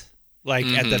voice, like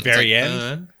at the very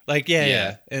end. Like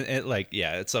and it like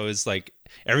it's always like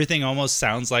everything almost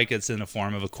sounds like it's in a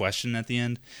form of a question at the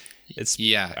end.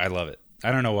 I love it.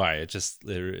 I don't know why. It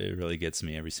really gets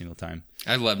me every single time.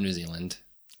 I love New Zealand.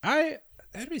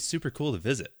 That'd be super cool to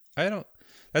visit.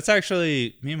 That's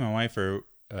actually me and my wife are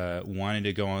wanting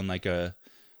to go on like a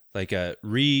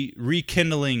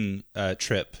rekindling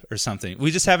trip or something.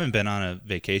 We just haven't been on a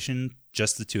vacation,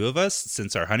 just the two of us,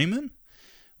 since our honeymoon,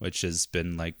 which has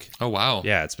been like, oh wow,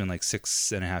 yeah, it's been like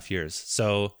 6.5 years.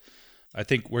 So I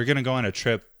think we're gonna go on a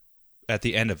trip at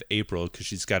the end of April because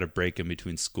she's got a break in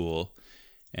between school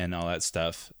and all that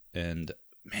stuff. And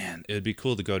man, it would be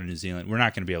cool to go to New Zealand. We're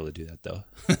not going to be able to do that though.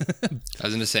 I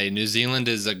was going to say New Zealand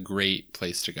is a great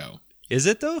place to go. Is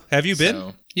it though? Have you been?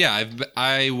 So, yeah,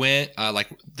 I went like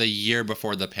the year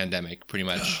before the pandemic, pretty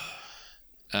much.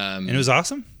 And it was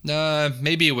awesome?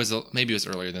 Maybe it was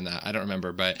earlier than that. I don't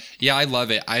remember, but yeah, I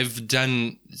love it. I've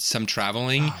done some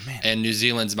traveling, and New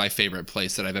Zealand's my favorite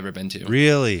place that I've ever been to.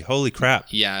 Really? Holy crap!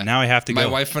 Yeah. Now I have to go. My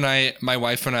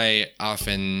wife and I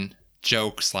often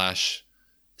joke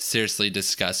 / seriously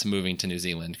discuss moving to New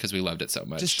Zealand because we loved it so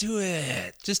much. Just do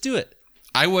it. Just do it.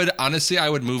 I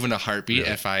would move in a heartbeat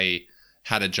if I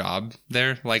had a job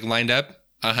there, like lined up.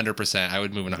 100%, I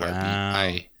would move in a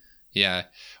heartbeat. Yeah.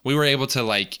 We were able to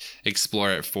like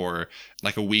explore it for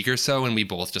like a week or so, and we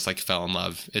both just like fell in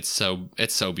love. It's so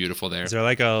Is beautiful there. there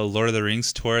like a Lord of the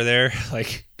Rings tour there?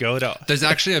 Like go to. There's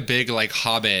actually a big like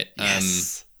Hobbit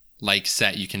like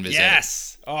set you can visit.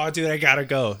 Yes. Oh, dude, I gotta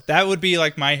go. That would be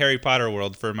like my Harry Potter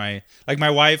world for my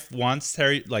wife wants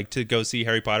to go see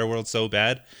Harry Potter World so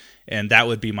bad, and that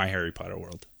would be my Harry Potter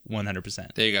world.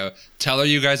 100%. There you go. Tell her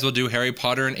you guys will do Harry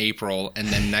Potter in April, and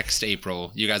then next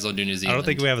April you guys will do New Zealand. I don't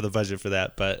think we have the budget for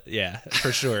that, but yeah,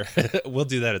 for sure. We'll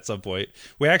do that at some point.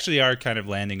 We actually are kind of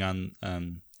landing on,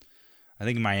 I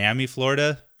think Miami,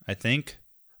 Florida. I think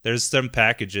there's some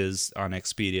packages on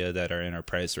Expedia that are in our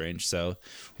price range, so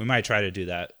we might try to do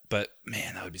that. But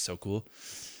man, that would be so cool.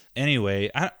 Anyway,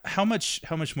 how much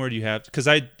more do you have? Because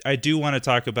I do want to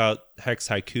talk about Hex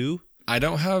Haiku. I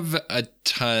don't have a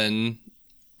ton.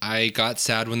 I got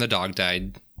sad when the dog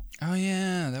died. Oh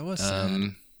yeah, that was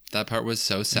sad. That part was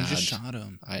so sad. You just shot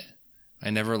him. I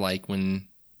never like when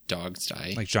dogs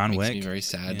die. Like John Wick. Makes me very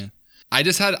sad. Yeah. I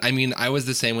was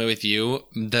the same way with you.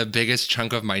 The biggest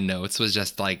chunk of my notes was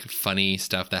just like funny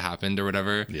stuff that happened or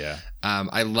whatever. Yeah.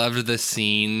 I loved the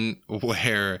scene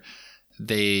where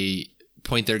they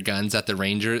point their guns at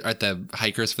the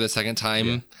hikers for the second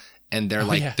time, and they're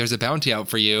there's a bounty out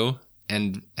for you.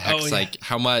 And Hex like,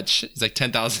 how much? He's like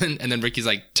 10,000, and then Ricky's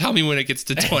like, tell me when it gets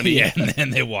to 20. Yeah, and then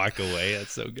they walk away.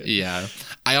 That's so good. Yeah,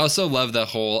 I also love the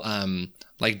whole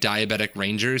like diabetic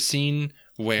ranger scene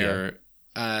where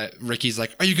Ricky's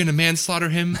like, are you gonna manslaughter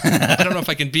him? I don't know if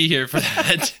I can be here for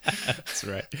that. That's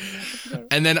right.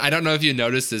 And then I don't know if you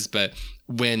noticed this, but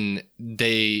when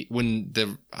the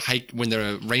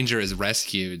ranger is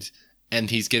rescued and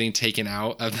he's getting taken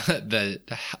out of the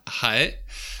hut,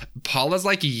 Paula's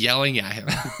like yelling at him.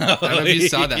 I don't know if you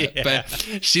saw that,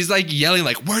 but she's like yelling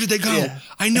like, where did they go? Yeah.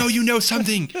 I know you know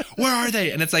something. Where are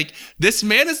they? And it's like, this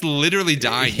man is literally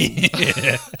dying.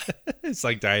 It's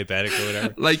like diabetic or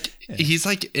whatever. Like he's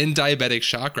like in diabetic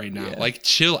shock right now. Like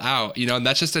chill out, and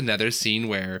that's just another scene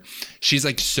where she's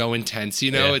like so intense,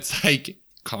 it's like,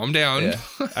 calm down. Yeah.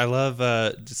 I love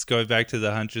just going back to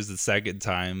the hunters the second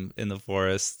time in the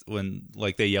forest when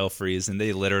like they yell freeze and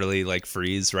they literally like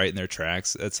freeze right in their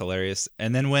tracks. That's hilarious.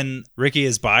 And then when Ricky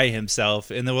is by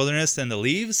himself in the wilderness and the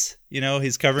leaves,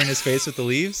 he's covering his face with the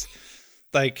leaves.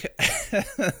 Like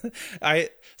I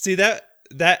see that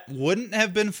wouldn't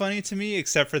have been funny to me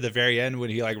except for the very end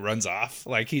when he like runs off.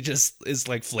 Like he just is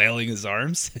like flailing his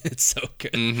arms. It's so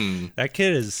good. Mm-hmm. That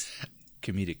kid is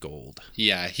comedic gold.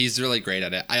 Yeah, he's really great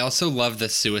at it. I also love the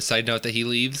suicide note that he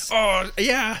leaves. Oh,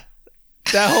 yeah.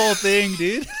 That whole thing,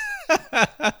 dude.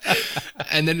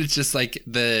 And then it's just like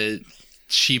the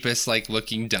cheapest like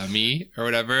looking dummy or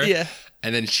whatever. Yeah.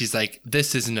 And then she's like,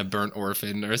 this isn't a burnt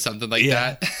orphan or something like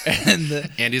that. And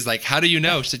Andy's like, how do you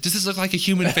know? She's like, does this look like a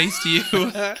human face to you?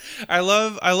 I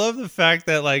love the fact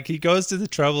that like he goes to the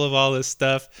trouble of all this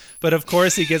stuff, but of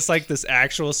course he gets like this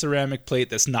actual ceramic plate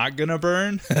that's not gonna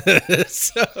burn.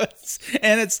 So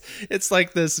it's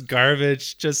like this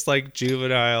garbage, just like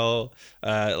juvenile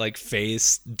like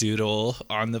face doodle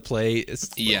on the plate.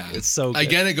 It's so good.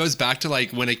 Again, it goes back to like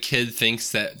when a kid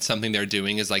thinks that something they're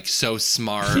doing is like so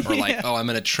smart or like, oh, I'm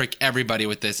gonna trick everybody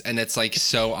with this, and it's like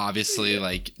so obviously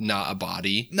like not a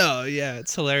body. No, yeah,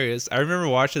 it's hilarious. I remember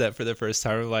watching that for the first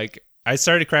time. Like I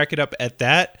started cracking up at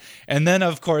that, and then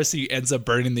of course he ends up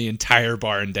burning the entire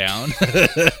barn down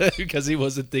because he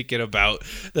wasn't thinking about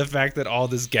the fact that all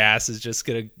this gas is just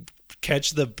gonna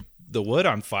catch the wood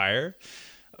on fire.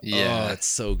 Yeah, oh, it's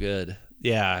so good.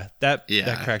 Yeah, that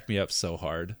cracked me up so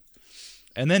hard.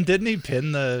 And then didn't he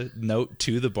pin the note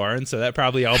to the barn? So that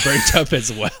probably all burnt up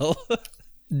as well.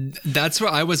 That's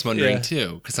what I was wondering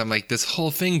too, because I'm like, this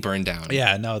whole thing burned down.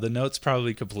 Yeah, no, the note's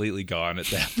probably completely gone at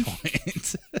that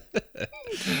point.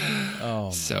 Oh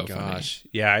my so gosh.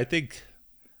 Funny. Yeah, I think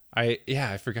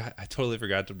I forgot. I totally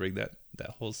forgot to bring that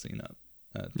whole scene up.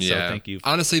 So thank you.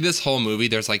 Honestly, this whole movie,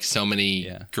 there's like so many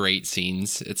great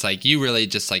scenes. It's like you really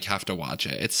just like have to watch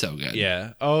it. It's so good.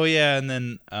 Yeah. Oh yeah, and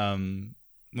then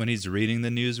when he's reading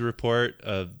the news report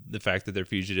of the fact that they're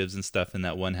fugitives and stuff in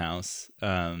that one house,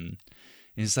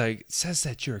 he's like, it says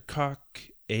that you're a cock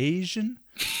Asian?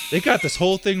 They got this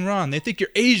whole thing wrong. They think you're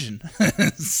Asian.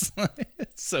 It's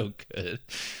so good.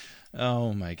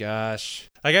 Oh my gosh.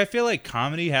 Like, I feel like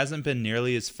comedy hasn't been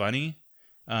nearly as funny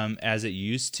as it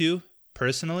used to,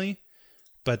 personally.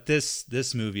 But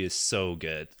this movie is so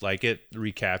good. Like, it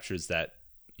recaptures that,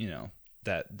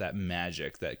 that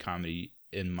magic that comedy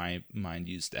in my mind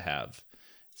used to have.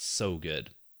 So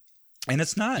good. And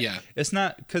it's not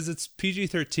because it's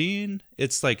PG-13.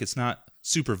 It's like, it's not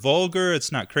super vulgar.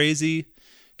 It's not crazy.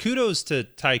 Kudos to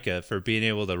Taika for being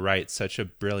able to write such a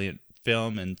brilliant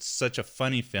film and such a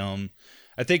funny film.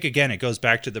 I think, again, it goes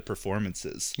back to the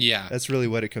performances. Yeah. That's really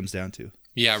what it comes down to.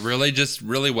 Yeah,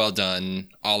 really well done,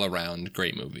 all around,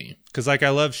 great movie. Because, like, I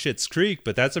love Schitt's Creek,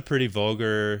 but that's a pretty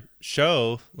vulgar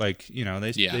show. Like,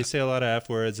 they say a lot of F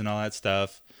words and all that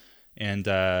stuff. And,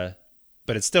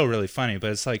 but it's still really funny.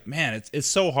 But it's like, man, it's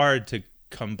so hard to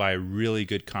come by really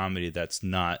good comedy that's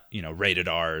not, rated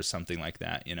R or something like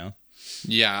that,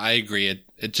 Yeah, I agree.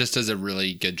 It just does a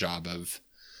really good job of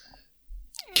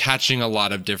catching a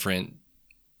lot of different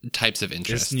types of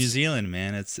interests. It's New Zealand,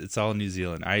 man. It's all New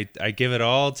Zealand. I give it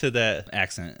all to the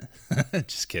accent.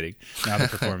 Just kidding. Now the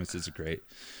performances are great.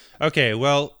 Okay,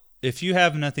 well, if you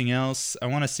have nothing else, I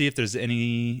want to see if there's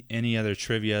any other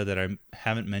trivia that I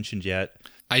haven't mentioned yet.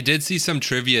 I did see some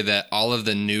trivia that all of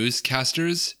the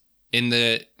newscasters in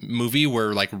the movie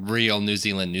were like real New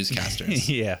Zealand newscasters.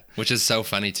 Yeah. Which is so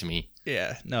funny to me.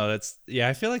 Yeah. No,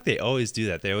 I feel like they always do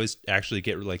that. They always actually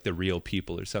get like the real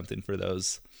people or something for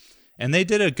those. And they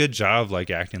did a good job, like,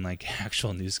 acting like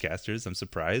actual newscasters. I'm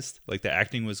surprised. Like, the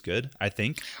acting was good, I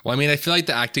think. Well, I mean, I feel like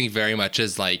the acting very much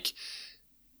is like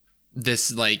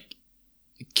this, like,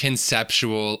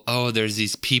 conceptual, there's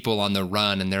these people on the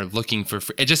run and they're looking for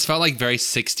it just felt like very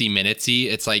 60 Minutes-y.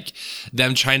 It's like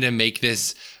them trying to make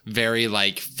this very,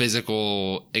 like,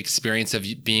 physical experience of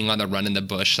being on the run in the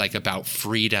bush, like, about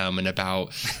freedom and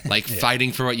about, like,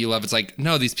 fighting for what you love. It's like,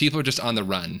 no, these people are just on the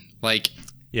run. Like,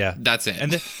 yeah, that's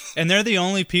it. And they're the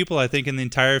only people, I think, in the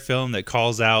entire film that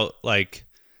calls out, like,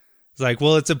 it's like,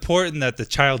 well, it's important that the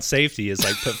child's safety is,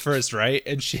 like, put first, right?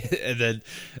 And then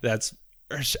that's,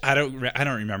 I don't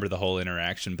remember the whole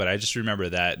interaction, but I just remember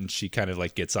that, and she kind of,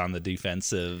 like, gets on the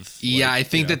defensive. Yeah, I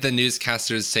think that the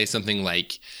newscasters say something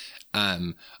like,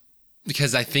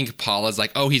 because I think Paula's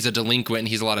like, oh, he's a delinquent and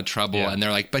he's a lot of trouble. Yeah. And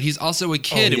they're like, but he's also a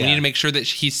kid and we need to make sure that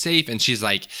he's safe. And she's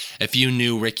like, if you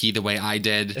knew Ricky the way I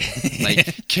did,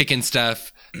 like kicking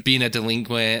stuff, being a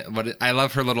delinquent. But I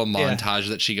love her little montage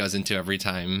that she goes into every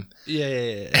time.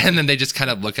 Yeah. And then they just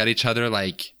kind of look at each other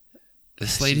like,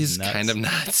 this lady's kind of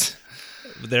nuts.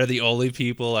 They're the only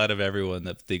people out of everyone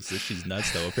that thinks that she's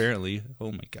nuts, though, apparently.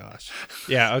 Oh, my gosh.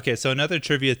 Yeah, okay, so another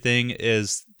trivia thing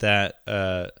is that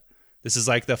this is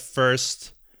like the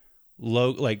first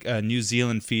New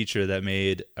Zealand feature that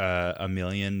made $1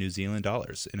 million New Zealand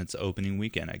dollars in its opening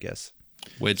weekend, I guess.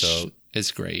 Which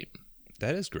is great.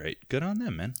 That is great. Good on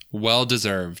them, man. Well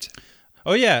deserved.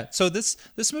 Oh, yeah. So this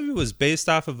movie was based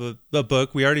off of a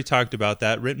book. We already talked about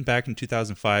that, written back in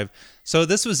 2005. So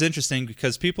this was interesting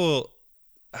because people...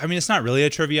 I mean, it's not really a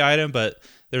trivia item, but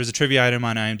there was a trivia item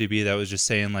on IMDb that was just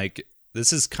saying, like,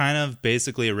 this is kind of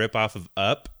basically a ripoff of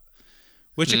Up,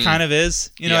 which it kind of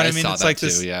is. You know what I mean? It's like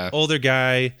this older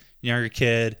guy, younger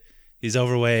kid. He's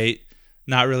overweight,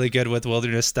 not really good with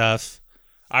wilderness stuff.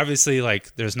 Obviously,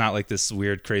 like, there's not like this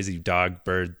weird, crazy dog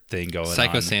bird thing going on.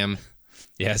 Psycho Sam.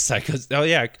 Yeah, Psycho. Oh,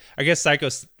 yeah. I guess Psycho.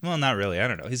 Well, not really. I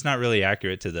don't know. He's not really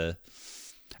accurate to the.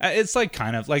 It's like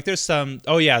kind of like there's some.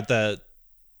 Oh, yeah. The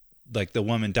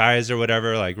woman dies or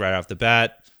whatever, like right off the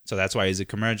bat. So that's why he's a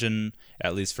curmudgeon,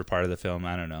 at least for part of the film.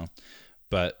 I don't know.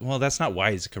 But, well, that's not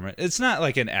why he's a curmudgeon. It's not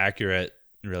like an accurate,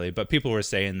 really, but people were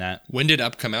saying that. When did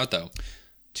Up come out, though?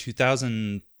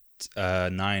 2009,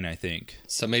 I think.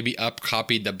 So maybe Up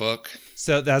copied the book.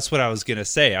 So that's what I was going to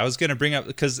say. I was going to bring up,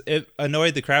 because it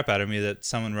annoyed the crap out of me that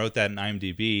someone wrote that in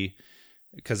IMDb,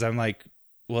 because I'm like,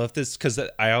 well, because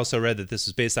I also read that this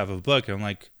was based off of a book, and I'm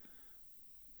like,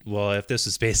 well, if this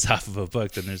is based off of a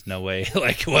book, then there's no way.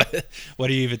 Like, what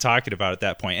are you even talking about at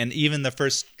that point? And even the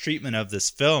first treatment of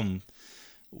this film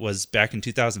was back in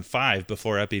 2005,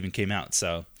 before Up even came out.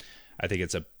 So I think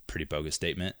it's a pretty bogus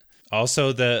statement.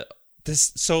 Also,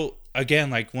 so again,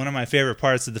 like, one of my favorite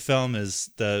parts of the film is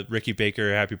the Ricky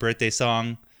Baker Happy Birthday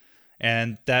song.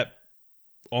 And that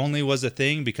only was a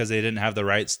thing because they didn't have the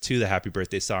rights to the Happy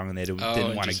Birthday song, and they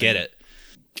didn't want to get it.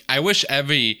 I wish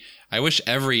every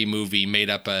movie made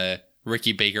up a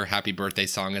Ricky Baker Happy Birthday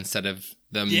song instead of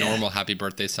the normal Happy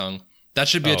Birthday song. That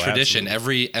should be a tradition.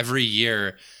 Absolutely. Every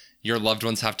year, your loved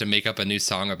ones have to make up a new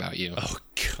song about you. Oh,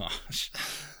 gosh.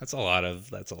 That's a lot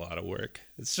of work.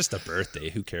 It's just a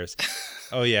birthday. Who cares?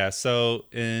 Oh yeah. So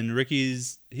in Ricky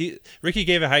gave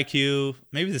a haiku.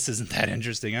 Maybe this isn't that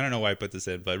interesting. I don't know why I put this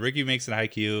in, but Ricky makes a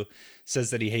haiku, says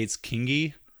that he hates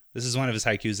Kingi. This is one of his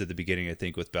haikus at the beginning, I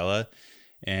think, with Bella.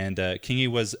 And Kingi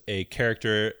was a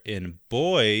character in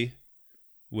Boy,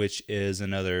 which is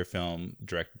another film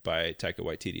directed by Taika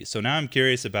Waititi. So now I'm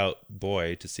curious about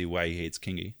Boy to see why he hates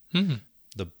Kingi. Mm-hmm.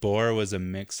 The boar was a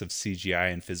mix of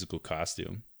CGI and physical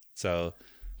costume. So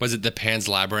was it the Pan's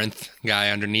Labyrinth guy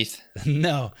underneath?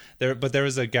 No, there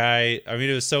was a guy. I mean,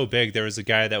 it was so big. There was a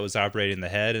guy that was operating the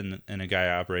head and a guy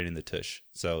operating the tush.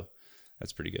 So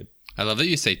that's pretty good. I love that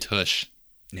you say tush.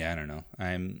 Yeah, I don't know.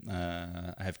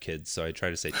 I have kids, so I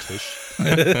try to say tush.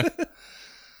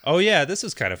 Oh yeah, this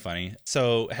was kind of funny.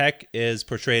 So Heck is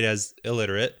portrayed as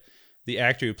illiterate. The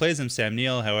actor who plays him, Sam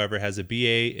Neill, however, has a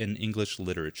BA in English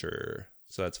literature.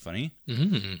 So that's funny.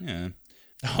 Mm-hmm. Yeah.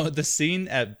 Oh, the scene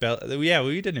at Bella. Yeah,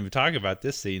 we didn't even talk about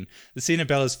this scene. The scene at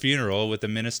Bella's funeral with the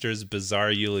minister's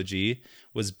bizarre eulogy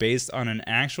was based on an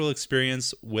actual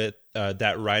experience with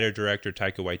that writer-director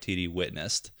Taika Waititi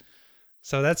witnessed.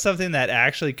 So that's something that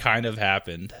actually kind of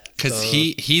happened. Because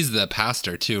he's the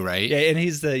pastor too, right? Yeah, and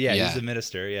he's the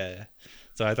minister. Yeah.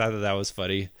 So I thought that was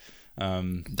funny.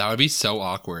 That would be so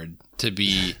awkward to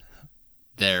be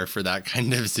there for that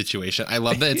kind of situation. I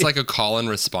love that it's like a call and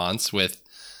response with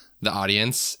the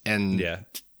audience, and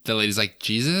the lady's like,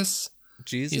 Jesus?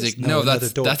 He's like, no,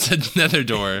 that's another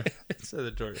door. It's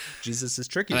another door. Jesus is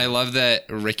tricky. And I love that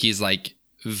Ricky's like,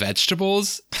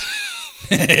 vegetables?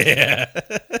 Yeah.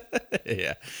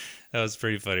 Yeah. That was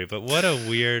pretty funny. But what a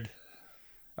weird,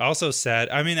 also sad.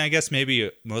 I mean, I guess maybe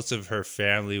most of her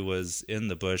family was in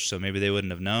the bush, so maybe they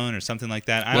wouldn't have known or something like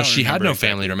that. Well, she had no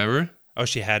family, remember? Oh,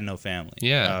 she had no family.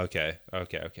 Yeah. Oh, okay.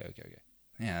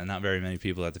 Yeah, not very many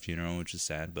people at the funeral, which is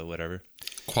sad, but whatever.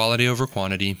 Quality over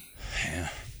quantity.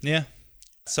 Yeah.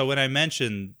 So when I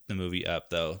mentioned the movie Up,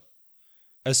 though,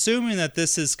 assuming that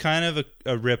this is kind of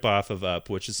a ripoff of Up,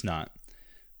 which it's not,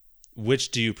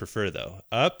 which do you prefer, though?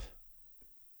 Up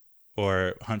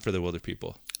or Hunt for the Wilder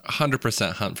People?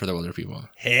 100% Hunt for the Wilder People.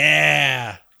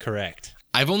 Yeah, correct.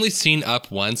 I've only seen Up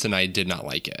once, and I did not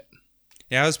like it.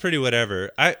 Yeah, it was pretty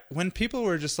whatever. When people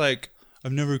were just like,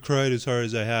 I've never cried as hard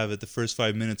as I have at the first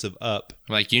 5 minutes of Up.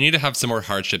 I'm like, you need to have some more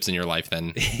hardships in your life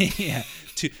then. Yeah.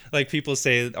 Like people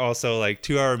say also, like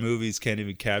 2-hour movies can't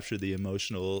even capture the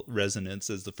emotional resonance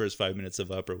as the first 5 minutes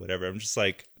of Up or whatever. I'm just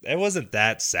like, it wasn't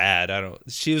that sad.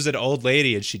 She was an old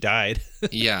lady and she died.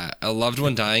 Yeah. A loved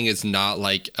one dying is not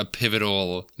like a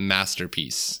pivotal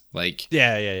masterpiece. Like,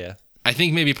 yeah. I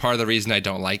think maybe part of the reason I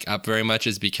don't like Up very much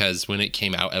is because when it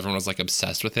came out, everyone was like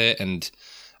obsessed with it, and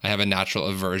I have a natural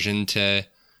aversion to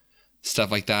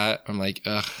stuff like that. I'm like,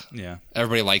 ugh. Yeah.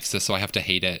 Everybody likes this, so I have to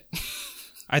hate it.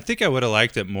 I think I would have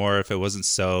liked it more if it wasn't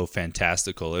so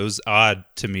fantastical. It was odd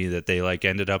to me that they like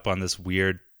ended up on this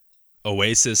weird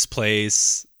oasis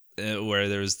place where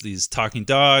there was these talking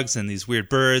dogs and these weird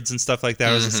birds and stuff like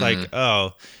that. I was just like,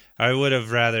 oh, I would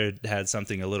have rather had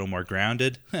something a little more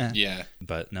grounded. Yeah.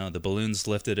 But no, the balloons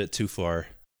lifted it too far.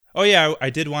 Oh yeah,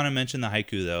 I did want to mention the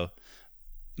haiku though.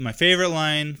 My favorite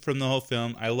line from the whole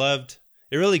film, I loved.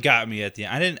 It really got me at the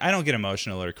end. I don't get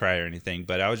emotional or cry or anything,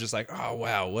 but I was just like, oh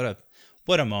wow,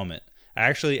 what a moment.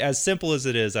 Actually, as simple as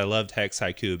it is, I loved Heck's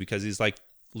haiku because he's like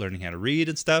learning how to read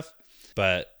and stuff.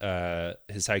 But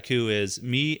his haiku is,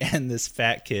 me and this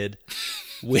fat kid.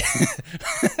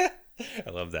 I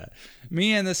love that.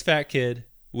 Me and this fat kid,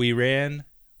 we ran,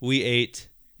 we ate,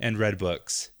 and read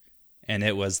books. And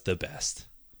it was the best.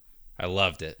 I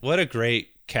loved it. What a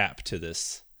great cap to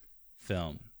this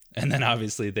film. And then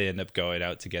obviously they end up going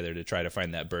out together to try to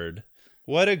find that bird.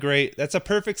 That's a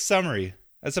perfect summary.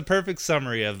 That's a perfect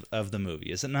summary of the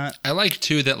movie, is it not? I like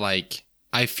too that like,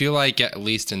 I feel like at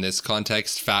least in this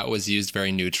context, fat was used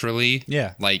very neutrally.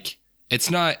 Yeah. Like, he's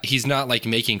not like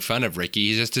making fun of Ricky.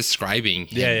 He's just describing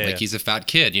him. Like he's a fat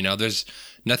kid, you know, there's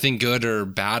nothing good or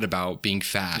bad about being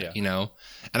fat, you know?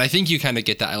 And I think you kind of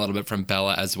get that a little bit from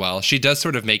Bella as well. She does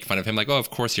sort of make fun of him, like, oh, of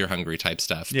course you're hungry type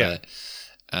stuff. Yeah. But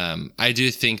I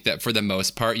do think that for the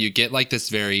most part, you get like this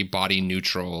very body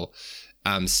neutral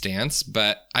stance.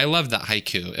 But I love that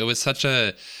haiku. It was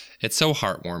it's so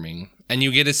heartwarming. And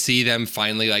you get to see them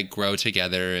finally like grow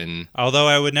together. And although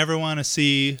I would never want to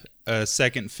see a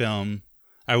second film,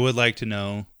 I would like to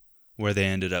know where they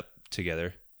ended up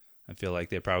together. I feel like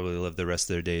they probably lived the rest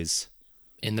of their days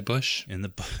in the bush. In the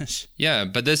bush. Yeah,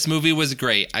 but this movie was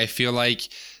great. I feel like,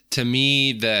 to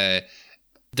me, the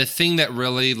thing that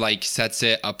really like sets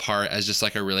it apart as just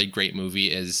like a really great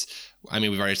movie is, I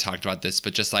mean, we've already talked about this,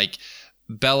 but just like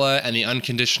Bella and the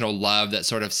unconditional love that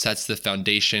sort of sets the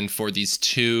foundation for these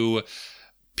two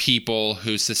people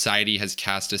who society has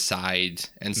cast aside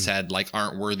and said like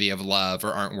aren't worthy of love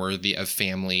or aren't worthy of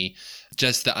family.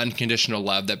 Just the unconditional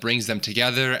love that brings them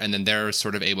together, and then they're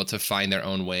sort of able to find their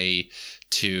own way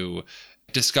to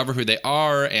discover who they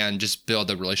are and just build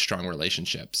a really strong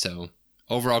relationship. So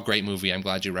overall, great movie. I'm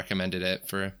glad you recommended it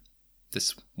for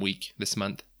this week, this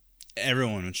month.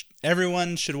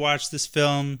 Everyone should watch this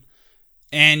film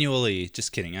annually.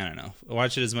 Just kidding. I don't know.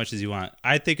 Watch it as much as you want.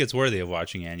 I think it's worthy of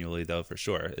watching annually, though, for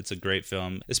sure. It's a great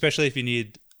film, especially if you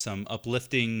need some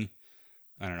uplifting,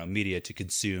 I don't know, media to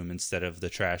consume instead of the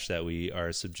trash that we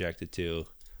are subjected to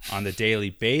on the daily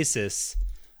basis,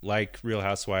 like Real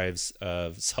Housewives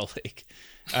of Salt Lake.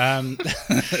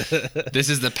 This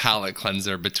is the palate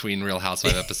cleanser between Real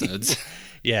Housewives episodes.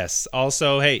 Yes.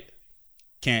 Also, hey,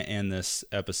 can't end this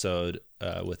episode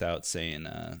without saying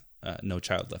No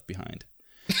Child Left Behind.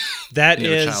 That No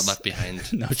is Child Left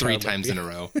Behind. No Three Child Left times in a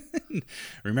row.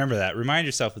 Remember that. Remind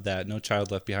yourself of that. No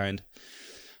Child Left Behind.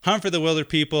 Hunt for the Wilder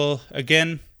People.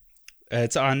 Again,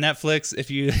 it's on Netflix. If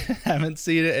you haven't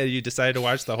seen it and you decide to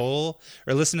watch the whole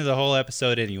or listen to the whole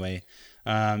episode anyway,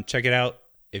 check it out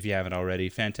if you haven't already.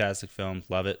 Fantastic film.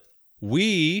 Love it.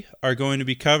 We are going to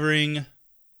be covering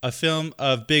a film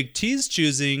of Big T's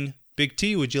choosing. Big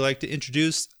T, would you like to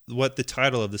introduce what the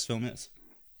title of this film is?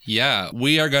 Yeah,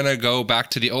 we are going to go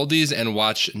back to the oldies and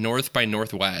watch North by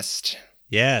Northwest.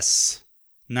 Yes.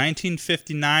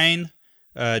 1959.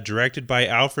 Directed by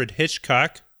Alfred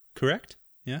Hitchcock, correct?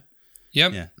 Yeah?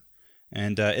 Yep. Yeah.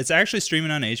 And it's actually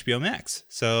streaming on HBO Max.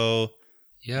 So,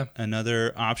 yeah,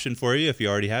 another option for you if you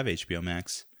already have HBO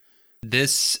Max.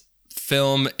 This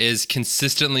film is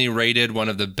consistently rated one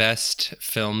of the best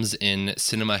films in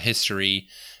cinema history,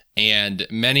 and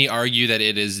many argue that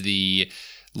it is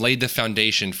laid the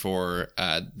foundation for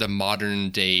the modern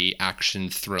day action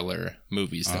thriller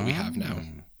movies that we have now.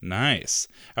 Nice.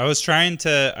 I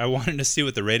wanted to see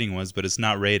what the rating was, but it's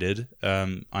not rated.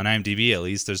 On IMDb, at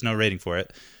least, there's no rating for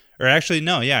it. Or actually,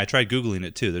 no, yeah, I tried Googling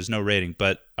it too. There's no rating,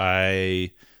 but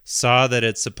I saw that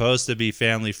it's supposed to be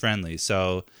family friendly.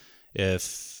 So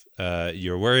if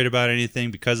you're worried about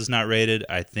anything because it's not rated,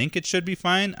 I think it should be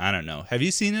fine. I don't know. Have you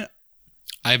seen it?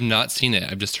 I have not seen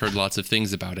it. I've just heard lots of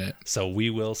things about it. So we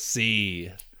will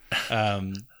see.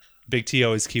 Big T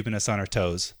always keeping us on our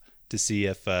toes to see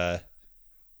if...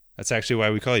 that's actually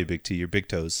why we call you Big T. You're Big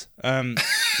Toes.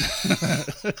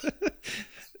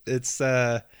 It's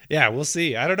yeah, we'll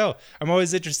see. I don't know. I'm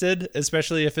always interested,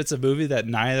 especially if it's a movie that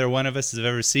neither one of us have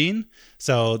ever seen.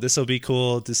 So this will be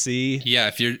cool to see.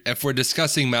 Yeah, if we're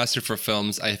discussing masterful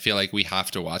films, I feel like we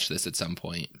have to watch this at some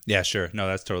point. Yeah, sure. No,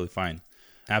 that's totally fine.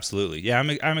 Absolutely. Yeah,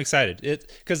 I'm excited.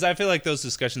 Because I feel like those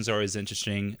discussions are always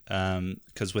interesting.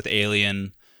 Because with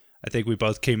Alien, I think we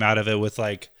both came out of it with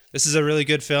like, this is a really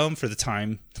good film for the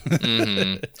time.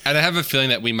 Mm-hmm. And I have a feeling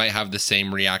that we might have the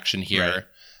same reaction here. Right.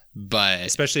 But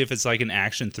especially if it's like an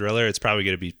action thriller, it's probably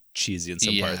going to be cheesy in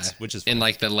some parts, which is fun. In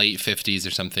like the late 50s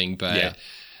or something. But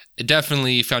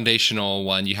definitely foundational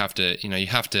one. You have to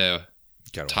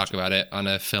talk about it on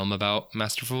a film about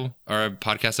masterful, or a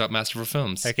podcast about masterful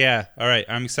films. Heck yeah. All right.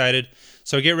 I'm excited.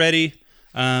 So get ready.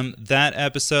 That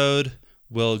episode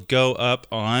will go up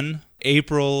on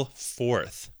April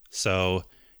 4th. So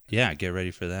yeah, get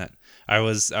ready for that. I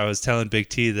was telling Big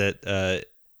T that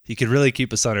he could really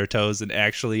keep us on our toes and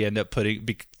actually end up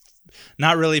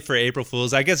not really for April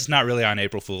Fools. I guess it's not really on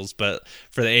April Fools, but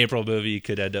for the April movie, you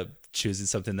could end up choosing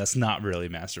something that's not really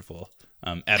masterful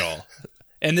at all.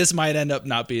 And this might end up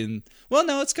not being, well,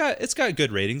 no, it's got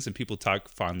good ratings and people talk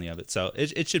fondly of it. So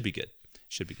it should be good.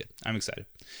 Should be good. I'm excited.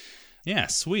 Yeah,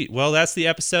 sweet. Well, that's the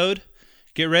episode.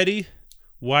 Get ready.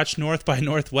 Watch North by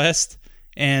Northwest.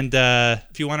 And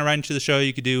if you want to write into the show,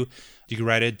 you could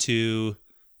write it to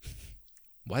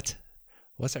what's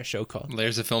our show called?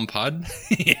 Layers of Film Pod.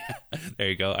 Yeah, there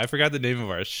you go. I forgot the name of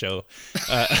our show.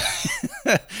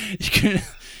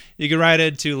 You can write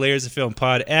it to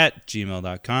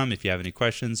layersofilmpod@gmail.com if you have any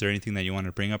questions or anything that you want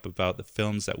to bring up about the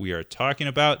films that we are talking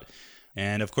about.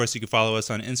 And of course, you can follow us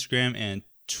on Instagram and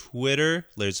Twitter,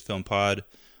 Layers of Film Pod,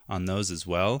 on those as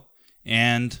well.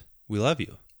 And we love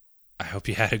you. I hope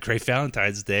you had a great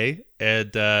Valentine's Day.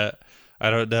 And I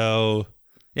don't know.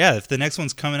 Yeah, if the next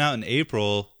one's coming out in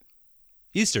April,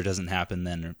 Easter doesn't happen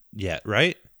then yet,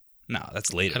 right? No,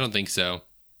 that's later. I don't think so.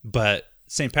 But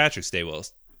St. Patrick's Day will.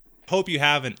 Hope you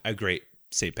have a great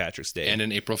St. Patrick's Day. And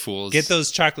an April Fool's. Get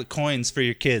those chocolate coins for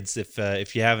your kids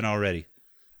if you haven't already.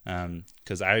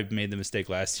 Because I made the mistake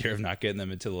last year of not getting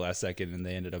them until the last second, and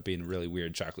they ended up being really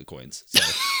weird chocolate coins. So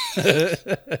I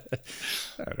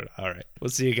don't know. All right. We'll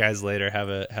see you guys later. Have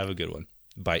a good one.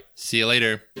 Bye. See you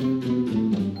later.